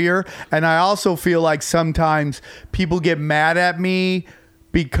failure. And I also feel like sometimes people get mad at me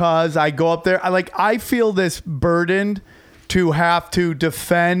because I go up there. I feel this burdened to have to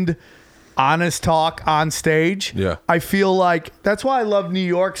defend honest talk on stage. Yeah. I feel like that's why I love New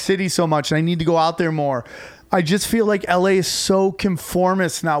York City so much and I need to go out there more. I just feel like LA is so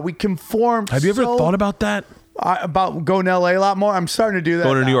conformist now. We conform. Have you ever thought about that? About going to LA a lot more? I'm starting to do that.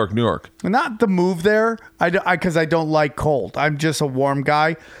 Going to now. New York. Not the move there. Because I don't like cold. I'm just a warm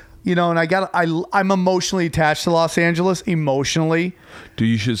guy. You know, and I'm emotionally attached to Los Angeles. Emotionally. Dude,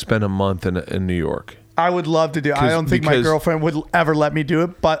 you should spend a month in New York. I would love to do. I don't think my girlfriend would ever let me do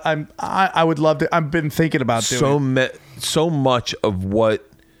it, but I would love to. I've been thinking about doing it. So much of what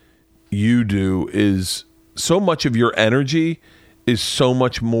you do is so much of your energy is so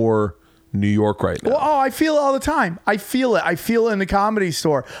much more New York right now. Well, I feel it all the time. I feel it. I feel it in the Comedy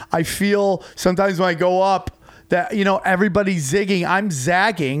Store. I feel sometimes when I go up that, you know, everybody's zigging. I'm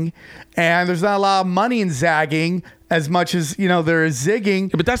zagging, and there's not a lot of money in zagging as much as, you know, there is zigging.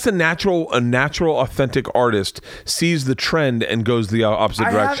 Yeah, but that's a natural, authentic artist sees the trend and goes the opposite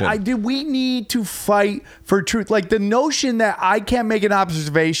direction. We need to fight for truth. Like the notion that I can't make an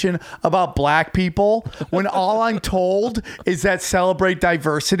observation about black people when all I'm told is that celebrate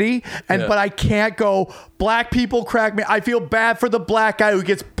diversity, but I can't go, black people crack me. I feel bad for the black guy who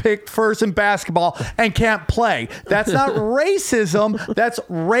gets picked first in basketball and can't play. That's not racism. That's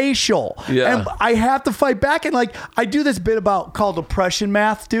racial. Yeah. And I have to fight back. And like, I do this bit called oppression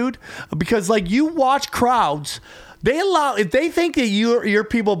math, dude, because like you watch crowds, if they think that your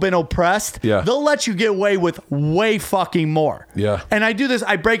people have been oppressed, they'll let you get away with way fucking more. Yeah. And I do this,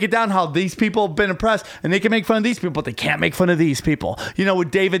 I break it down how these people have been oppressed and they can make fun of these people, but they can't make fun of these people. You know,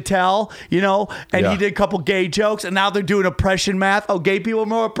 with David Tell, you know, and he did a couple gay jokes and now they're doing oppression math. Oh, gay people are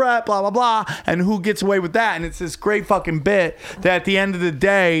more oppressed, blah, blah, blah. And who gets away with that? And it's this great fucking bit that at the end of the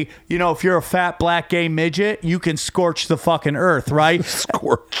day, you know, if you're a fat black gay midget, you can scorch the fucking earth, right?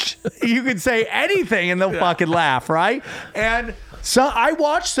 Scorch. You can say anything and they'll fucking laugh, right? And so I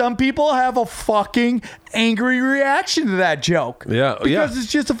watch some people have a fucking angry reaction to that joke. Yeah. Because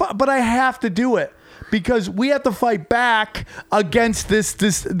it's just but I have to do it. Because we have to fight back against this.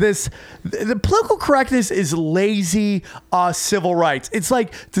 The political correctness is lazy civil rights. It's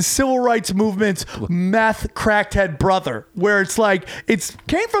like the civil rights movement's meth cracked head brother, where it's like it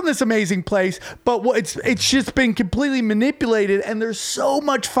came from this amazing place, but it's just been completely manipulated, and there's so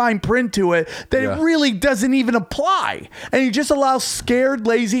much fine print to it that it really doesn't even apply. And you just allow scared,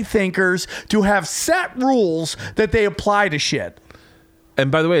 lazy thinkers to have set rules that they apply to shit. And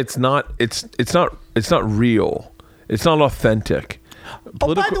by the way, it's not real. It's not authentic.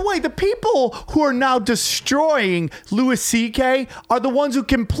 Oh, by the way, the people who are now destroying Louis C.K. are the ones who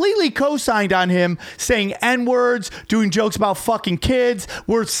completely co-signed on him, saying N-words, doing jokes about fucking kids.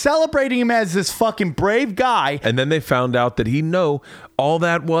 We're celebrating him as this fucking brave guy. And then they found out that all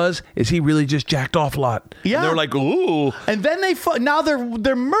that is he really just jacked off a lot. Yeah. And they're like, ooh. And then now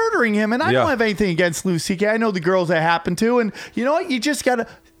they're murdering him. And I don't have anything against Louis C.K. I know the girls that happen to. And you know what? You just got to...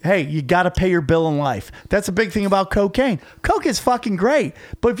 Hey, you got to pay your bill in life. That's a big thing about cocaine. Coke is fucking great.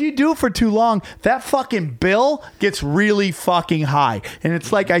 But if you do it for too long, that fucking bill gets really fucking high. And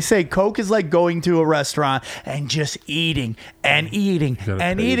it's like I say, Coke is like going to a restaurant and just eating and eating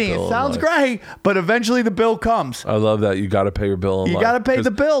and eating. It sounds great, but eventually the bill comes. I love that. You got to pay your bill in life. You got to pay the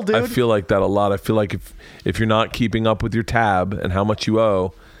bill, dude. I feel like that a lot. I feel like if you're not keeping up with your tab and how much you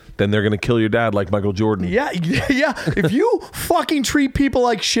owe, then they're going to kill your dad like Michael Jordan. Yeah. If you fucking treat people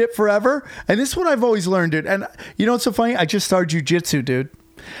like shit forever, and this is what I've always learned, dude. And you know what's so funny? I just started jiu-jitsu, dude.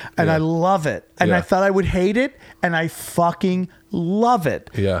 And I love it. And I thought I would hate it, and I fucking love it.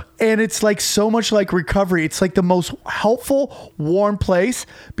 Yeah. And it's like so much like recovery. It's like the most helpful, warm place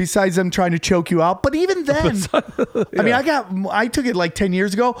besides them trying to choke you out. But even then, I mean, I took it like 10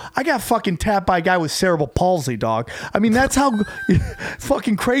 years ago. I got fucking tapped by a guy with cerebral palsy, dog. I mean, that's how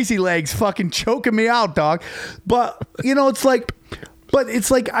fucking crazy legs fucking choking me out, dog. But, you know, it's like... But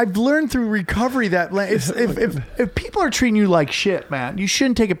it's like I've learned through recovery that if people are treating you like shit, man, you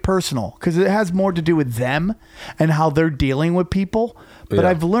shouldn't take it personal because it has more to do with them and how they're dealing with people. But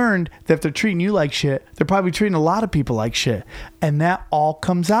I've learned that if they're treating you like shit, they're probably treating a lot of people like shit. And that all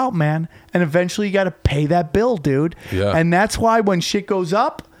comes out, man. And eventually you got to pay that bill, dude. Yeah. And that's why when shit goes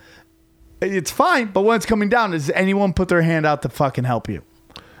up, it's fine. But when it's coming down, does anyone put their hand out to fucking help you?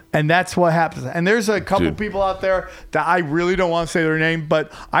 And that's what happens. And there's a couple people out there that I really don't want to say their name, but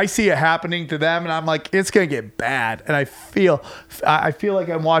I see it happening to them, and I'm like, it's gonna get bad. And I feel like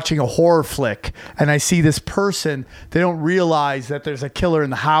I'm watching a horror flick, and I see this person. They don't realize that there's a killer in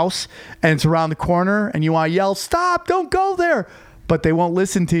the house, and it's around the corner, and you want to yell, "Stop! Don't go there!" But they won't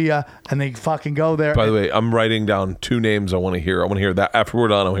listen to you, and they fucking go there. By the way, I'm writing down 2 names I want to hear. I want to hear that after we're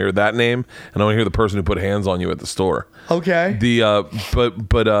done. I want to hear that name, and I want to hear the person who put hands on you at the store. Okay.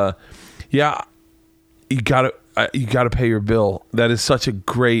 Yeah, you got to. you got to pay your bill. That is such a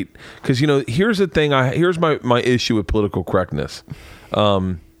great, because here's the thing. Here's my issue with political correctness.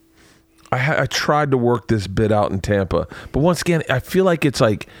 I tried to work this bit out in Tampa, but once again, I feel like it's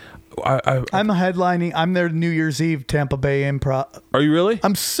like I'm headlining. I'm there New Year's Eve, Tampa Bay Improv. Are you really?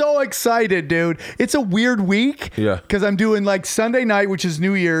 I'm so excited, dude. It's a weird week. Yeah. Because I'm doing like Sunday night, which is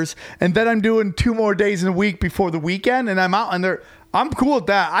New Year's, and then I'm doing 2 more days in a week before the weekend, and I'm out, and I'm cool with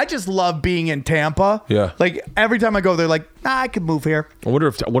that. I just love being in Tampa. Yeah. Like every time I go, they're like, I could move here. I wonder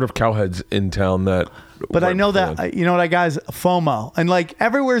if Cowhead's in town that. But I know that, you know what I got is FOMO. And like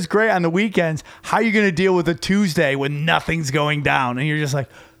everywhere's great on the weekends. How are you going to deal with a Tuesday when nothing's going down? And you're just like,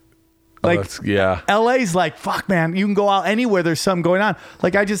 LA's like, fuck, man, you can go out anywhere. There's something going on.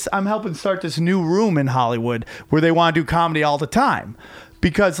 Like I'm helping start this new room in Hollywood where they want to do comedy all the time.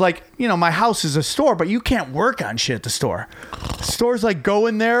 Because like, my house is a store, but you can't work on shit at the store. Stores like go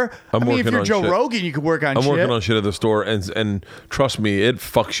in there. If you're Joe Rogan, you could work on shit. I'm working on shit at the store, and trust me, it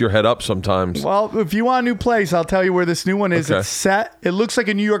fucks your head up sometimes. Well, if you want a new place, I'll tell you where this new one is. Okay. It's set. It looks like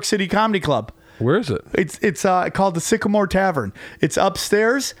a New York City comedy club. Where is it? It's called the Sycamore Tavern. It's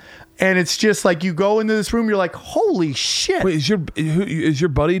upstairs. And it's just like you go into this room, you're like, holy shit. Wait, is your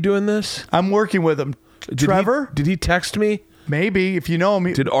buddy doing this? I'm working with him. Trevor? Did he text me? Maybe, if you know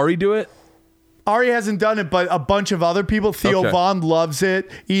him. Did Ari do it? Ari hasn't done it, but a bunch of other people. Theo Vaughn loves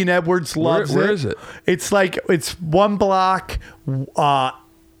it. Ian Edwards loves it. Where is it? It's like, it's 1 block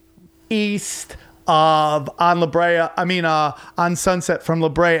east of on La Brea. On Sunset from La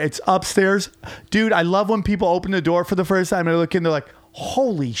Brea. It's upstairs. Dude, I love when people open the door for the first time and they look in, they're like,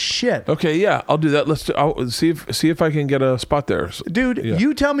 holy shit. Okay, yeah, I'll do that. I'll see if I can get a spot there. Dude,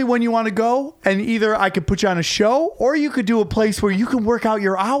 You tell me when you want to go, and either I could put you on a show, or you could do a place where you can work out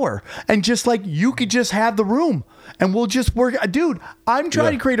your hour, and just like you could just have the room, and we'll just work. Dude, I'm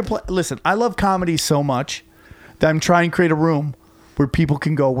trying to create a place. Listen, I love comedy so much that I'm trying to create a room where people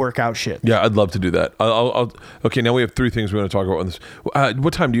can go work out shit. Yeah, I'd love to do that. Okay, now we have 3 things we want to talk about on this.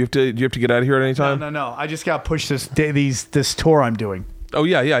 What time do you have to get out of here at any time? No. I just got to push this tour I'm doing. Oh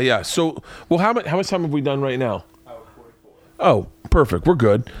yeah. So, how much time have we done right now? Oh, perfect. We're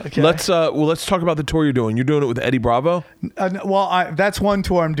good. Okay. Let's talk about the tour you're doing. You're doing it with Eddie Bravo? That's one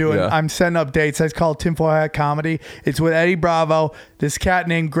tour I'm doing. Yeah. I'm setting up dates. It's called Tinfoil Hat Comedy. It's with Eddie Bravo, this cat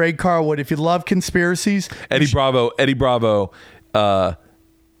named Greg Carwood. If you love conspiracies, Eddie Bravo. I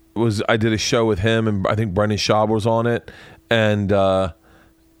did a show with him, and I think Brendan Schaub was on it. And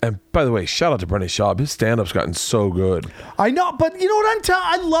by the way, shout out to Brendan Schaub. His stand-up's gotten so good. I know, but you know what I'm telling?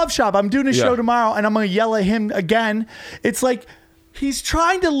 I love Schaub. I'm doing a show tomorrow, and I'm going to yell at him again. It's like he's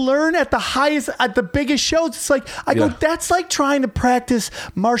trying to learn at the biggest shows. It's like, I go, that's like trying to practice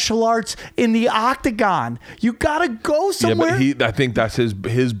martial arts in the octagon. You got to go somewhere. Yeah, but I think that's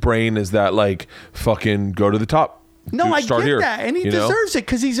his brain is that like fucking go to the top. No, I get that, and he deserves it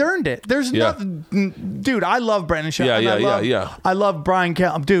because he's earned it. There's nothing, dude. I love Brendan Schaub. I love Brian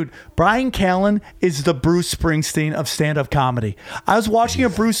Callen, dude. Brian Callen is the Bruce Springsteen of stand-up comedy. I was watching a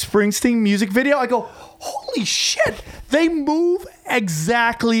Bruce Springsteen music video. I go, holy shit, they move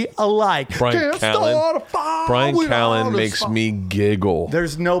exactly alike. Brian Callen makes me giggle.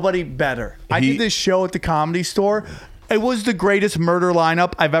 There's nobody better. I did this show at the Comedy Store. It was the greatest murder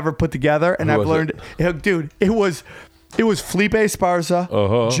lineup I've ever put together, and I've learned, dude. It was Felipe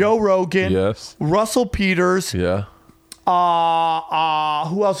Esparza, Joe Rogan, Russell Peters, who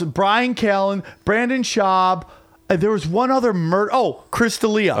else? Brian Callen, Brandon Schaub. There was one other murder. Oh, Chris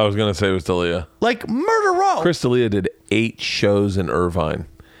D'Elia. I was gonna say it was D'Elia. Like murder row. Chris D'Elia did 8 shows in Irvine.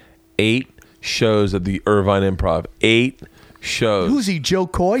 8 shows at the Irvine Improv. 8 shows. Who's he? Joe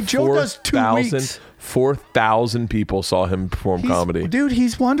Coy. Joe does 2 weeks. 4,000 people saw him perform comedy. Dude,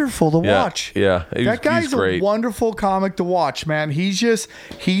 he's wonderful to watch. Yeah. That guy's a wonderful comic to watch, man. He's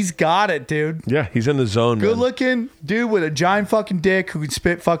got it, dude. Yeah, he's in the zone, Good looking dude with a giant fucking dick who can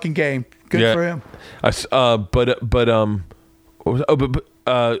spit fucking game. Good for him.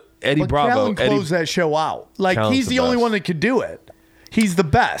 Eddie Bravo. Callen closed that show out. Like, he's the only one that could do it. He's the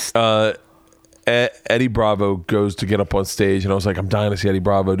best. Eddie Bravo goes to get up on stage, and I was like, I'm dying to see Eddie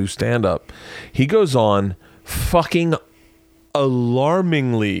Bravo do stand-up. He goes on fucking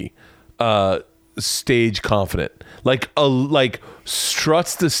alarmingly stage confident, like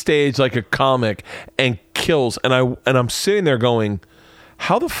struts the stage like a comic and kills. And I'm sitting there going,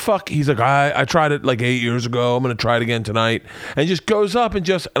 how the fuck? He's like, I tried it like 8 years ago. I'm gonna try it again tonight. And just goes up and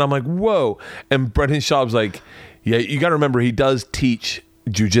I'm like, whoa. And Brendan Schaub's like, yeah, you got to remember he does teach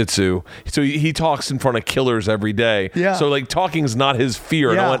jiu-jitsu, so he talks in front of killers every day. Yeah. So like talking's not his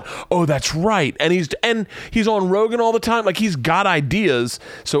fear. And I Yeah. went, oh, that's right. And he's on Rogan all the time. Like he's got ideas.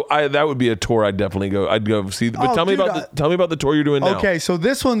 So that would be a tour I'd definitely go. I'd go see. But Oh, tell me dude, tell me about the tour you're doing now. Okay, so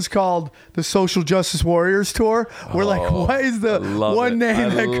this one's called the Social Justice Warriors Tour. We're like, what is the love one it.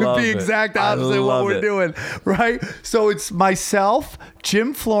 name I that could love be it. exact I opposite of what love we're it. doing, right? So it's myself,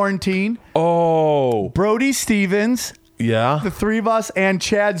 Jim Florentine, Oh, Brody Stevens, yeah. the three of us, and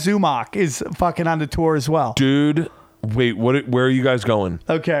Chad Zumach is fucking on the tour as well. Dude, wait, where are you guys going?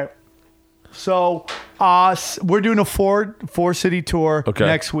 Okay. So we're doing a four city tour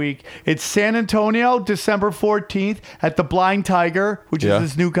next week. It's San Antonio, December 14th at the Blind Tiger, which is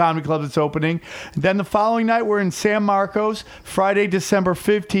this new comedy club that's opening. Then the following night, we're in San Marcos, Friday, December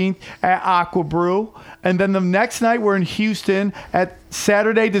 15th at Aqua Brew. And then the next night, we're in Houston at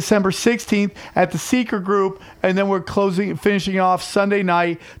Saturday, December 16th at the Seeker Group. And then we're finishing off Sunday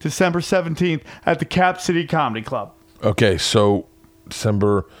night, December 17th at the Cap City Comedy Club. Okay, so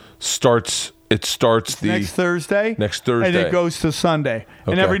December starts Next Thursday. Next Thursday. And it goes to Sunday.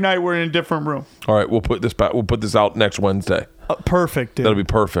 And Okay. every night we're in a different room. All right, we'll put this out next Wednesday. Perfect, dude. That'll be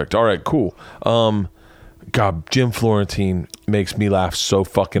perfect. All right, cool. God, Jim Florentine makes me laugh so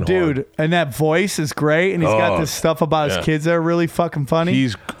fucking hard. Dude, and that voice is great, and he's got this stuff about his kids that are really fucking funny.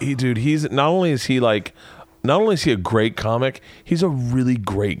 He's not only is he a great comic, he's a really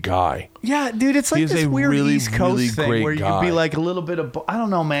great guy. Yeah, dude, it's like He's this a weird really, East Coast really thing great where you guy. can be like a little bit of, I don't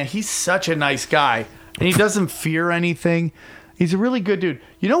know, man. He's such a nice guy, and he doesn't fear anything. He's a really good dude.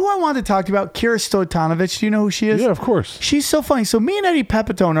 You know who I wanted to talk to you about? Kira Stojanovic. Do you know who she is? Yeah, of course. She's so funny. So me and Eddie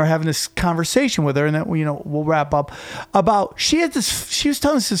Pepitone are having this conversation with her, and then we'll wrap up about she was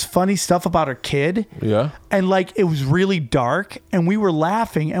telling us this funny stuff about her kid. Yeah. And like it was really dark, and we were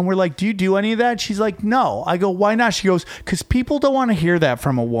laughing, and we're like, "Do you do any of that?" She's like, "No." I go, "Why not?" She goes, "Because people don't want to hear that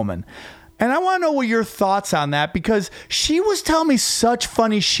from a woman." And I want to know what your thoughts on that, because she was telling me such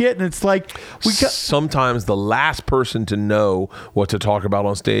funny shit, and it's like sometimes the last person to know what to talk about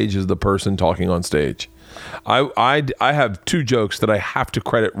on stage is the person talking on stage. I have two jokes that I have to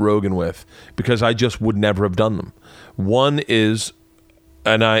credit Rogan with because I just would never have done them. One is,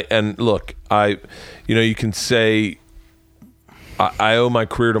 and look, you can say I owe my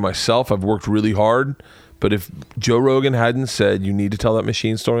career to myself. I've worked really hard. But if Joe Rogan hadn't said you need to tell that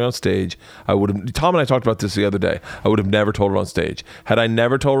machine story on stage, I would have. Tom and I talked about this the other day. I would have never told it on stage. Had I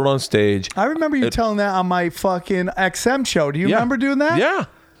never told it on stage, I remember you telling that on my fucking XM show. Do you remember doing that? Yeah,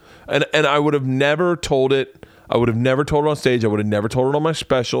 and I would have never told it. I would have never told it on stage. I would have never told it on my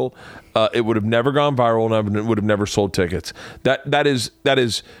special. It would have never gone viral, and I would have never sold tickets. That is.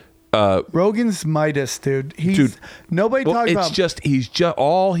 Rogan's Midas, dude. Nobody Well, talks it's about. he's just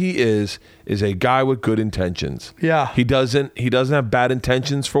all he is a guy with good intentions. Yeah. He doesn't have bad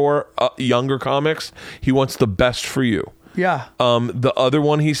intentions for younger comics. He wants the best for you. Yeah. The other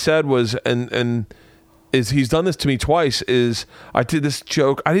one he said was and is he's done this to me twice. Is I did this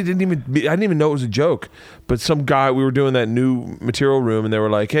joke. I didn't even know it was a joke. But some guy, we were doing that new material room, and they were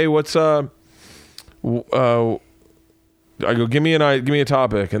like, "Hey, what's I go, give me a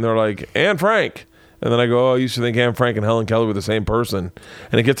topic," and they're like, "Anne Frank," and then I go, "Oh, I used to think Anne Frank and Helen Keller were the same person,"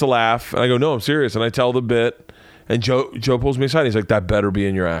 and it gets a laugh, and I go, "No, I'm serious," and I tell the bit, and Joe pulls me aside, he's like, "That better be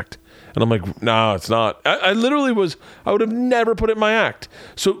in your act," and I'm like, "No, it's not." I literally I would have never put it in my act.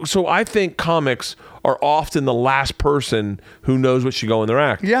 So I think comics are often the last person who knows what should go in their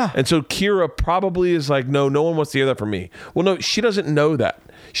act. Yeah. And so Kira probably is like, no one wants to hear that from me. Well, no, she doesn't know that.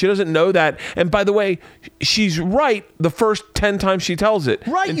 She doesn't know that. And by the way, she's right the first 10 times she tells it.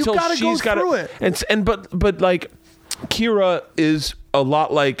 Right, you gotta go through it. But like Kira is a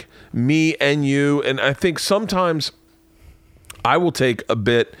lot like me and you. And I think sometimes I will take a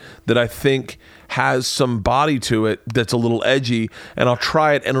bit that I think has some body to it that's a little edgy, and I'll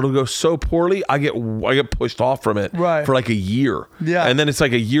try it, and it'll go so poorly I get pushed off from it for like a year. Yeah. And then it's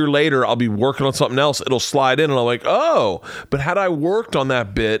like a year later I'll be working on something else, it'll slide in, and I'm like, oh, but had I worked on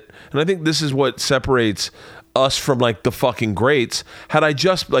that bit, and I think this is what separates us from like the fucking greats, had I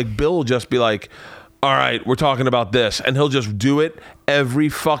just like Bill will just be like, all right, we're talking about this, and he'll just do it every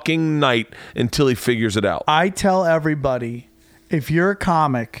fucking night until he figures it out. I tell everybody, if you're a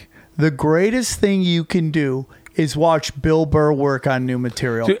comic, the greatest thing you can do is watch Bill Burr work on new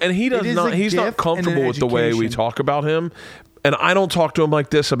material. Dude, and he's not comfortable with the way we talk about him. And I don't talk to him like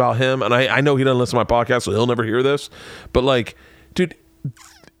this about him. And I know he doesn't listen to my podcast, so he'll never hear this. But like, dude,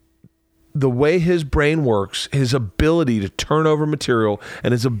 the way his brain works, his ability to turn over material,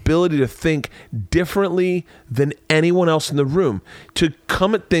 and his ability to think differently than anyone else in the room, to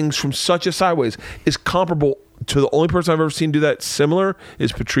come at things from such a sideways, is comparable to the only person I've ever seen do that similar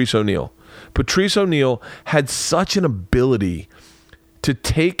is Patrice O'Neal. Patrice O'Neal had such an ability to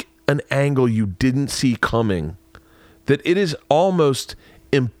take an angle you didn't see coming that it is almost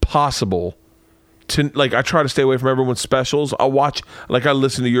impossible to, like, I try to stay away from everyone's specials. I'll watch, like, I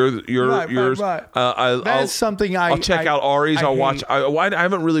listen to yours. Right. That's something I'll check out Ari's. I'll watch. I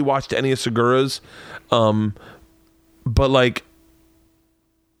haven't really watched any of Segura's,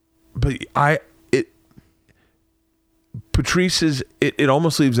 Patrice's, it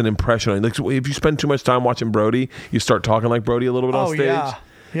almost leaves an impression on you. Like, if you spend too much time watching Brody, you start talking like Brody a little bit on stage.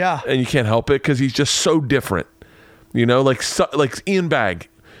 Yeah. And you can't help it because he's just so different. You know, like Ian Bagg.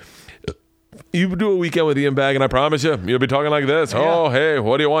 You do a weekend with Ian Bagg, and I promise you'll be talking like this. Yeah. Oh, hey,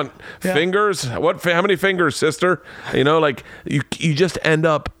 what do you want? Yeah. Fingers? How many fingers, sister? You know, like you just end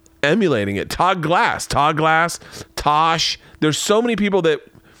up emulating it. Todd Glass, Tosh. There's so many people that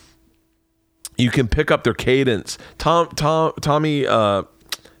you can pick up their cadence. Tommy, not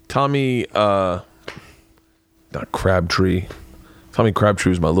Crabtree. Tommy Crabtree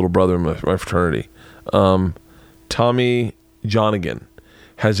was my little brother in my fraternity. Tommy Jonigan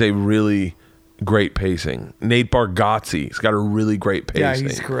has a really great pacing. Nate Bargatze's got a really great pacing.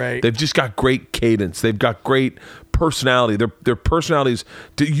 Yeah, he's great. They've just got great cadence. They've got great personality. Their personalities.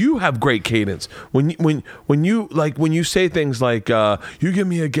 Do you have great cadence? When you say things like, "You give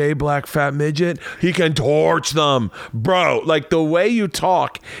me a gay black fat midget," he can torch them, bro. Like, the way you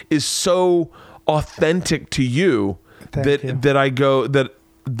talk is so authentic to you that I go that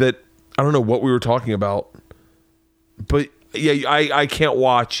I don't know what we were talking about, but yeah, I can't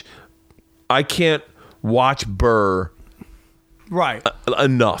watch Burr right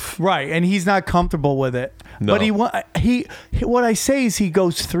enough. Right, and he's not comfortable with it. No. But he what I say is he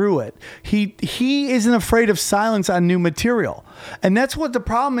goes through it. He isn't afraid of silence on new material. And that's what the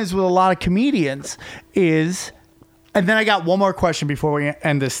problem is with a lot of comedians is. And then I got one more question before we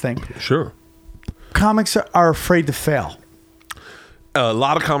end this thing. Sure. Comics are afraid to fail. A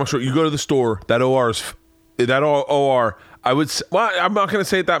lot of comics, you go to the store, that OR, I would say, well, I'm not going to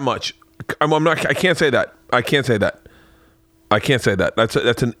say it that much. I can't say that.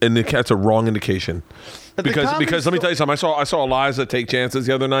 That's a wrong indication. Because let me tell you something. I saw Eliza take chances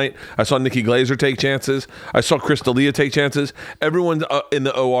the other night. I saw Nikki Glazer take chances. I saw Chris D'Elia take chances. Everyone in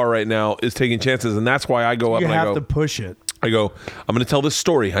the OR right now is taking chances, and that's why I go up and I go. You have to push it. I go, I'm going to tell this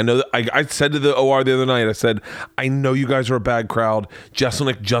story. I know that I said to the OR the other night, I said, I know you guys are a bad crowd.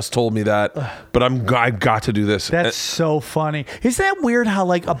 Jesselnick just told me that, but I've got to do this. That's so funny. Isn't that weird how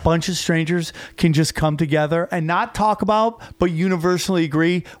like a bunch of strangers can just come together and not talk about, but universally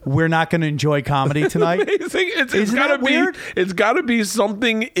agree we're not going to enjoy comedy tonight? It's got to be weird? It's got to be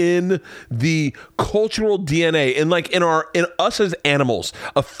something in the cultural DNA, and like in us as animals,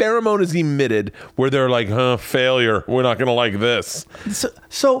 a pheromone is emitted where they're like, failure. We're not going to like this.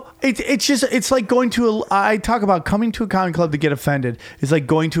 So it's like going to I talk about coming to a comedy club to get offended is like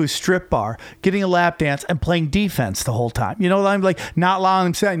going to a strip bar, getting a lap dance and playing defense the whole time. You know, I'm like not allowing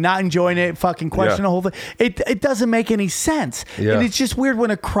them to say, not enjoying it, fucking question the whole thing. It doesn't make any sense. Yeah. And it's just weird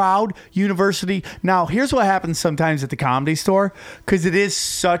when a crowd, university. Now, here's what happens sometimes at the Comedy Store, because it is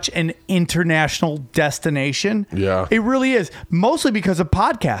such an international destination. Yeah. It really is. Mostly because of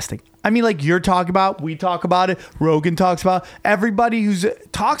podcasting. I mean, like you're talking about, we talk about it, Rogan talks about it, everybody who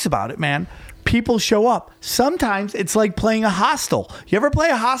talks about it, man. People show up. Sometimes it's like playing a hostel. You ever play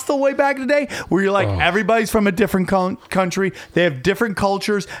a hostel way back in the day where you're like, everybody's from a different country. They have different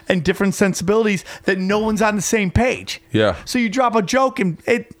cultures and different sensibilities that no one's on the same page. Yeah. So you drop a joke and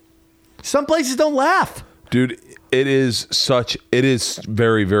some places don't laugh. Dude, it is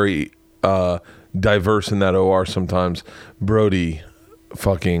very, very diverse in that OR sometimes. Brody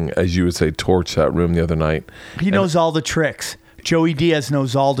fucking, as you would say, torched that room the other night. He knows all the tricks. Joey Diaz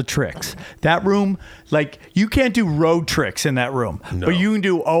knows all the tricks. That room, like, you can't do road tricks in that room. No. But you can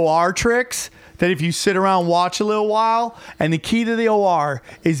do OR tricks that if you sit around watch a little while, and the key to the OR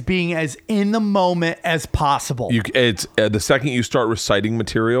is being as in the moment as possible. It's the second you start reciting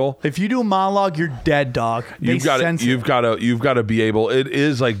material. If you do a monologue, you're dead, dog. You've got to be able. It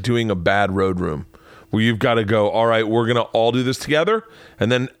is like doing a bad road room, where you've got to go, all right, we're going to all do this together.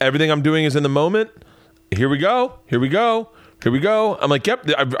 And then everything I'm doing is in the moment. Here we go. I'm like, yep,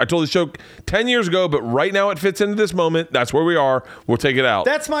 I told this joke 10 years ago, but right now it fits into this moment. That's where we are. We'll take it out.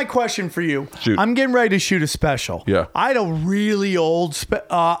 That's my question for you. Shoot. I'm getting ready to shoot a special. Yeah. I had a really old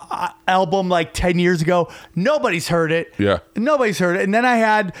album like 10 years ago. Nobody's heard it. Yeah. Nobody's heard it. And then I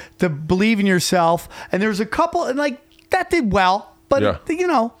had the Believe in Yourself. And there was a couple, and like, that did well. But, you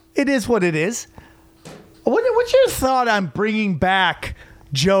know, it is what it is. What's your thought on bringing back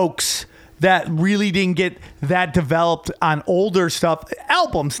jokes that really didn't get that developed on older stuff.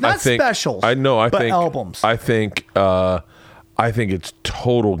 Albums, not specials. I know. I think albums. I think it's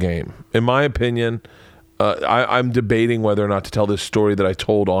total game. In my opinion, I'm debating whether or not to tell this story that I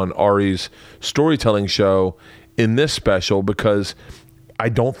told on Ari's storytelling show in this special, because I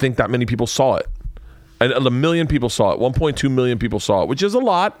don't think that many people saw it. And 1 million people saw it. 1.2 million people saw it, which is a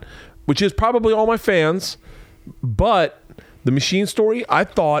lot, which is probably all my fans. But the machine story, I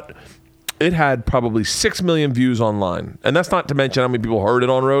thought it had probably 6 million views online. And that's not to mention how many people heard it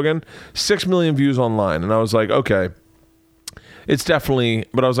on Rogan. 6 million views online. And I was like, okay, it's definitely,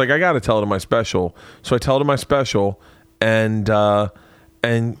 but I was like, I got to tell it in my special. So I tell it in my special, and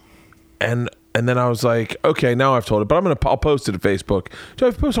then I was like, okay, now I've told it, but I'll post it to Facebook. So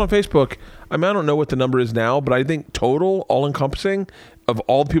I've posted on Facebook. I mean, I don't know what the number is now, but I think total, all encompassing, of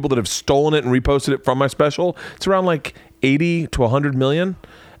all the people that have stolen it and reposted it from my special, it's around like 80 to 100 million.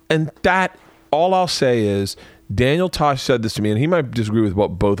 And that, all I'll say is, Daniel Tosh said this to me, and he might disagree with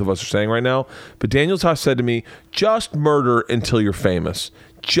what both of us are saying right now, but Daniel Tosh said to me, just murder until you're famous.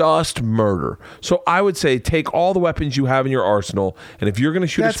 Just murder. So I would say take all the weapons you have in your arsenal, and if you're going to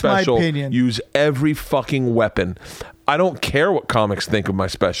shoot a special, use every fucking weapon. I don't care what comics think of my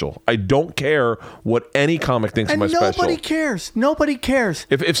special. I don't care what any comic thinks of my special. Nobody cares. Nobody cares.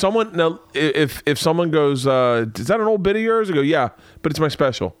 If someone goes, is that an old bit of yours? I go, yeah, but it's my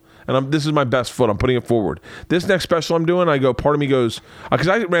special. And this is my best foot. I'm putting it forward. This next special I'm doing, I go, part of me goes, because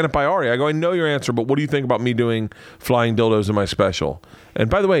I ran it by Ari. I go, I know your answer, but what do you think about me doing flying dildos in my special? And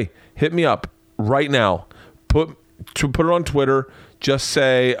by the way, hit me up right now. Put it on Twitter. Just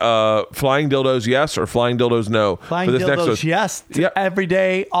say flying dildos yes or flying dildos no. Flying dildos yes, every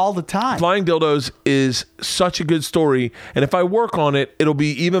day, all the time. Flying dildos is such a good story, and if I work on it, it'll be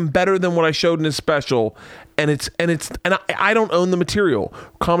even better than what I showed in this special. And I don't own the material.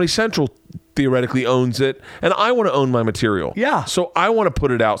 Comedy Central theoretically owns it, and I want to own my material. Yeah. So I want to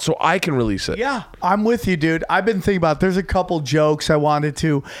put it out so I can release it. Yeah, I'm with you, dude. I've been thinking about, there's a couple jokes I wanted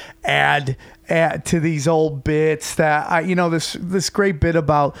to add to these old bits that this great bit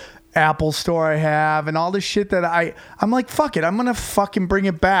about Apple Store I have and all this shit that I'm like, fuck it, I'm gonna fucking bring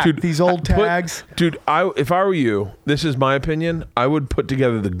it back. Dude, these old tags. If I were you, this is my opinion, I would put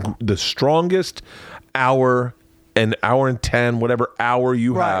together the strongest hour and 10, whatever hour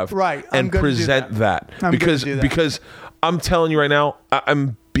you have, and present that. Because I'm telling you right now,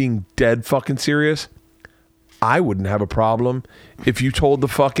 I'm being dead fucking serious. I wouldn't have a problem if you told the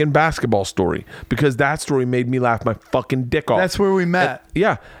fucking basketball story, because that story made me laugh my fucking dick off. That's where we met.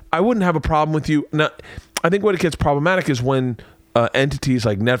 Yeah, I wouldn't have a problem with you. Now, I think what it gets problematic is when entities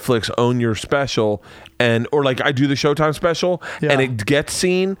like Netflix own your special, or like I do the Showtime special, and it gets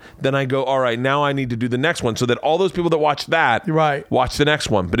seen, then I go, all right, now I need to do the next one, so that all those people that watch that watch the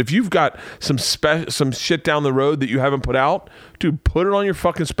next one. But if you've got some shit down the road that you haven't put out, dude, put it on your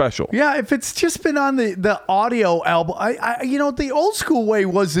fucking special. Yeah, if it's just been on the audio album, the old school way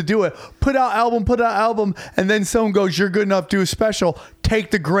was to do it. Put out album, and then someone goes, you're good enough to do a special.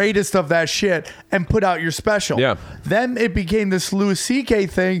 Take the greatest of that shit and put out your special. Yeah. Then it became this Louis C.K.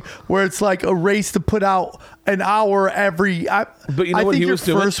 thing where it's like a race to put out an hour every. But you know what he was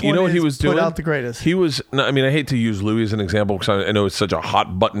doing? You know what he was doing? Put out the greatest. He was. I mean, I hate to use Louis as an example because I know it's such a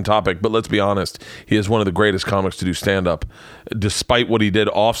hot button topic. But let's be honest, he is one of the greatest comics to do stand up. Despite what he did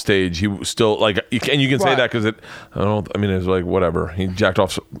off stage, he was still like. And you can say that because it. I mean, it's like whatever. He jacked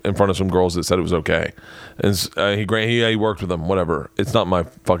off in front of some girls that said it was okay, and he worked with them. Whatever. It's not my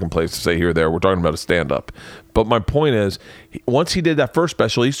fucking place to say here or there. We're talking about a stand up. But my point is, once he did that first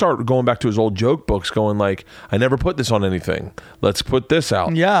special, he started going back to his old joke books, going like, I never put this on anything. Let's put this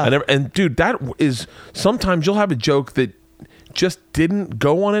out. Yeah. And dude, that is, sometimes you'll have a joke that just didn't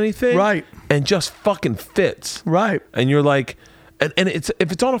go on anything. Right. And just fucking fits. Right. And you're like, and if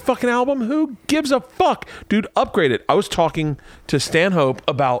it's on a fucking album, who gives a fuck? Dude, upgrade it. I was talking to Stanhope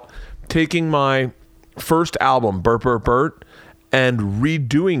about taking my first album, Burt Burt Burt, and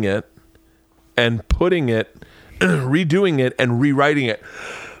redoing it and redoing it and rewriting it.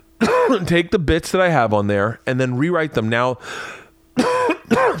 Take the bits that I have on there and then rewrite them now,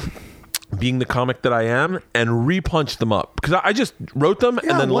 being the comic that I am, and repunch them up. Because I just wrote them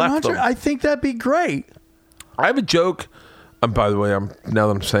and then left them. I think that'd be great. I have a joke. By the way, now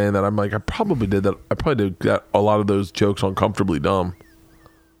that I'm saying that, I'm like, I probably did that. I probably did a lot of those jokes on Comfortably Dumb.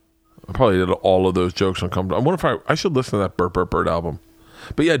 I probably did all of those jokes on Comfortably. I wonder if I should listen to that Burt Burt Burt album.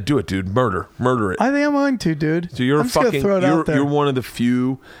 But yeah, do it, dude. Murder it. I think I'm going to, dude. So you're you're one of the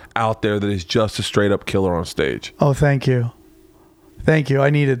few out there that is just a straight up killer on stage. Oh, thank you. I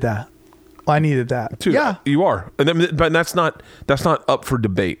needed that. Dude, yeah, you are. But that's not up for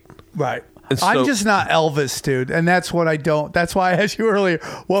debate. Right. And so, I'm just not Elvis, dude. And that's what I don't. That's why I asked you earlier,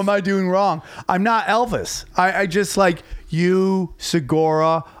 what am I doing wrong? I'm not Elvis. I just like you,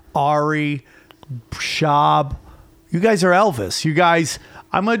 Segura, Ari, Shab. You guys are Elvis. You guys,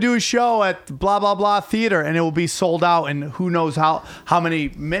 I'm going to do a show at blah, blah, blah theater and it will be sold out in who knows how many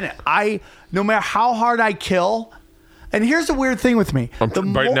minutes. No matter how hard I kill. And here's the weird thing with me.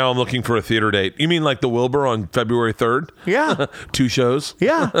 Right now I'm looking for a theater date. You mean like the Wilbur on February 3rd? Yeah. 2 shows?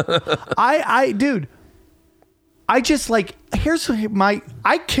 Yeah. Dude, I just like,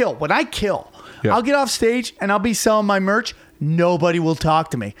 I kill. When I kill, yeah. I'll get off stage and I'll be selling my merch. Nobody will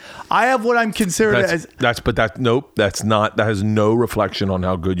talk to me. I have what I'm considered that has no reflection on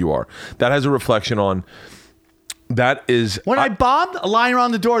how good you are. That has a reflection on, that is. When I bombed, a line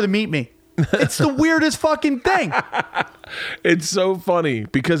around the door to meet me. It's the weirdest fucking thing. It's so funny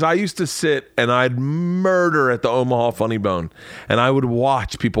because I used to sit and I'd murder at the Omaha Funny Bone and I would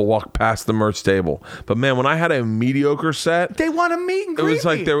watch people walk past the merch table. But man, when I had a mediocre set, they want to meet and greet me. It was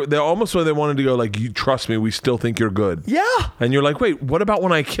like they almost when they wanted to go like, you trust me, we still think you're good. Yeah. And you're like, wait, what about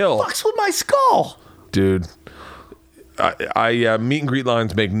when I kill? Fucks with my skull. Dude, I meet and greet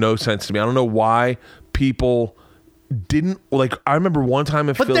lines make no sense to me. I don't know why people didn't like. I remember one time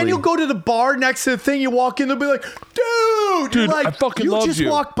in Philly. But then you'll go to the bar next to the thing. You walk in, they'll be like, "Dude, like, I fucking love you." You just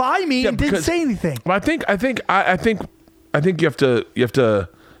walked by me and didn't say anything. I think you have to.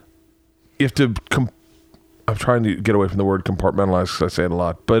 I'm trying to get away from the word compartmentalize because I say it a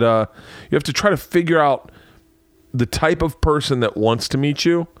lot, but you have to try to figure out the type of person that wants to meet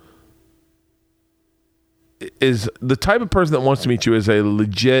you. Is the type of person that wants to meet you is a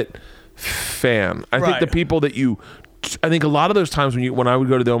legit fan. I think the people that I think a lot of those times when I would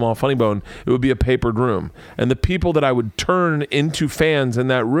go to the Omaha Funny Bone, it would be a papered room. And the people that I would turn into fans in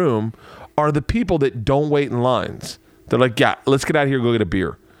that room are the people that don't wait in lines. They're like, yeah, let's get out of here, go get a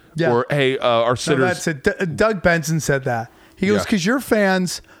beer. Yeah. Or, hey, our sitters. No, that's it. Doug Benson said that. He goes, because your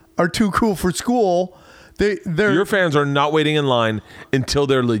fans are too cool for school. Your fans are not waiting in line until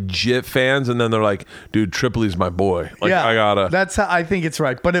they're legit fans, and then they're like, dude, Tripoli's my boy. Like, yeah, I gotta. That's how I think it's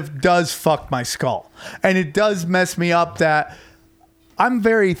right. But it does fuck my skull. And it does mess me up that I'm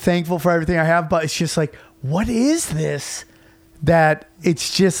very thankful for everything I have, but it's just like, what is this? That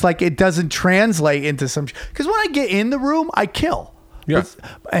it's just like it doesn't translate into some. Because when I get in the room, I kill. Yeah.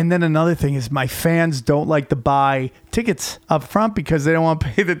 And then another thing is my fans don't like to buy tickets up front because they don't want to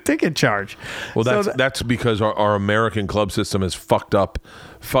pay the ticket charge. Well, that's because our American club system is fucked up.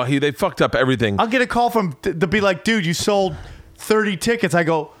 They fucked up everything. I'll get a call from to be like, dude, you sold 30 tickets. I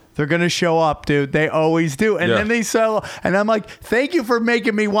go, they're going to show up, dude. They always do. And then they sell. And I'm like, thank you for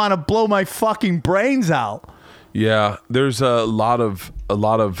making me want to blow my fucking brains out. Yeah. There's a lot of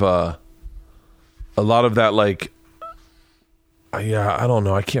that, like, yeah, I don't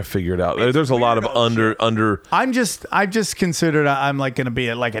know. I can't figure it out. There's a lot of under. I'm just considered I'm like going to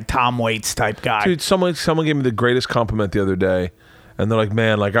be like a Tom Waits type guy. Dude, someone gave me the greatest compliment the other day, and they're like,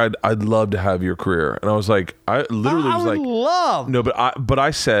 "Man, like I'd love to have your career." And I was like, I literally was like, love. No, but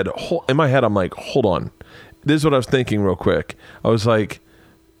I said in my head, I'm like, hold on. This is what I was thinking real quick. I was like,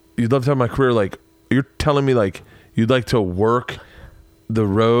 you'd love to have my career. Like, you're telling me like you'd like to work the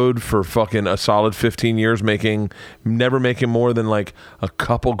road for fucking a solid 15 years, never making more than like a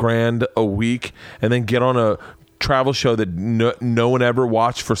couple grand a week, and then get on a travel show that no one ever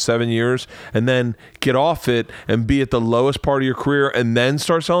watched for 7 years, and then get off it and be at the lowest part of your career and then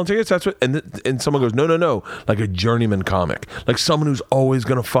start selling tickets. That's what. And someone goes, no, like a journeyman comic, like someone who's always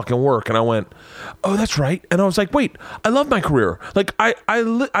gonna fucking work. And I went, oh, that's right. And I was like, wait, I love my career. Like I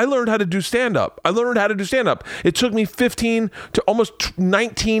learned how to do stand up. It took me 15 to almost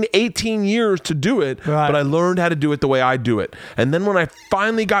 19, 18 years to do it, but I learned how to do it the way I do it. And then when I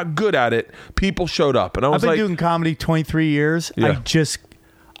finally got good at it, people showed up, and I was I've been doing comedy 23 years. Yeah.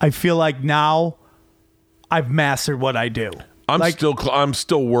 I feel like now I've mastered what I do. I'm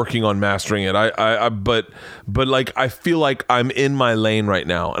still working on mastering it. But like I feel like I'm in my lane right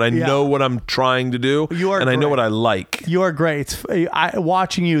now, and I know what I'm trying to do, and I know what I like. You are great.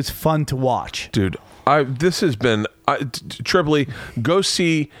 Watching you is fun to watch, dude. This has been Tripoli. Go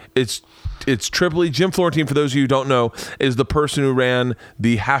see it's Tripoli. Jim Florentine, for those of you who don't know, is the person who ran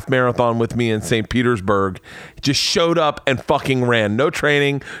the half marathon with me in St. Petersburg. Just showed up and fucking ran. No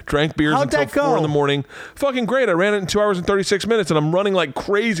training, drank beers until 4 in the morning. Fucking great. I ran it in 2 hours and 36 minutes, and I'm running like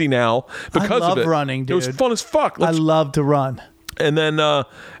crazy now because of it. I love running, dude. It was fun as fuck. I love to run. And then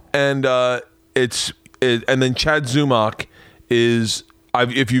and then Chad Zumach is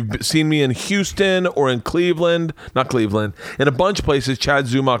if you've seen me in Houston or in Cleveland, not Cleveland, in a bunch of places, Chad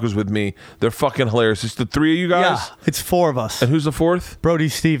Zumach was with me. They're fucking hilarious. It's the three of you guys? Yeah, it's four of us. And who's the fourth? Brody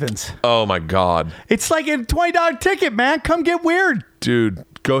Stevens. Oh, my God. It's like a $20 ticket, man. Come get weird. Dude,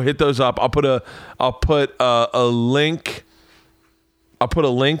 go hit those up. I'll put a link. I'll put a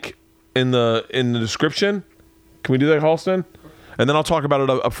link in the description. Can we do that, Halston? And then I'll talk about it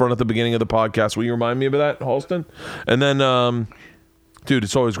up front at the beginning of the podcast. Will you remind me of that, Halston? And then, dude,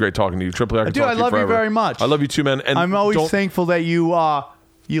 it's always great talking to you. Tripoli, I can Dude, talk I to you love you forever. very much. I love you too, man. And I'm always thankful that you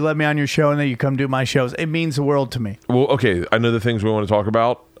let me on your show and that you come do my shows. It means the world to me. Well, okay, I know the things we want to talk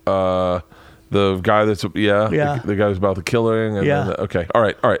about. The guy that's the guy who's about the killing. And Yeah. then okay, all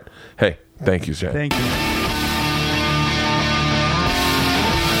right. Hey, thank you, Chad. Thank you.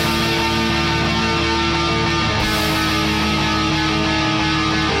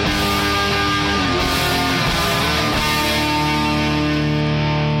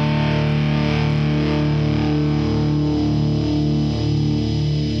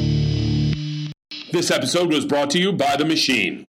 This episode was brought to you by The Machine.